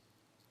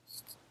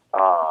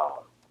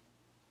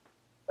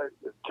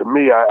to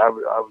me, I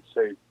would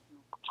say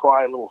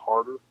try a little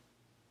harder.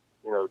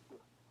 You know,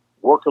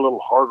 work a little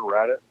harder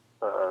at it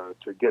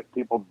to get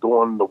people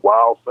doing the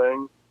wow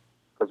thing,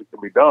 because it can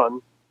be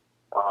done.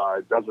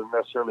 It doesn't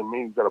necessarily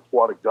mean you've got to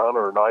pull out a gun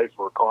or a knife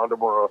or a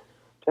condom or a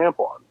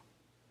tampon.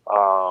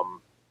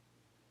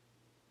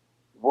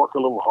 Work a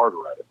little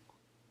harder at it.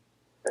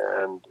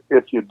 And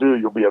if you do,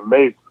 you'll be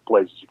amazed at the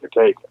places you can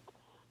take it.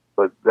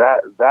 But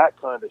that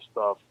kind of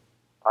stuff,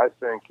 I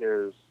think,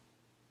 is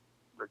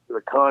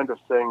the kind of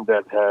thing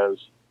that has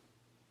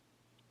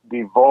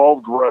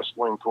devolved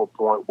wrestling to a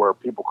point where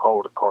people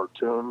call it a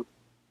cartoon.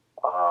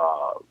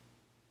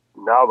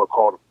 Now they'll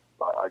call it,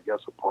 I guess,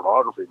 a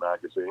pornography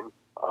magazine,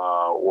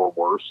 or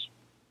worse.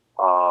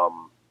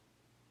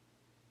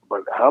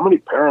 But how many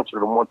parents are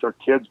going to want their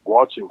kids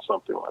watching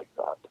something like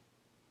that?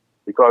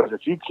 Because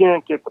if you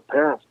can't get the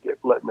parents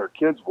letting their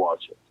kids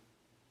watch it,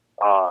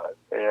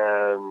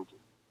 and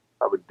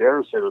I would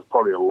dare say there's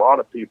probably a lot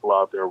of people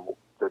out there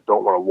that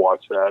don't want to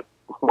watch that,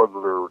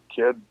 whether they're a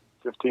kid,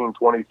 15,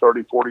 20,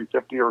 30, 40,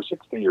 50, or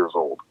 60 years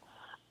old.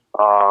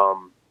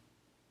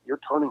 You're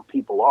turning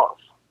people off.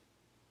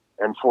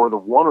 And for the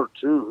 1 or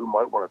 2 who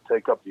might want to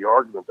take up the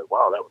argument that,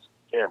 wow, that was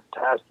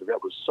fantastic,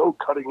 that was so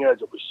cutting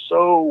edge, it was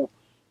so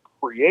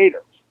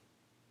creative,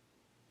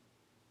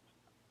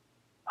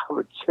 I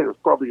would say there's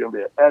probably going to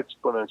be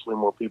exponentially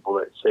more people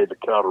that say the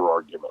counter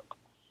argument.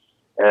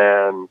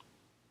 And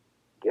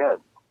again,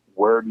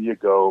 where do you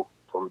go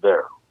from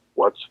there?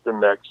 What's the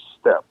next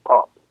step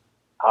up?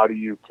 How do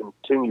you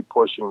continue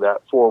pushing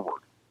that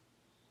forward?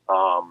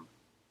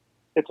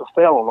 It's a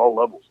fail on all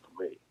levels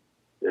to me.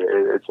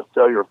 It's a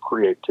failure of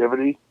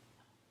creativity.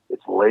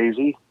 It's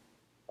lazy.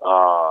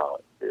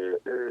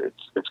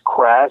 It's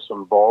crass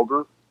and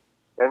vulgar.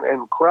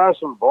 And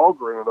crass and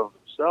vulgar in and of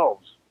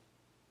themselves,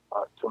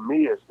 to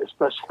me,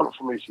 especially coming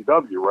from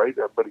ECW, right?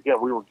 But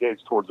again, we were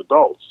gauged towards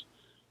adults,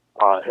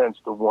 hence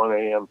the 1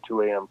 a.m.,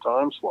 2 a.m.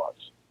 time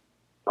slots.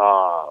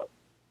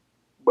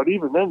 But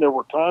even then, there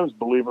were times,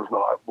 believe it or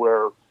not,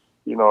 where,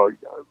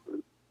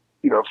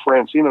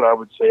 Francine and I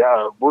would say,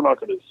 we're not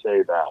going to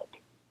say that.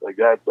 Like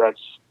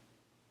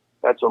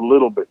that's a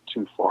little bit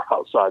too far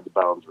outside the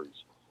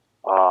boundaries.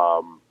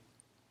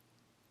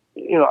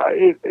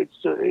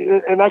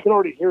 And I can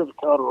already hear the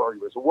counter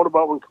arguments. So what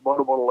about when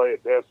Kimono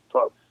Wanalea danced the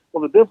top?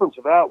 Well, the difference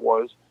of that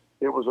was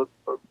it was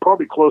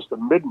probably close to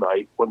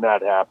midnight when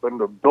that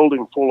happened. A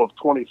building full of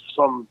 20,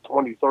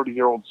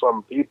 30-year-old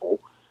some people,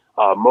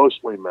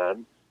 mostly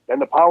men,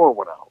 and the power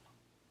went out.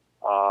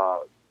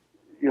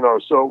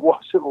 So it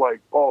wasn't like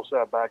Paul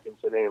sat back and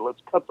said, "Hey,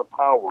 let's cut the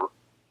power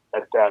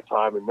at that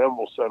time, and then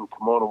we'll send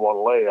Kimono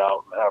Wanalea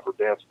out and have her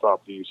dance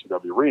atop the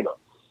UCW arena."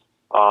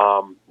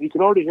 You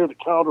can already hear the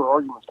counter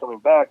arguments coming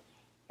back,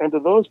 and to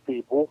those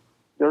people,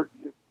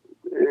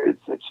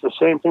 it's the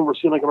same thing we're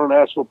seeing like in our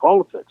national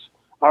politics.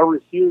 I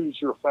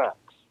refuse your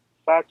facts.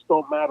 Facts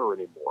don't matter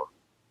anymore.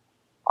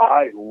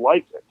 I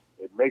like it.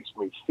 It makes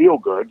me feel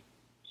good,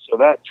 so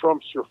that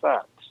trumps your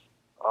facts.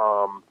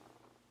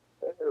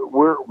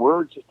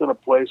 We're just in a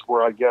place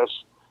where I guess,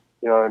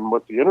 and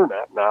with the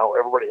internet now,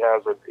 everybody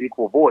has an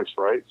equal voice,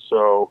 right?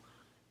 So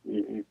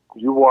you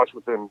watch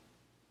within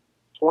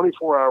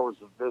 24 hours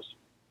of this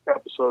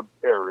episode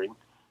airing,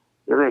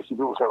 you're going to see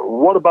people saying,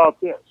 "What about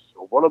this?"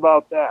 or "What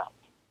about that?"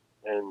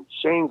 And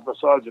Shane's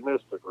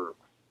misogynistic, or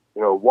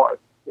what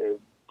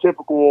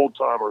typical old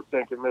timer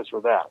thinking this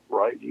or that,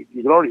 right? You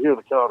can already hear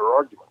the counter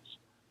arguments.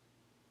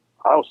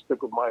 I'll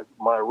stick with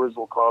my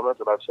original comment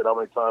that I've said how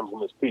many times in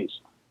this piece.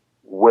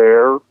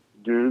 Where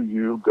do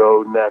you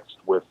go next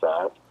with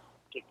that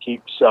to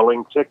keep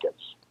selling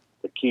tickets,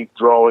 to keep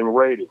drawing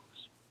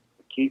ratings,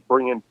 to keep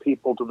bringing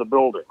people to the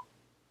building?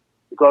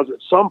 Because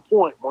at some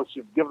point, once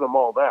you've given them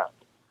all that,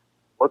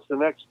 what's the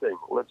next thing?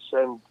 Let's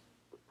send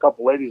a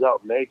couple ladies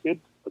out naked,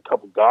 a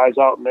couple guys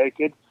out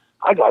naked.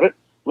 I got it.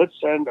 Let's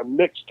send a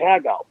mixed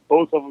tag out,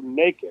 both of them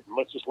naked, and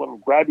let's just let them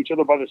grab each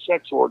other by the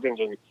sex organs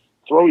and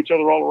throw each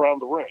other all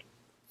around the ring.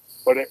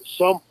 But at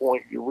some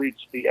point, you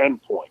reach the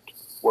end point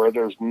where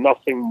there's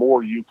nothing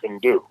more you can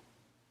do.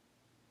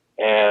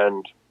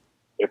 And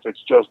if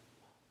it's just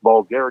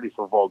vulgarity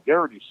for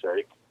vulgarity's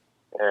sake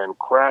and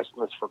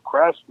crassness for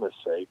crassness'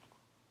 sake,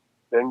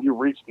 then you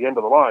reach the end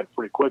of the line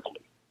pretty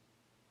quickly.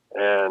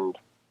 And,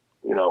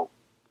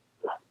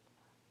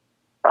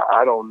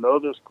 I don't know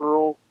this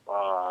girl.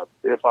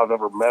 If I've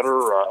ever met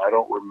her, I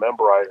don't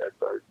remember. I'm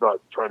not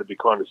trying to be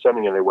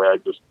condescending in any way.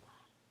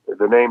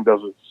 The name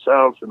doesn't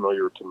sound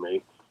familiar to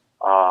me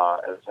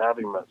as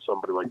having met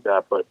somebody like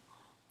that. But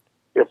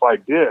if I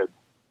did,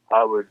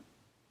 I would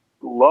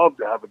love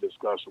to have a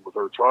discussion with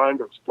her, trying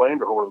to explain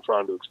to her what I'm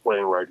trying to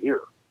explain right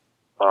here.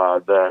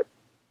 That,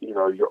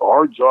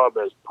 our job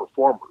as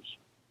performers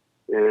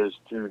is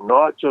to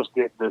not just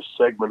get this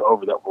segment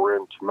over that we're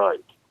in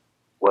tonight,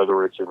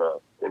 whether it's in an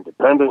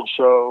independent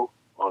show,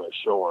 on a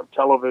show on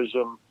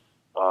television,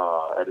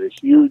 at a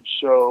huge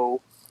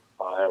show,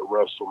 at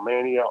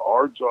WrestleMania.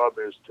 Our job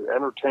is to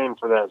entertain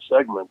for that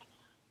segment,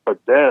 but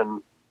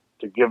then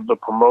to give the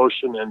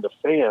promotion and the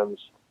fans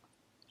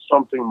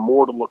something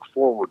more to look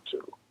forward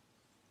to.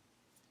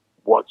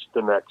 What's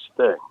the next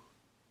thing?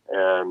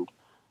 And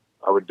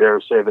I would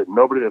dare say that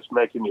nobody that's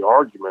making the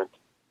argument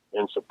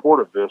in support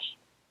of this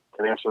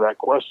can answer that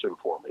question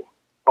for me.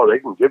 Oh, they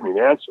can give me an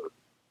answer,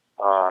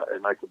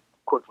 and I could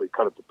quickly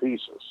cut it to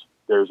pieces.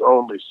 There's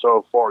only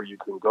so far you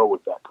can go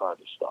with that kind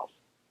of stuff.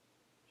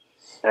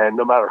 And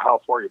no matter how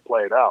far you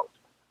play it out,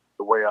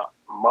 the way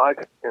my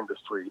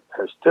industry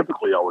has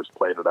typically always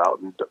played it out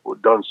and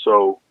done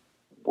so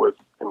with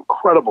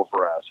incredible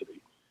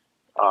veracity,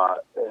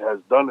 it has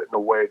done it in a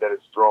way that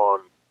it's drawn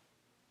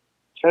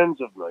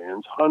tens of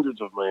millions,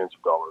 hundreds of millions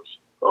of dollars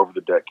over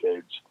the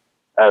decades,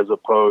 as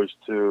opposed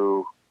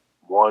to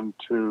 1,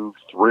 2,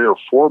 3, or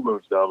 4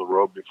 moves down the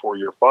road before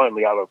you're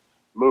finally out of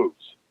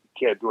moves.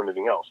 You can't do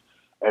anything else.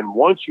 And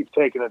once you've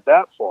taken it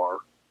that far,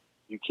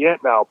 you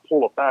can't now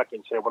pull it back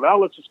and say, well, now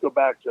let's just go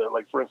back to,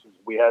 like, for instance,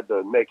 we had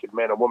the naked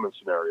man and woman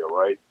scenario,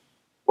 right?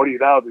 What do you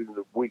now do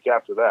the week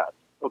after that?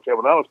 Okay,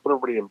 well, now let's put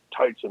everybody in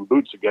tights and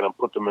boots again and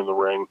put them in the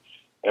ring,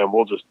 and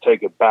we'll just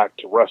take it back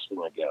to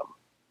wrestling again.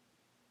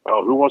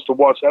 Well, who wants to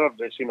watch that if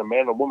they've seen a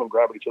man and woman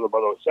grabbing each other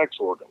by those sex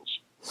organs?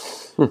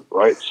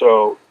 Right?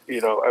 So,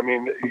 you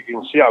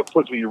can see how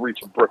quickly you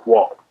reach a brick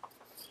wall.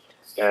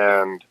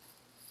 And,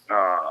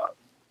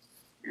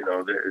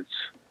 it's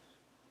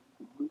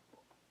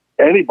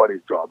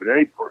anybody's job in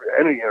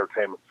any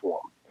entertainment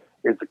form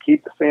is to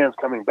keep the fans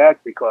coming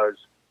back, because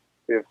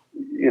if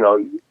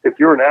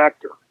you're an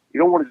actor, you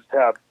don't want to just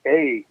have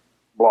a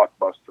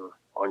blockbuster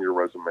on your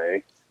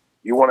resume.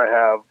 You want to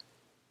have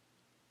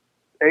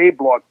a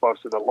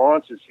blockbuster that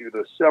launches you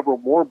to several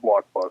more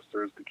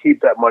blockbusters to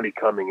keep that money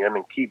coming in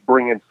and keep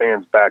bringing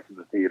fans back to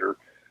the theater,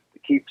 to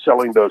keep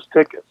selling those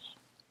tickets.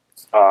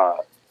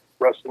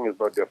 Wrestling is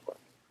no different.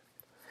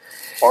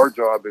 Our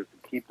job is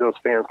to keep those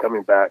fans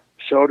coming back,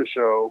 show to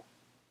show,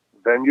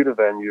 venue to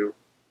venue,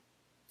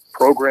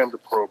 program to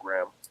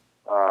program,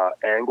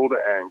 angle to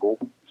angle,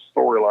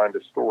 storyline to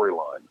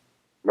storyline.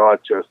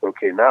 Not just,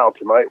 okay, now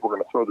tonight we're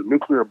going to throw the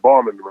nuclear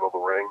bomb in the middle of the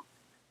ring,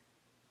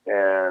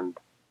 and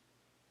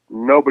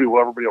nobody will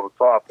ever be able to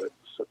top it,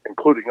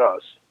 including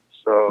us.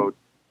 So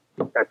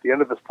at the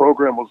end of this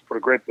program, we'll just put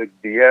a great big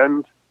the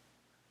end.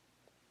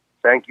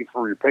 Thank you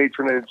for your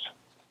patronage.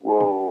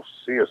 We'll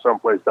see you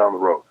someplace down the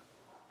road.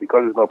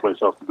 Because there's no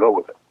place else to go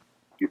with it.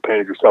 You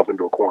painted yourself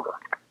into a corner.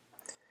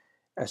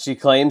 She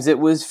claims it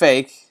was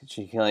fake.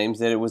 She claims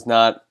that it was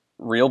not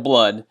real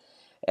blood.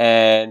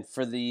 And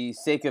for the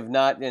sake of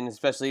not, and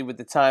especially with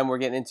the time we're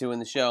getting into in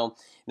the show,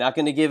 not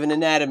going to give an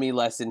anatomy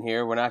lesson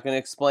here. We're not going to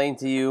explain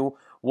to you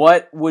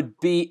what would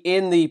be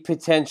in the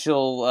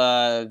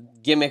potential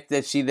gimmick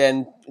that she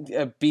then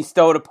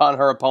bestowed upon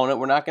her opponent.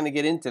 We're not going to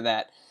get into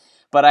that.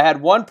 But I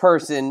had one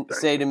person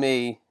say to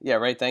me, yeah,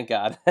 right, thank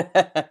God.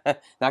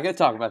 Not going to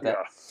talk about that.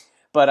 Yeah.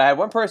 But I had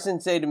one person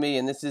say to me,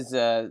 and this is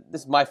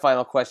my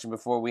final question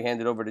before we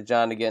hand it over to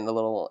John to get in a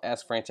little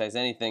Ask Franchise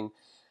Anything.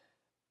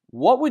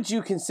 What would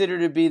you consider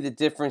to be the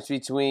difference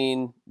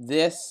between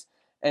this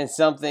and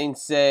something,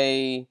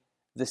 say,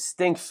 the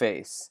stink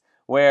face,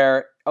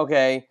 where,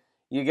 okay,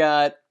 you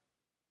got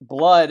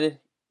blood,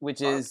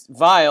 which is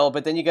vile,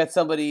 but then you got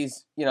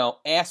somebody's,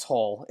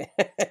 asshole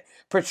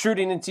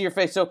protruding into your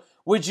face. So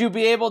would you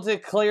be able to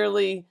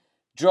clearly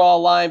draw a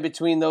line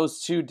between those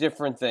two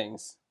different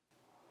things?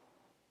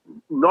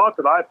 Not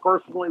that I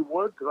personally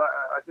would, because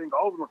I think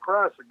all of them are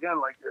crass.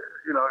 Again,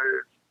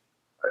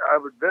 I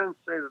would then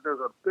say that there's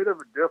a bit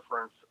of a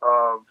difference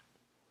of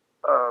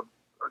a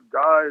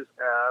guy's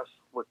ass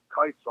with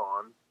tights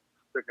on,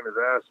 sticking his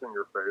ass in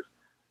your face.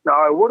 Now,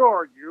 I would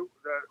argue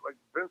that, like,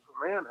 Vince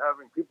McMahon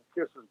having people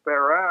kiss his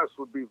bare ass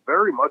would be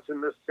very much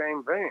in this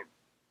same vein.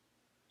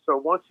 So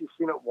once you've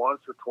seen it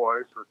once or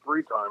twice or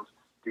three times,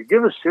 do you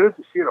give a shit if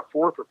you see it a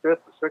fourth or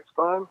fifth or sixth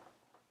time?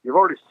 You've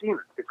already seen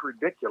it. It's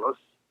ridiculous.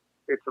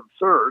 It's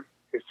absurd.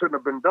 It shouldn't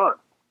have been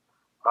done.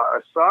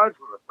 Aside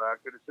from the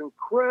fact that it's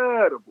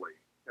incredibly,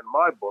 in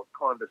my book,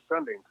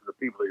 condescending to the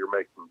people that you're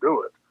making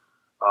do it.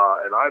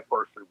 And I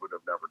personally would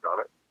have never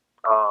done it.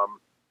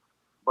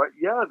 But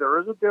yeah, there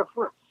is a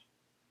difference.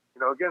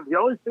 Again, the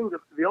only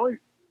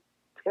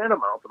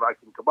tantamount that I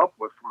can come up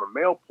with from a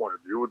male point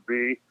of view would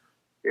be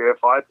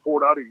if I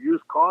pulled out a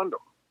used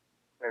condom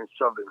and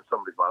shoved it in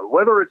somebody's mouth.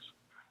 Whether it's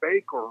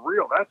fake or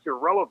real, that's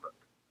irrelevant.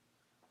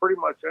 Pretty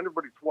much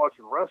anybody that's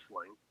watching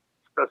wrestling,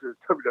 especially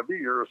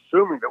WWE, you're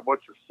assuming that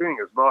what you're seeing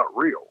is not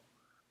real.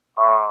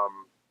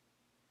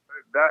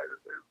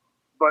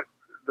 But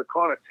the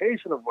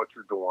connotation of what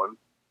you're doing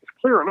is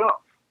clear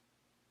enough.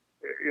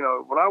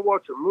 When I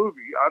watch a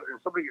movie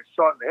and somebody gets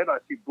shot in the head, I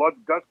see blood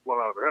and guts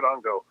flowing out of their head, I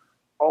go,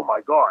 oh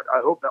my God,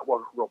 I hope that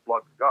wasn't real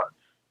blood and guts,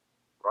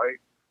 right?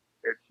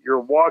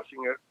 You're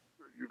watching it,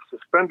 you've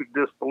suspended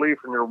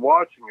disbelief and you're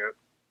watching it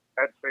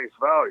at face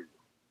value.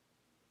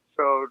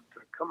 So to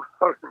come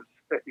out and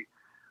say,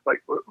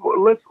 like,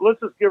 let's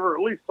just give her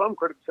at least some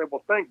credit and say,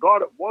 well, thank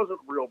God it wasn't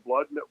real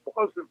blood and it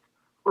wasn't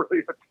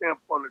really a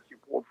tampon that she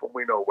pulled from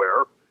we know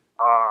where.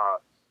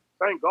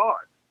 Thank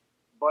God.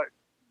 But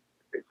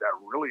is that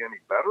really any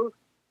better?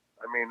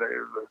 I mean, I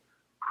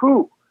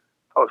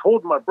was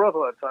holding my breath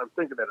all that time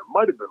thinking that it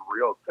might have been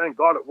real. Thank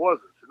God it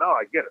wasn't. So now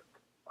I get it.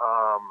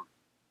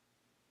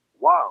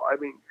 Wow. I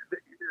mean,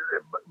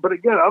 but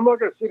again, I'm not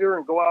going to sit here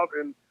and go out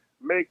and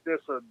make this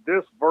a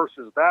this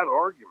versus that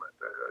argument.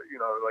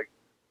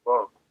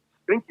 Well,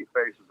 stinky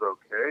face is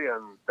okay,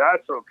 and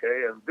that's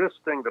okay, and this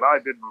thing that I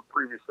did in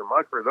previous in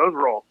my career, those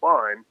are all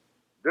fine.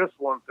 This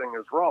one thing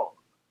is wrong.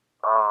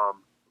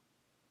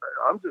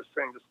 I'm just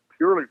saying, just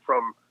purely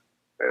from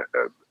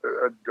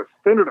a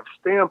definitive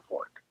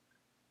standpoint,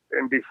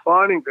 in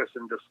defining this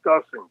and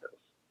discussing this,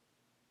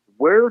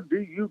 where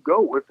do you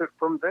go with it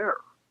from there?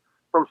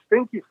 From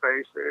stinky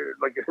face,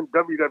 like in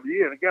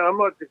WWE, and again, I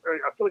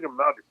feel like I'm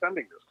not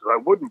defending this because I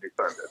wouldn't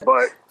defend it,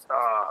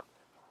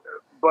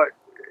 but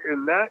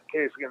in that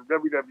case, again,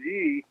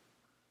 WWE,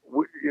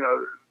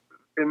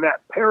 in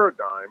that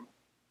paradigm,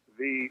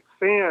 the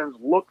fans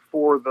look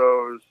for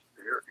those.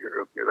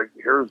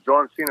 Here's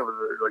John Cena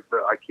with the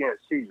I can't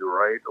see you,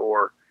 right?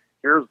 Or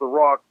here's The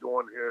Rock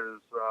doing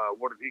his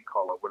what did he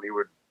call it when he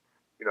would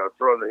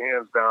throw the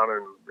hands down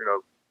and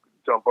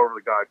jump over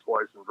the guy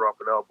twice and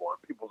drop an elbow on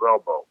people's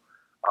elbow.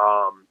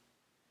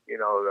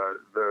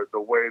 The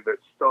way that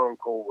Stone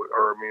Cold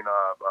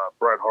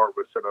Bret Hart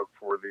was set up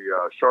for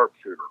the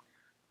sharpshooter.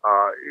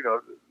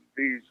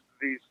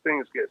 These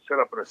things get set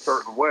up in a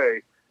certain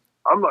way.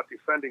 I'm not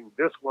defending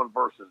this one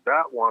versus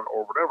that one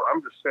or whatever.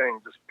 I'm just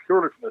saying, just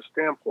purely from the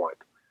standpoint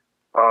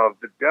of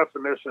the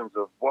definitions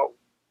of what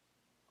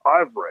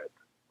I've read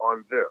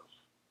on this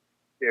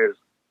is,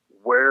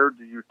 where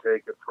do you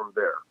take it from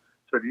there?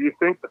 So do you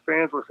think the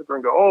fans will sit there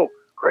and go, oh,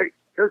 great,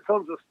 here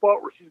comes a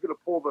spot where she's going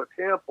to pull the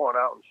tampon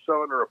out and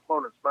shove it in her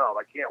opponent's mouth.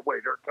 I can't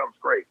wait. Here it comes.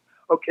 Great.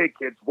 Okay,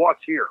 kids,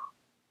 watch here.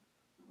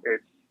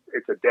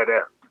 It's a dead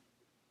end.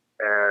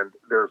 And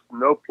there's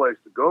no place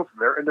to go from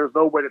there, and there's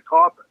no way to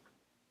top it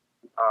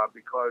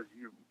because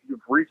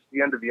you've reached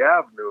the end of the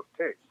avenue of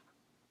taste.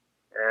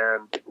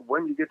 And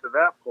when you get to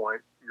that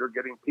point, you're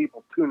getting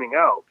people tuning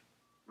out,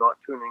 not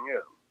tuning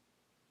in.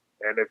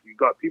 And if you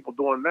got people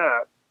doing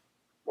that,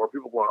 or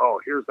people going, oh,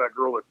 here's that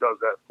girl that does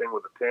that thing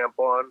with a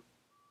tampon,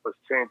 let's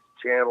change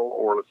the channel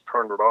or let's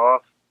turn it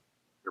off,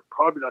 you're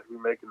probably not going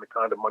to be making the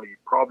kind of money you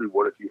probably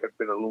would if you had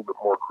been a little bit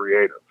more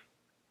creative.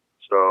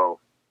 So,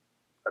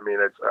 I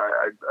mean,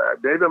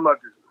 maybe I'm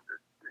not just,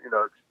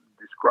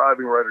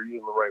 describing right or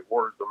using the right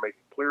words to make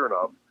it clear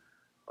enough.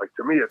 Like,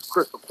 to me, it's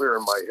crystal clear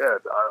in my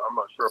head. I'm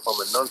not sure if I'm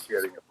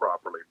enunciating it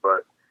properly,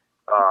 but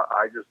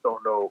I just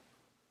don't know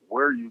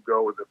where you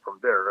go with it from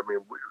there. I mean,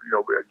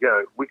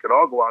 again, we could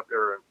all go out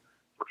there and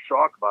for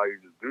shock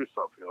value just do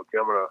something. Okay,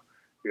 I'm going to,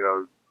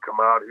 come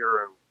out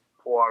here and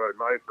pull out a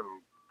knife and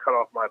cut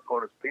off my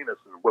opponent's penis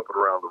and whip it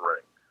around the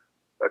ring.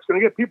 That's going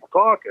to get people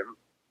talking,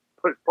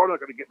 but it's probably not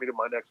going to get me to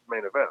my next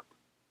main event.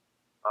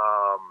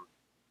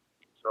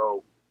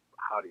 So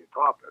how do you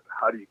top it?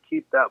 How do you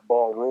keep that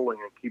ball rolling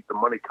and keep the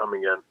money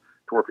coming in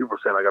to where people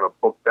are saying, I got to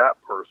book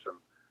that person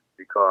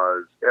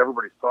because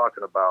everybody's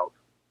talking about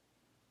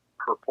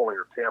her pulling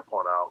her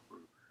tampon out.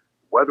 And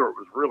whether it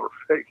was real or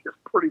fake is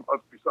pretty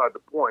much beside the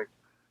point.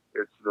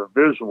 It's the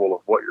visual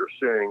of what you're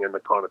seeing and the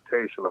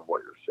connotation of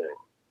what you're seeing.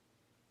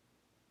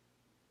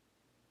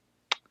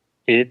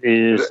 It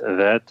is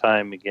that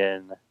time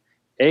again.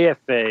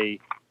 AFA,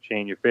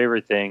 Shane, your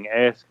favorite thing,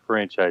 ask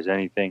franchise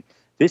anything.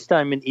 This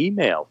time an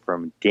email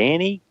from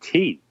Danny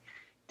T.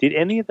 Did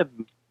any of the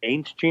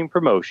mainstream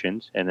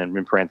promotions, and then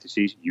in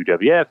parentheses,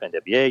 UWF,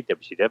 NWA,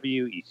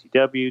 WCW,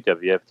 ECW,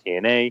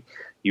 WFTNA,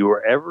 you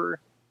were ever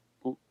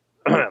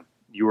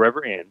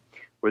in,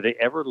 were they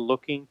ever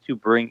looking to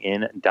bring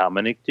in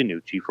Dominic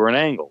DeNucci for an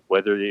angle,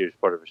 whether it was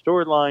part of a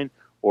storyline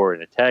or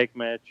in a tag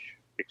match,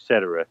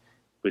 etc.?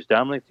 Was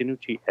Dominic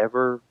DeNucci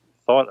ever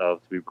thought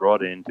of to be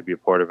brought in to be a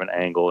part of an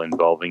angle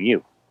involving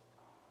you?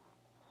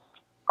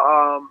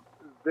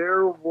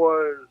 There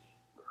was,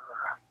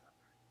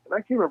 and I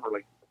can't remember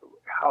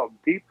how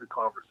deep the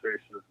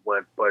conversations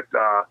went, but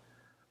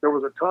there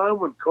was a time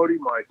when Cody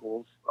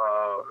Michaels,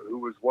 who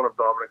was one of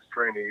Dominic's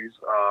trainees,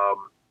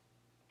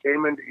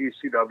 came into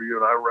ECW,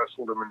 and I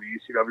wrestled him in the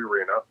ECW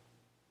arena.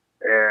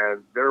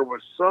 And there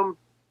was some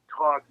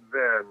talk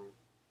then,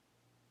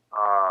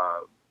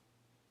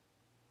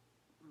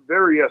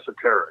 very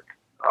esoteric,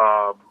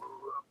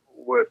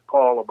 with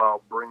Paul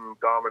about bringing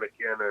Dominic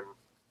in and,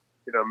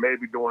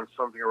 maybe doing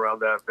something around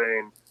that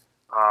vein.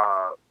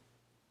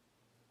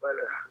 But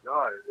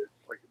God, it's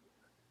like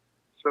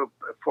so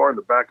far in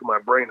the back of my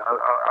brain.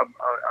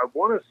 I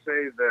want to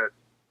say that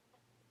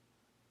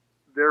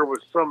there was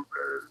some.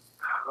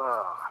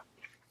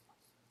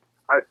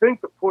 I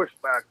think the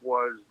pushback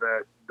was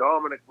that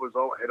Dominic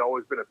had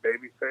always been a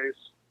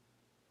babyface,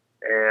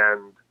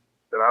 and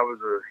that I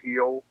was a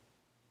heel,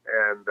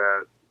 and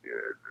that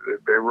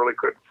they really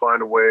couldn't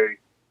find a way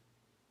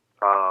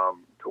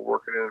to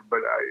work it in. But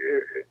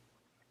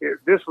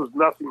this was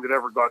nothing that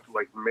ever got to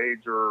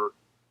major,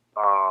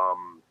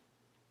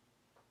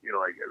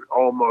 like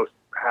almost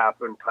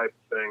happened type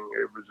thing.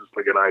 It was just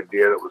like an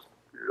idea that was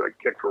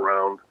kicked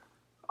around.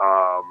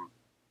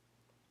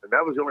 And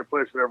that was the only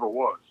place it ever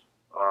was.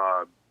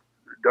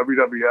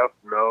 WWF,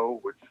 no,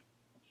 which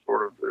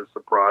sort of is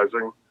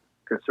surprising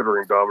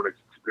considering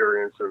Dominic's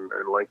experience and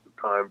length of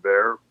time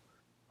there.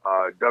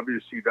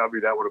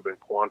 WCW, that would have been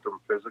quantum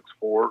physics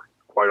for,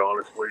 quite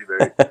honestly.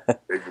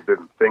 They just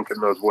didn't think in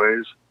those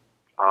ways.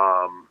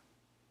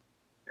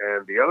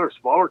 And the other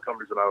smaller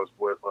companies that I was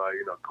with,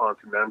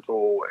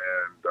 Continental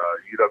and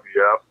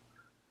UWF,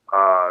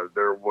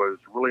 there was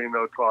really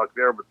no talk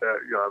there, but that,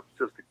 I was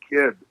just a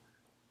kid,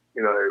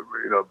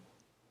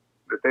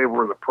 that they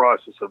were in the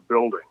process of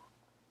building.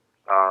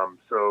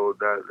 So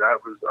that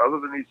was, other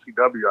than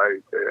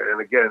ECW,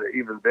 and again,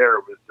 even there,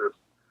 it was just,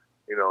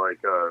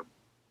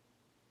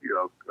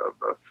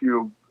 a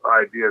few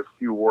ideas,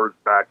 few words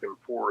back and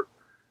forth.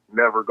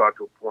 Never got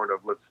to a point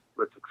of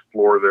let's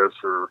explore this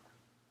or,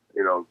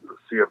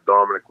 see if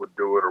Dominic would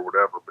do it or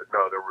whatever. But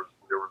no, there was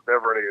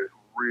never any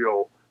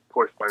real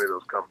push by any of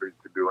those companies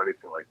to do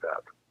anything like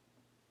that.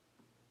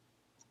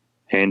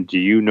 And do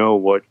you know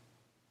what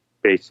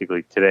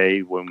basically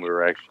today, when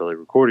we're actually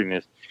recording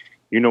this,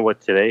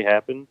 what today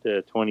happened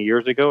 20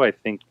 years ago? I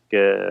think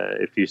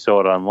if you saw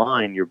it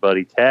online, your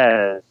buddy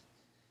Taz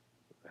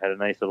had a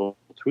nice little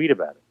tweet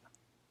about it.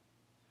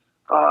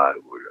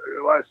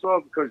 I saw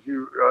it because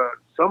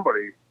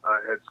somebody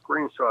had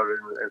screenshotted it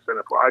and sent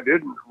it. I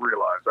didn't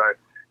realize. Like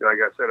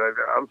I said,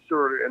 I'm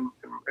sure in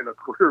a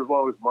career as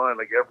long as mine,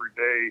 every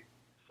day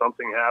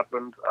something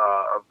happened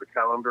of the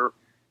calendar.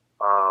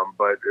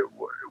 But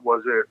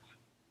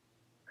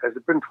has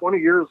it been 20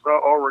 years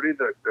already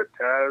that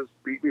Taz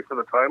beat me for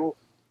the title?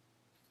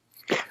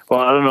 Well,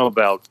 I don't know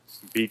about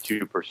beat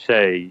you per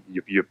se.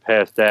 You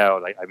passed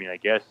out. I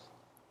guess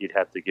you'd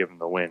have to give him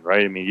the win,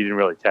 right? I mean, you didn't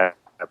really tap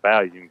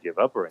out. You didn't give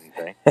up or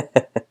anything.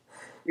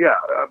 Yeah,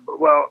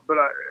 but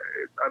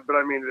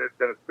I mean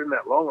that it's been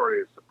that long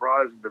already is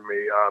surprising to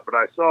me. But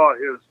I saw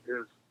his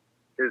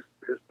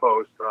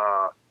post,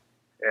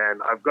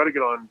 and I've got to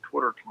get on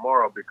Twitter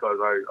tomorrow because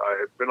I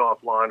had been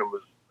offline and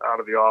was out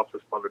of the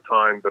office by the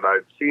time that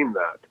I'd seen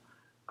that,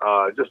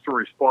 just to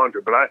respond to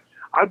it. But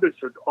I've been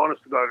so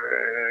honest to God,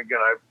 and again,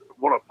 I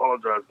want to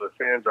apologize to the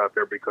fans out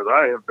there because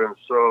I have been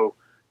so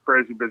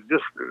crazy. But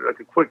just like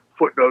a quick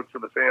footnote for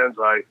the fans,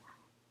 I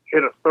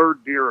hit a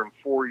third deer in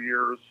 4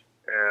 years,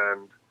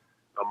 and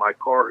my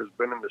car has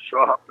been in the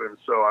shop, and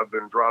so I've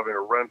been driving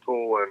a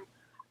rental, and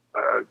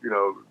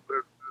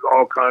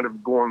all kind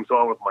of goings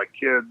on with my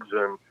kids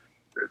and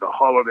the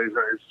holidays.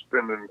 It's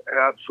been an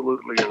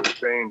absolutely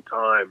insane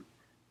time.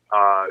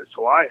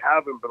 So I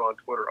haven't been on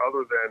Twitter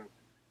other than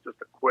just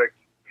a quick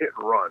hit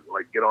and run,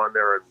 like get on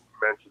there and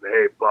mention,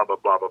 hey, blah, blah,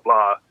 blah, blah,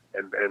 blah,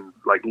 and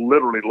like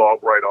literally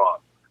log right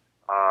off.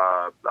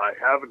 I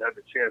haven't had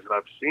the chance, and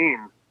I've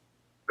seen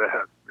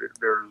that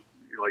there's,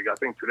 like, I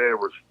think today there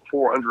was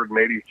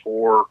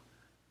 484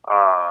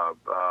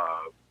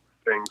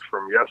 things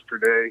from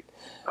yesterday,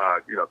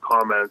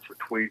 comments or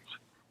tweets.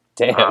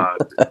 Damn.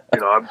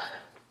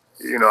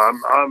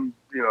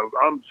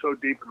 I'm so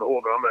deep in the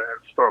hole that I'm going to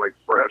have to start like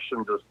fresh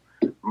and just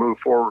move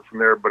forward from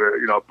there. But,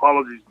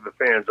 apologies to the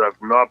fans.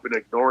 I've not been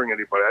ignoring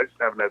anybody. I just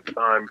haven't had the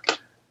time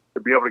to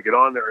be able to get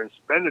on there and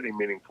spend any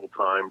meaningful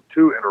time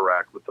to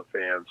interact with the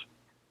fans.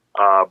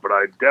 But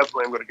I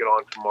definitely am going to get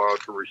on tomorrow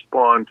to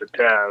respond to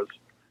Taz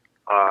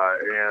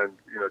and,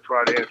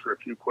 try to answer a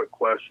few quick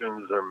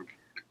questions and,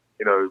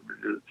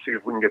 see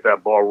if we can get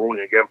that ball rolling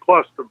again.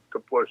 Plus to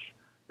push,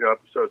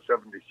 episode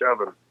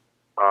 77.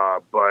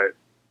 But,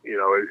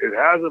 it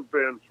hasn't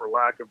been for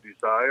lack of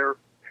desire.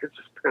 It's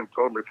just been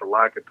totally for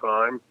lack of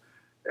time.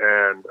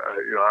 And,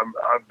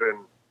 I've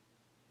been,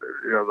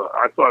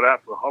 I thought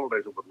after the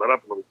holidays it would let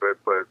up a little bit,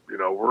 but,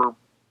 we're,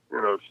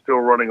 still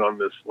running on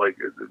this, like,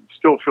 it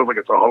still feels like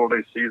it's a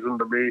holiday season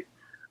to me,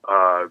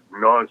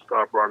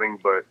 nonstop running.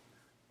 But,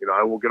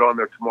 I will get on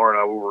there tomorrow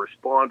and I will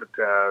respond to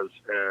Taz.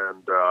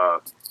 And,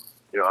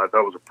 I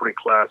thought it was a pretty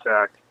class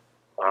act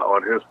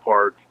on his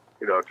part,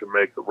 to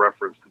make the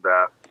reference to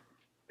that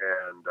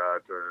and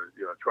to,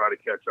 try to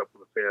catch up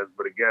with the fans.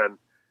 But again,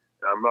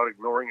 I'm not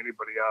ignoring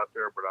anybody out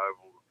there, but I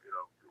will,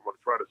 want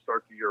to try to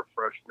start the year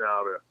fresh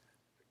now to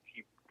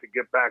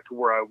get back to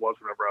where I was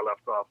whenever I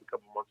left off a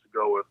couple months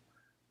ago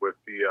with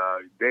the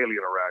daily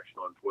interaction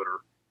on Twitter.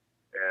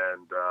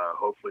 And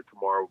hopefully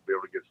tomorrow we'll be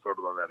able to get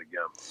started on that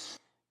again.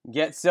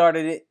 Get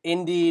started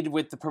indeed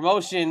with the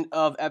promotion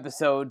of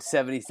episode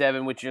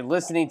 77, which you're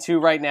listening to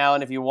right now.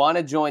 And if you want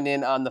to join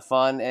in on the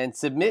fun and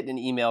submit an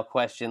email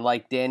question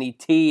like Danny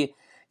T,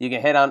 you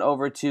can head on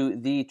over to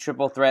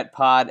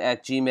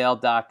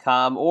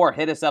thetriplethreatpod@gmail.com or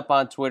hit us up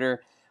on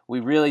Twitter. We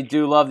really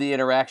do love the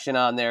interaction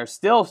on there.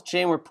 Still,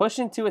 Shane, we're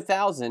pushing to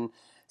 1,000.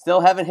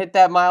 Still haven't hit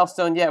that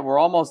milestone yet. We're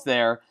almost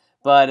there.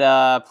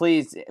 But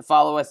please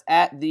follow us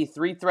at the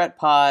 3 Threat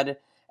Pod,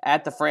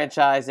 at the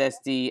Franchise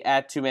SD,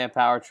 at 2-Man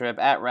Power Trip,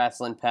 at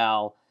Wrestling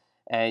Pal.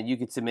 And you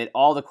can submit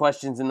all the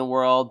questions in the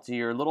world to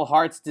your little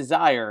heart's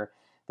desire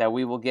that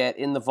we will get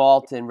in the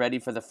vault and ready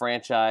for the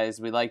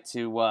franchise. We like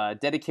to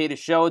dedicate a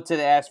show to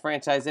the Ask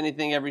Franchise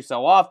Anything every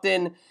so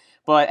often.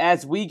 But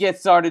as we get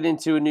started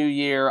into a new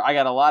year, I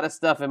got a lot of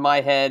stuff in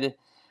my head.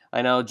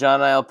 I know John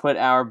and I will put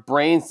our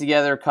brains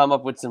together, come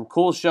up with some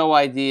cool show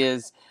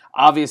ideas,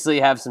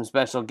 obviously have some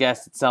special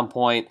guests at some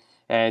point,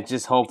 and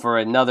just hope for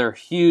another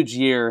huge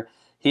year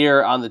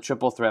here on the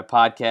Triple Threat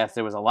Podcast.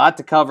 There was a lot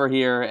to cover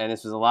here, and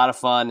this was a lot of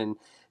fun. And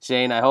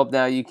Shane, I hope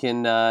now you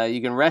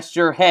can rest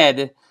your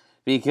head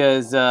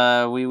because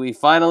we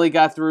finally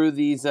got through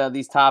these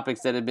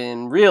topics that have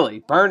been really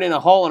burning a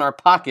hole in our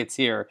pockets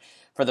here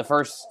for the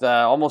first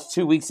almost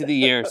 2 weeks of the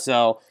year.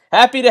 So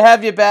happy to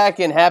have you back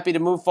and happy to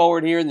move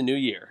forward here in the new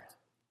year.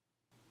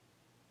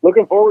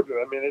 Looking forward to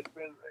it. I mean, it's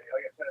been,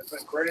 like I said, it's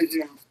been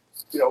crazy. And,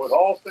 with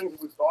all things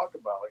we've talked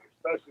about, like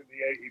especially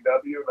the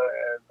AEW,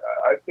 and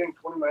I think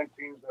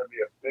 2019 is going to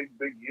be a big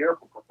year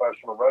for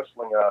professional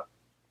wrestling.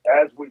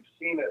 As we've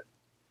seen it,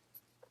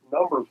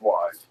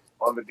 numbers-wise,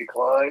 on the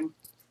decline,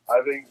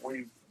 I think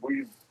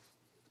we've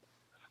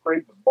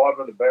scraped the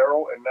bottom of the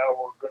barrel, and now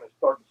we're going to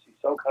start to see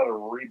some kind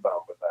of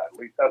rebound with that. At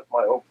least that's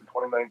my hope for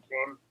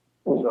 2019.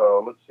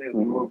 So let's see as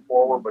we move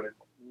forward. But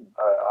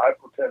I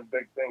pretend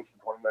big things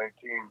for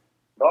 2019.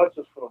 Not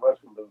just for the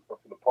wrestling business, but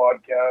for the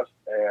podcast,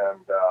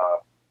 and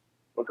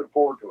looking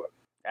forward to it.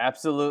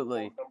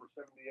 Absolutely. Number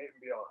 78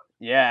 and beyond.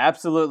 Yeah,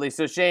 absolutely.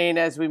 So, Shane,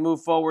 as we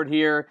move forward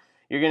here,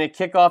 you're going to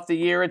kick off the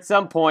year at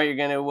some point. You're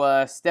going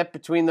to step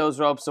between those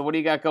ropes. So what do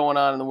you got going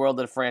on in the world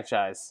of the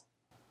franchise?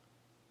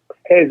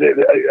 Hey,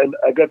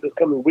 I got this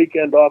coming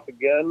weekend off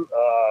again.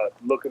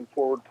 Looking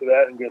forward to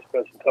that. I'm going to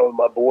spend some time with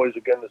my boys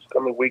again this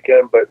coming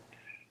weekend. But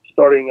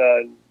starting,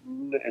 I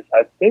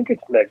think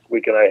it's next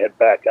weekend, I head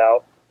back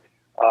out.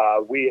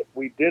 We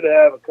did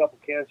have a couple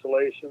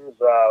cancellations.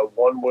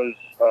 One was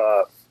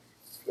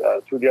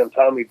through the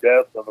untimely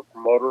death of a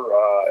promoter,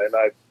 and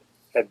I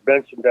had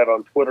mentioned that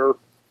on Twitter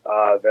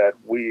that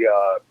we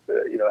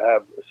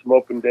have some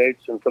open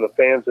dates, and for the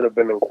fans that have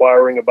been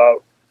inquiring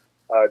about,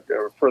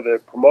 for the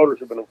promoters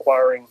who have been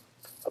inquiring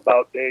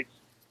about dates,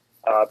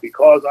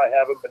 because I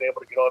haven't been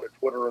able to get onto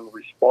Twitter and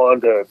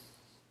respond to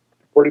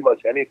pretty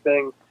much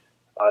anything.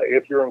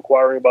 If you're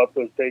inquiring about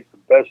those dates, the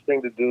best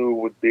thing to do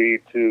would be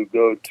to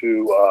go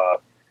to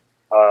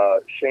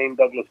Shane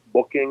Douglas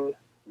Booking,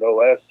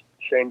 no S,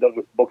 Shane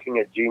Douglas Booking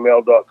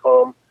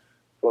 @gmail.com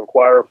to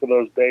inquire for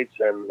those dates.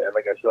 And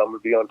like I said, I'm going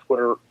to be on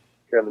Twitter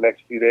here in the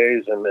next few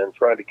days and then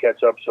trying to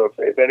catch up. So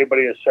if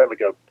anybody has sent like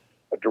a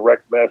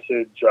direct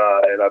message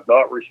and I've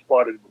not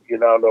responded, you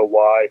now know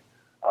why.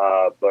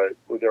 But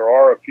there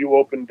are a few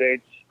open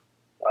dates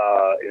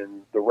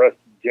in the rest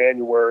of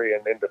January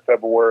and into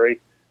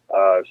February.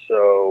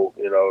 So,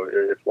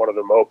 if one of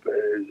them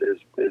is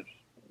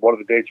one of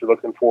the dates you're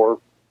looking for,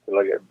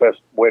 like the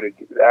best way to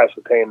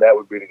ascertain that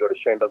would be to go to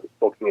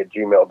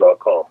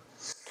ShaneDouglasBooking@gmail.com.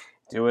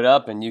 Do it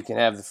up, and you can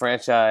have the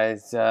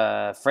franchise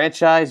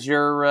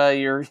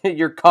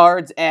your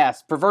cards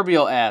ass,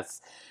 proverbial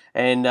ass,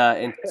 and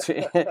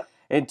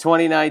in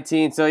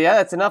 2019. So yeah,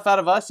 that's enough out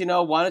of us.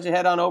 Why don't you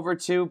head on over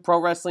to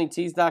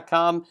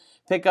ProWrestlingTees.com,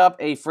 pick up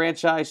a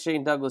franchise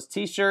Shane Douglas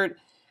T-shirt.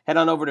 Head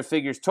on over to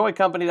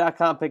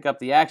FiguresToyCompany.com, pick up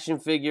the action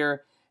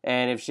figure,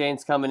 and if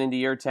Shane's coming into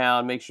your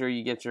town, make sure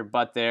you get your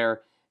butt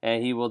there,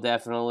 and he will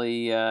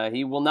definitely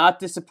he will not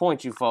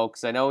disappoint you,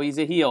 folks. I know he's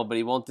a heel, but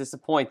he won't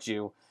disappoint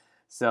you.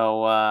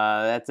 So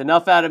that's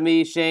enough out of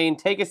me. Shane,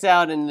 take us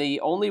out in the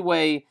only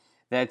way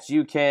that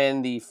you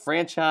can, the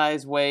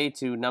franchise way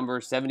to number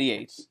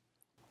 78.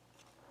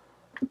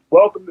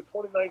 Welcome to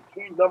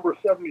 2019, number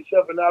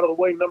 77 out of the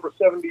way, number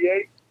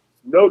 78.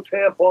 No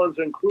tampons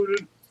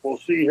included. We'll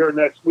see you here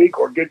next week,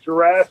 or get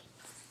your ass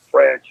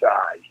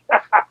franchise.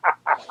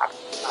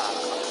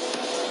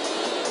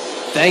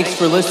 Thanks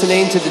for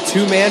listening to the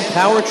two-man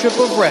power trip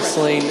of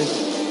wrestling.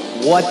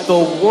 What the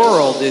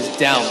world is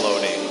downloading.